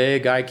one day a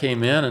guy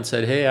came in and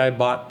said, hey, I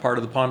bought part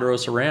of the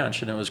Ponderosa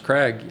Ranch, and it was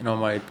Craig,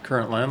 my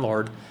current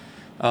landlord.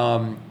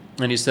 And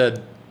he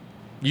said,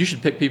 you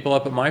should pick people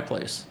up at my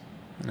place.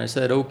 And I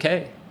said,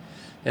 okay.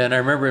 And I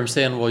remember him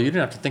saying, well, you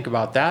didn't have to think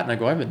about that. And I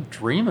go, I've been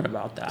dreaming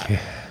about that.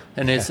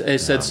 And it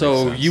said,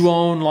 so you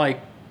own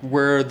like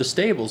where the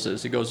stables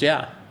is? He goes,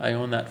 yeah, I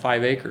own that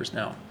 5 acres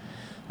now.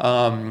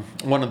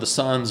 One of the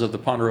sons of the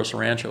Ponderosa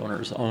Ranch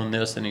owners owned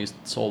this, and he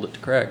sold it to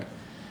Craig.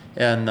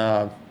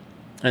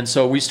 And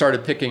so we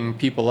started picking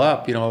people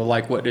up,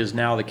 like what is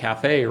now the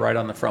cafe right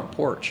on the front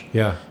porch.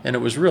 Yeah. And it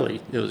was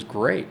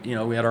great.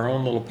 We had our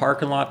own little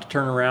parking lot to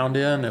turn around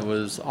in. It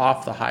was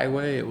off the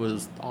highway. It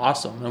was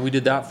awesome. And we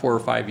did that 4 or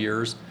 5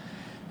 years.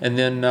 And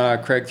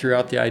then Craig threw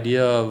out the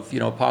idea of,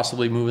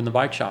 possibly moving the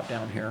bike shop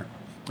down here.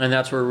 And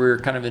that's where we were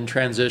kind of in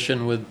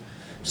transition with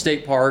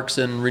state parks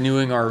and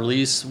renewing our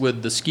lease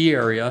with the ski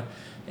area.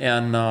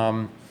 And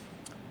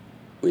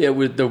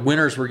the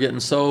winters were getting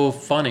so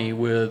funny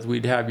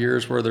we'd have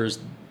years where there's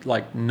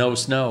like no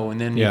snow,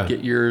 and then you'd get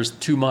years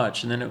too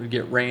much, and then it would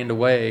get rained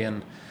away.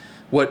 And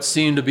what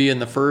seemed to be in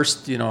the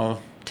first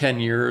 10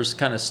 years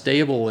kind of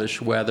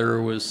stable-ish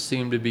weather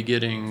seemed to be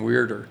getting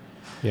weirder.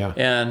 Yeah.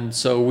 And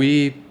so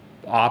we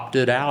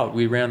opted out.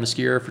 We ran the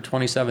ski area for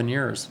 27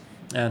 years,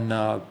 and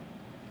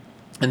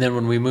then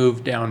when we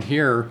moved down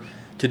here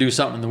to do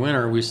something in the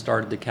winter, we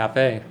started the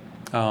cafe,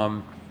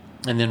 and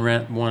then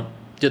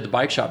did the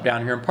bike shop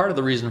down here. And part of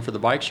the reason for the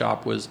bike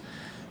shop was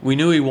we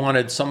knew he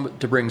wanted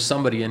to bring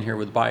somebody in here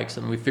with bikes,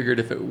 and we figured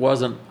if it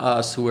wasn't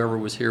us, whoever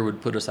was here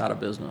would put us out of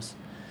business,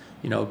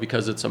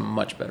 because it's a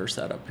much better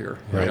setup here.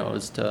 Right.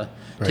 Is to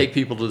take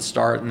people to the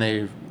start and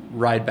they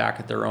ride back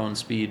at their own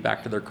speed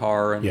back to their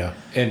car.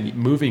 And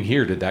moving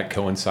here, did that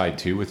coincide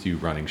too with you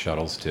running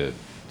shuttles to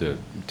the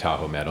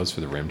Tahoe Meadows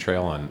for the rim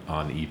trail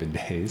on even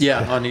days?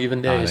 Yeah, on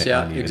even days.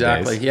 on even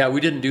exactly. days. Yeah,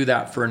 we didn't do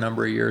that for a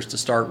number of years to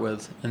start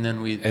with, and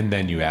then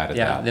you added that.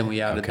 Yeah, then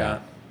we added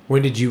that.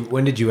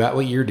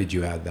 What year did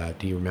you add that?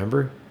 Do you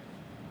remember?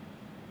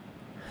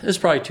 It's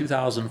probably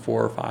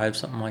 2004 or 5,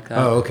 something like that.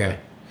 Oh, okay.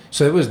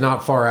 So it was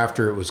not far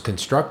after it was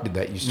constructed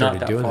that you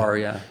started doing it. Not that far,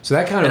 yeah. So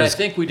that kind of. And I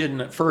think we didn't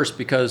at first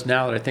because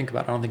now that I think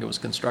about it, I don't think it was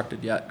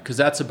constructed yet because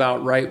that's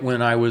about right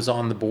when I was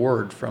on the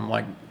board from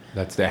like.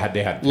 They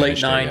had late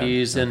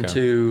 90s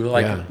into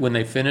when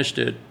they finished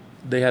it,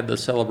 they had the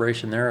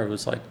celebration there. It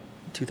was like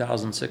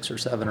 2006 or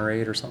 7 or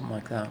 8 or something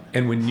like that.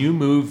 And when you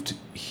moved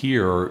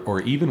here,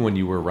 or even when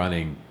you were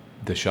running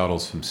the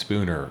shuttles from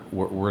Spooner,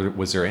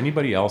 was there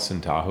anybody else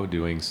in Tahoe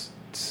doing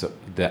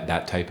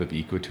that type of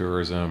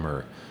ecotourism,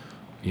 or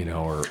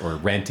or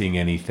renting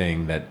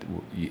anything that?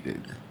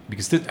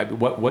 Because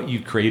what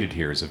you've created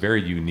here is a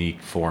very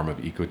unique form of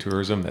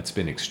ecotourism that's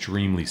been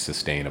extremely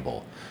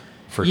sustainable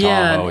for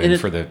Tahoe and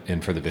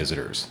for the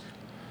visitors.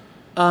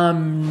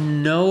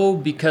 No,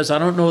 because I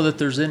don't know that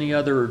there's any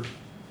other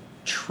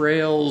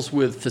trails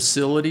with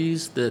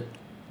facilities that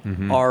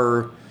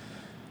that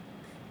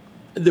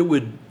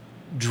would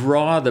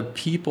draw the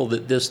people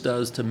that this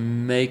does to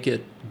make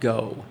it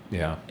go.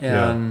 Yeah.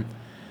 And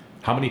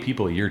how many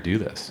people a year do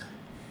this?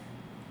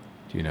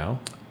 Do you know?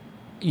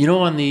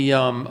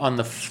 On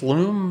the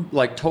Flume,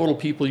 like total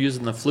people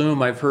using the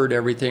Flume, I've heard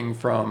everything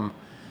from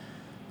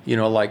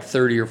like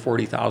 30 or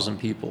 40,000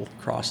 people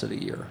cross it a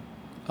year.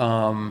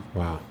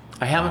 Wow.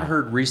 I haven't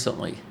heard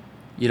recently,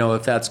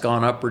 if that's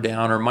gone up or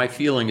down, or my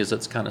feeling is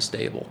it's kind of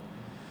stable.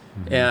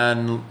 Mm-hmm.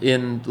 And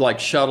in like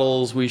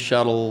shuttles, we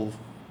shuttle,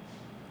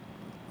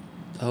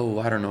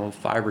 I don't know,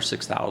 5,000 or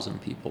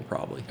 6,000 people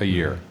probably. A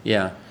year?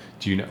 Yeah.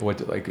 Do you know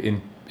what, like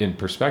in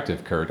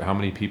perspective, Kurt, how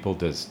many people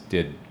did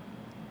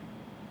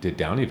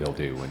Downeyville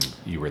do when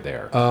you were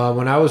there?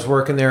 When I was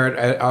working there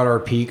at our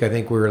peak, I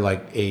think we were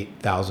like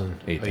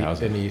 8,000.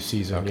 8,000 in each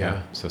season. Okay.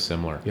 Yeah, so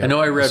similar. Yeah. I know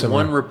I read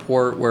one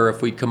report where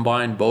if we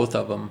combined both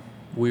of them,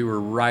 we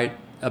were right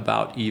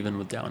about even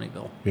with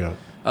Downeyville. Yeah.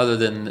 Other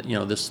than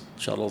this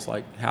shuttle's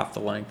like half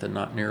the length and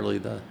not nearly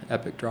the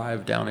epic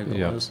drive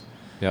Downeyville is.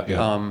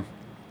 Yeah.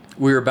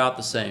 We were about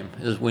the same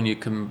as when you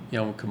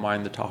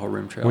combine the Tahoe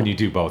Rim Trail. When you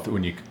do both,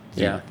 when you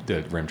do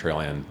the Rim Trail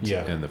and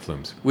the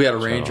Flumes. We had a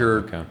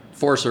ranger,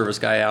 Forest Service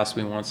guy asked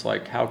me once,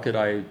 like, how could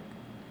I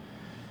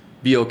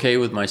be okay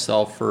with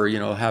myself for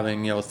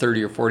having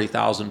 30 or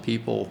 40,000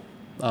 people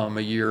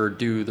a year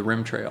do the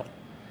Rim Trail,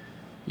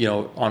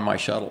 on my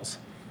shuttles.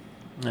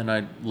 And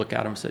I look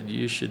at him and said,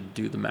 you should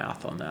do the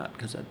math on that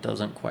because that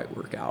doesn't quite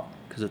work out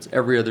because it's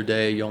every other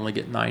day. You only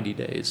get 90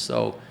 days.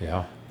 So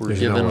we're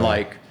given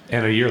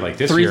and a year like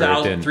this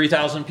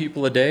 3,000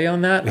 people a day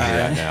on that?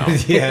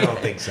 Yeah, I don't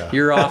think so.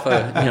 You're off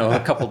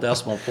a couple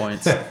decimal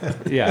points.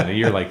 Yeah, and a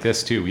year like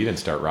this too, we didn't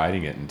start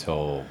riding it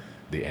until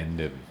the end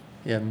of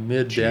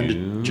mid to end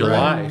of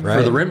July. Right.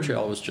 For the Rim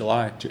Trail, it was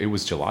July. It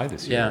was July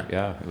this year.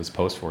 Yeah, it was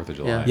post 4th of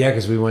July. Yeah,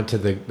 because we went to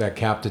that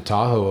Cap to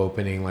Tahoe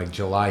opening like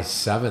July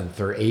 7th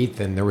or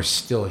 8th, and there was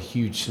still a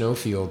huge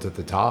snowfield at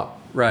the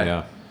top. Right.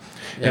 Yeah.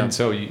 And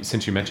so,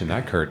 since you mentioned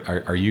that, Kurt,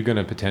 are you going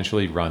to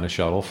potentially run a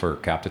shuttle for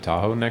Cap to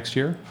Tahoe next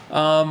year?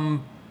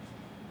 Possibly.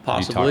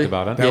 You talked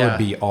about it? That would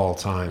be all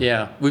time.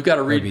 Yeah. We've got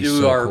to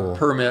redo our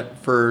permit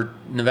for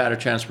Nevada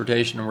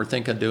transportation, and we're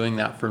thinking of doing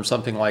that from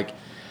something like,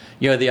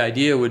 the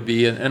idea would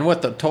be, and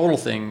what the total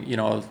thing,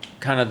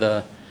 kind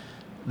of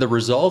the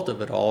result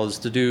of it all is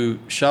to do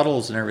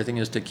shuttles and everything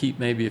is to keep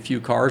maybe a few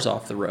cars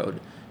off the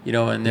road.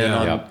 And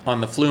then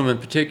on the Flume in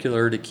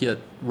particular, to get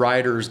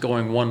riders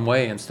going one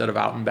way instead of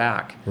out and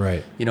back.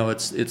 Right.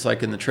 It's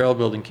like in the trail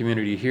building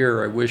community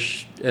here, I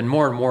wish, and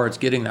more it's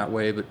getting that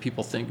way, but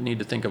people need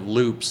to think of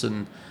loops,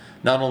 and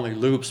not only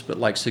loops, but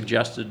like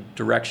suggested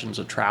directions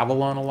of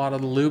travel on a lot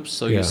of the loops.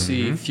 So you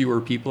see fewer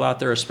people out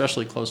there,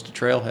 especially close to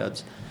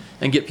trailheads,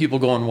 and get people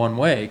going one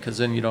way, because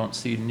then you don't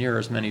see near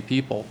as many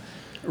people.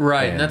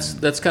 Right, and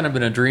that's kind of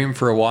been a dream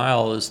for a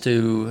while, is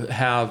to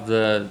have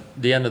the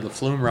end of the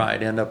Flume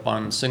ride end up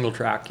on single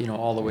track,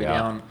 all the way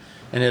down.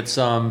 And it's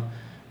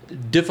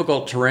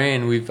difficult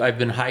terrain. I've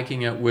been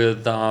hiking it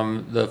with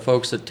the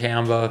folks at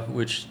Tamba,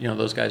 which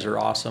those guys are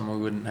awesome. We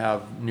wouldn't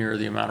have near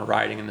the amount of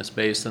riding in this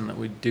basin that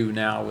we do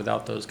now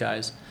without those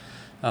guys.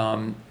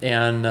 And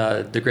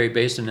the Great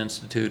Basin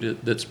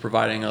Institute that's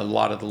providing a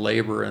lot of the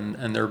labor,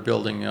 and they're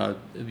building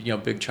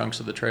big chunks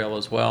of the trail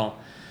as well.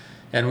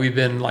 And we've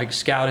been like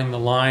scouting the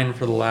line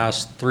for the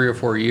last 3 or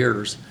 4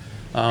 years,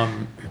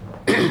 trying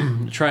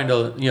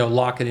to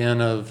lock it in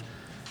of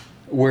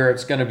where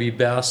it's going to be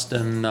best,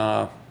 and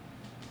to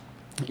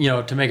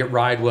make it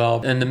ride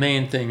well. And the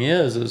main thing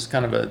is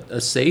kind of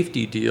a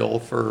safety deal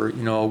for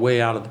a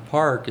way out of the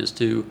park, is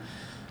to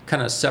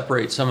kind of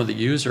separate some of the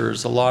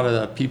users. A lot of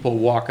the people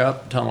walk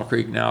up Tunnel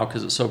Creek now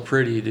because it's so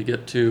pretty to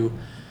get to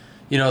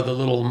the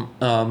little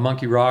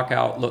Monkey Rock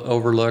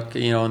overlook,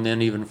 and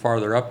then even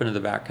farther up into the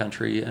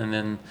backcountry, and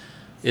then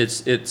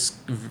it's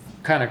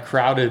kind of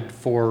crowded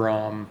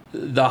for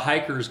the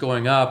hikers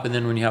going up, and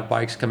then when you have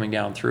bikes coming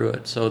down through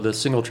it. So the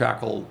single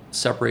track will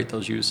separate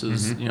those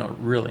uses,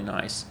 really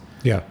nice.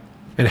 Yeah.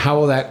 And how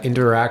will that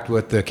interact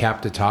with the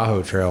Cap to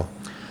Tahoe trail?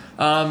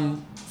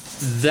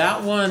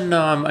 That one,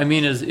 I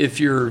mean, is if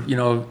you're,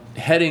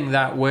 heading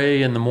that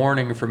way in the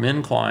morning from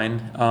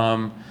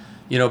incline,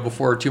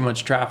 before too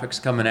much traffic's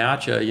coming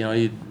at you,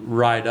 you'd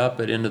ride up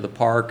it into the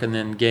park and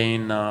then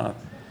gain,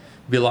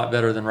 be a lot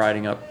better than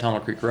riding up Tunnel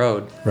Creek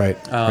Road. Right.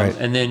 Right.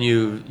 And then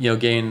you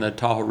gain the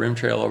Tahoe Rim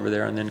Trail over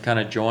there and then kind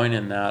of join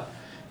in that.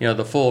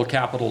 The full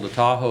Capitol to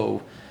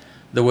Tahoe,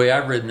 the way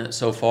I've ridden it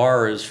so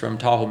far is from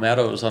Tahoe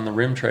Meadows on the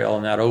Rim Trail,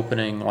 and that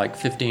opening like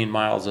 15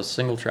 miles of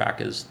single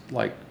track is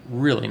like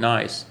really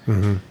nice.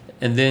 Mm-hmm.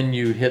 And then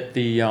you hit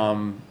the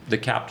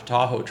Cap to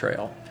Tahoe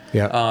Trail.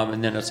 Yeah.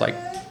 And then it's like,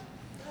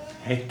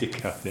 Hey,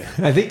 Dakota.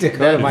 I think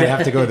Dakota might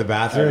have to go to the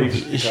bathroom.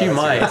 She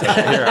might.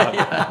 Here,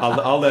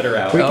 I'll let her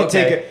out. We can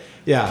take it.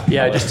 Yeah.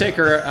 Yeah, just take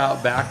her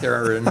out back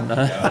there. And You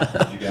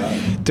got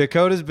it.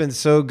 Dakota's been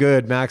so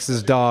good,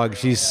 Max's dog.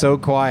 She's so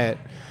quiet.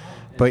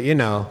 But,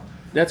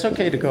 that's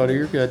okay, Dakota.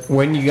 You're good.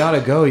 when you got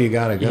to go, you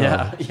got to go.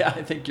 Yeah,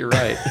 I think you're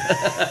right.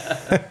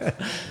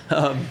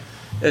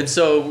 And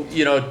so,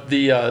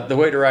 the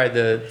way to ride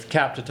the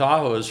Cap to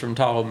Tahoe is from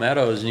Tahoe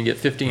Meadows, and you get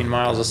 15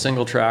 miles of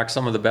single track,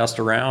 some of the best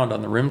around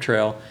on the Rim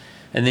Trail,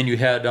 and then you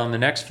head on the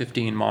next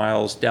 15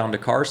 miles down to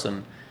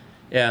Carson.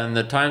 And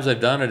the times I've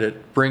done it,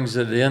 it brings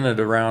it in at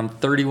around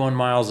 31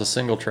 miles of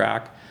single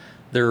track.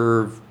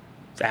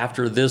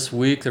 After this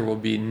week, there will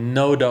be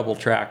no double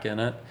track in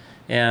it,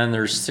 and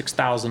there's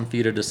 6,000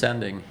 feet of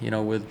descending,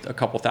 with a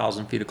couple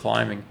thousand feet of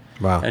climbing.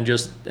 Wow. And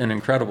just an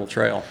incredible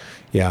trail.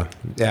 Yeah.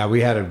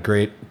 We had a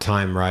great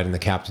time riding the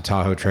Cap to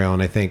Tahoe Trail,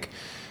 and I think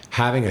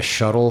having a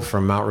shuttle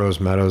from Mount Rose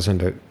Meadows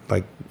into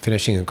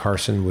finishing in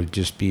Carson would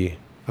just be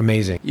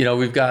amazing.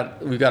 We've got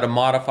to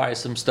modify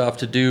some stuff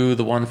to do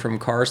the one from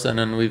Carson,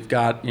 and we've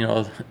got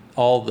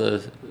all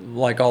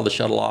the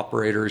shuttle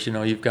operators.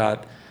 You've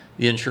got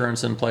the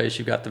insurance in place,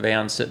 you've got the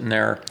van sitting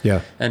there.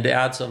 Yeah. And to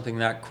add something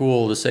that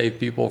cool to save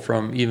people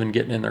from even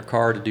getting in their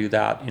car to do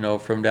that,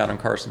 from down in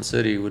Carson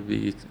City would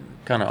be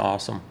kind of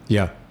awesome.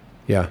 Yeah.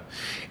 Yeah.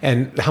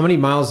 And how many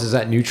miles is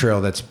that new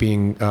trail that's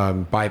being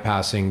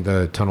bypassing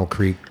the Tunnel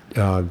Creek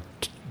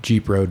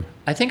Jeep Road?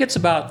 I think it's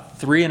about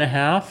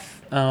 3.5.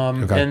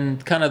 Okay.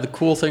 And kind of the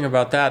cool thing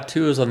about that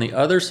too is on the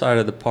other side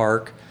of the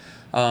park,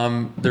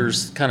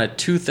 there's kind of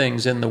two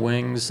things in the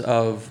wings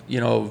of,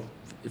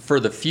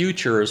 for the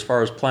future as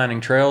far as planning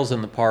trails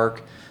in the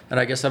park. And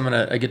I guess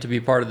I get to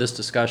be part of this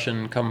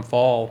discussion come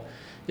fall,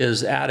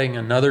 is adding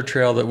another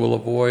trail that will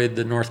avoid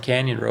the North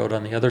Canyon Road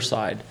on the other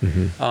side.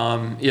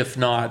 Mm-hmm. If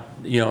not,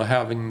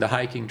 having the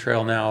hiking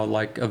trail now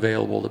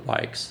available to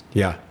bikes.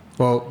 Yeah.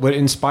 Well, what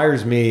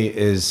inspires me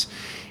is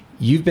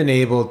you've been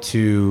able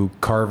to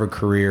carve a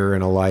career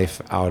and a life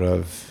out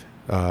of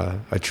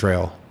a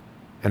trail.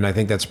 And I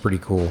think that's pretty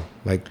cool.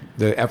 Like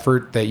the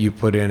effort that you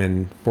put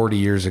in 40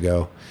 years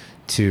ago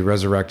to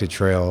resurrect a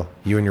trail,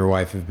 you and your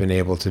wife have been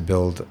able to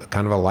build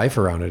kind of a life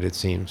around it, it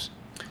seems.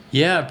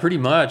 Yeah, pretty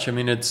much. I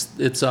mean, it's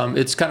kind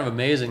of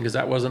amazing because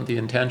that wasn't the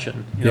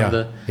intention.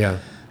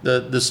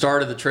 The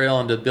start of the trail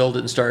and to build it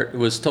and start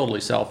was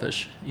totally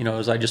selfish.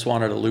 As I just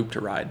wanted a loop to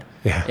ride.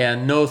 Yeah.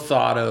 And no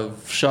thought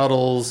of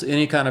shuttles,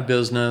 any kind of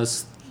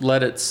business.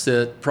 Let it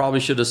sit. Probably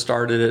should have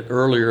started it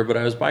earlier, but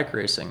I was bike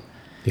racing.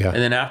 Yeah. And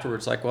then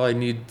afterwards, I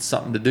need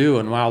something to do.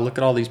 And wow, look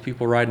at all these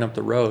people riding up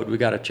the road. We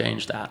got to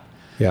change that.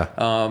 Yeah.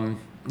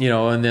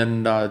 And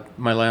then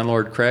my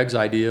landlord Craig's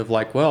idea of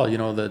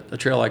that a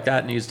trail like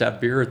that needs to have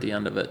beer at the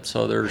end of it,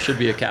 so there should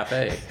be a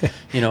cafe,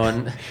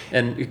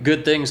 and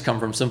good things come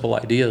from simple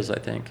ideas, I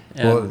think.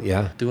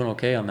 And doing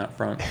okay on that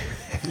front.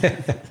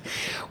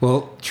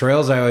 Well,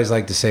 trails I always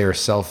like to say are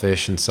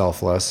selfish and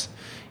selfless.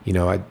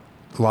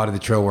 A lot of the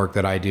trail work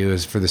that I do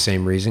is for the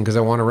same reason, because I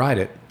want to ride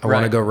it. I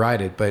want to go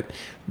ride it. But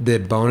the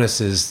bonus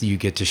is you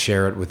get to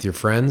share it with your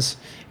friends,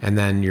 and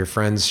then your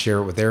friends share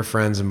it with their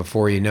friends. And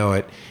before you know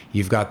it,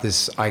 you've got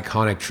this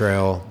iconic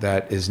trail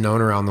that is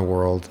known around the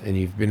world, and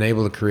you've been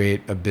able to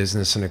create a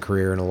business and a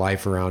career and a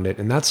life around it.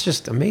 And that's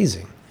just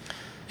amazing.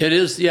 It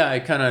is. Yeah.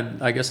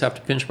 I guess have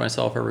to pinch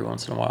myself every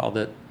once in a while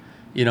that,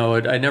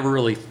 I never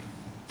really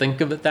think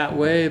of it that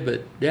way,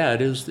 but yeah,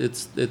 it is.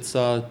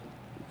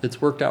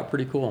 It's worked out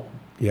pretty cool.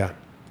 Yeah.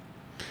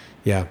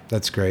 Yeah,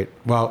 that's great.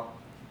 Well,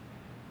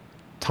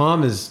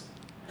 Tom is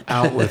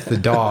out with the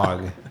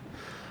dog,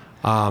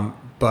 and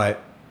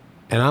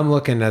I'm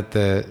looking at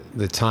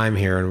the time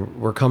here,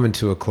 and we're coming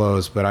to a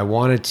close, but I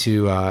wanted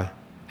to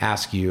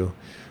ask you,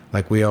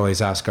 like we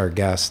always ask our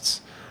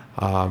guests,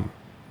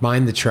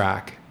 mind the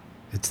track.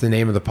 It's the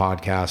name of the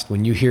podcast.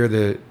 When you hear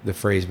the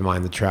phrase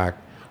mind the track,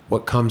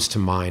 what comes to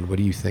mind? What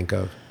do you think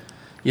of?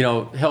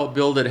 Help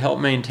build it,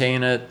 help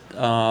maintain it,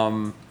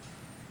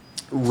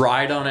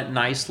 ride on it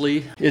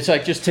nicely. It's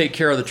just take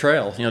care of the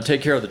trail.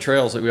 Take care of the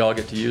trails that we all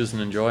get to use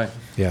and enjoy.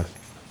 Yeah.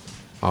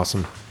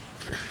 Awesome.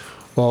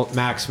 Well,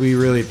 Max, we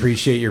really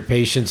appreciate your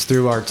patience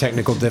through our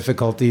technical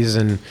difficulties,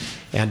 and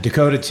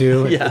Dakota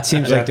too. Yeah. It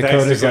seems like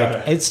Dakota's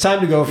it's time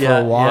to go for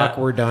a walk.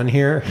 Yeah. We're done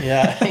here.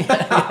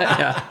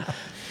 Yeah.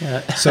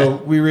 So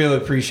we really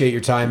appreciate your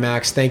time,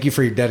 Max. Thank you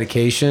for your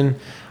dedication.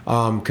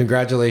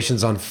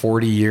 Congratulations on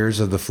 40 years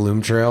of the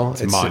Flume Trail.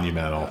 It's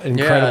monumental.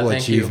 Incredible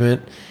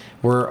achievement.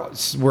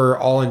 we're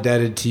all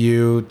indebted to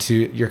you.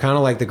 You're kind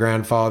of like the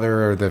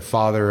grandfather or the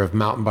father of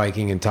mountain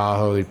biking in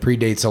Tahoe. It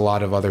predates a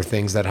lot of other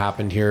things that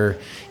happened here.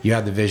 You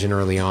had the vision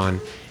early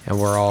on, and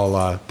we're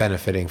all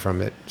benefiting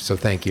from it. So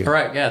thank you. All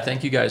right. Yeah.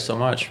 Thank you guys so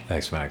much.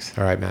 Thanks, Max.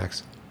 All right,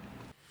 Max.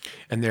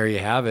 And there you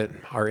have it.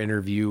 Our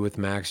interview with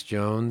Max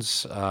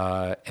Jones,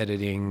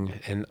 editing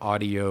and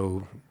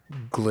audio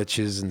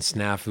glitches and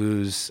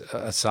snafus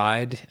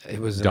aside. It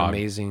was an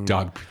amazing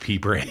dog pee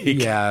break.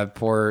 Yeah,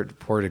 poor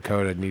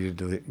Dakota needed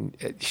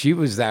to. She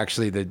was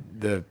actually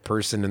the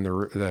person in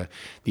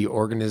the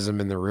organism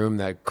in the room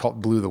that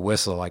blew the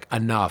whistle. Like,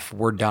 enough,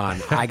 we're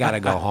done. I gotta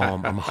go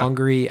home. I'm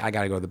hungry. I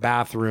gotta go to the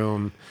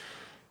bathroom.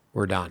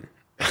 We're done.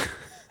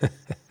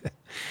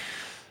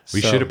 We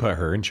should have put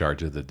her in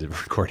charge of the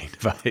recording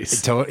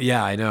device.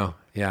 Yeah, I know.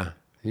 Yeah,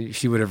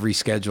 she would have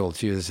rescheduled.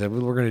 She would have said, well,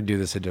 we're going to do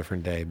this a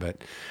different day,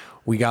 but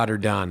we got her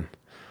done.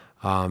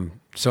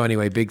 So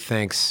anyway, big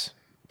thanks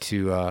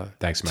to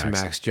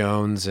Max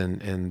Jones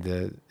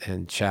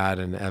and Chad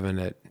and Evan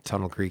at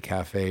Tunnel Creek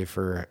Cafe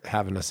for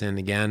having us in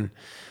again.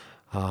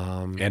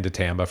 And to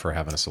Tamba for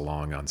having us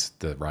along on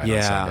the ride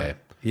on Sunday.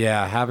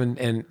 Yeah,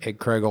 and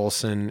Craig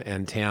Olson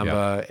and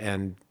Tamba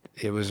and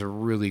it was a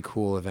really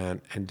cool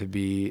event, and to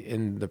be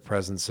in the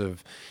presence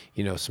of,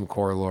 some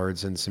core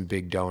lords and some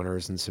big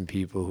donors and some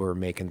people who are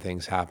making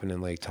things happen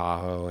in Lake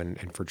Tahoe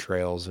and for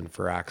trails and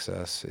for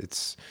access.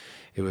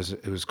 It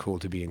was cool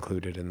to be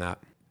included in that.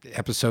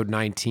 Episode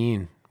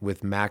 19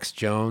 with Max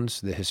Jones,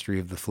 the history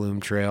of the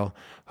Flume Trail.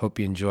 Hope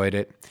you enjoyed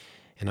it.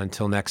 And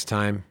until next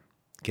time,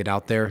 get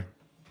out there,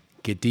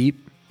 get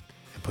deep,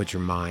 and put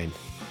your mind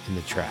in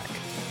the track.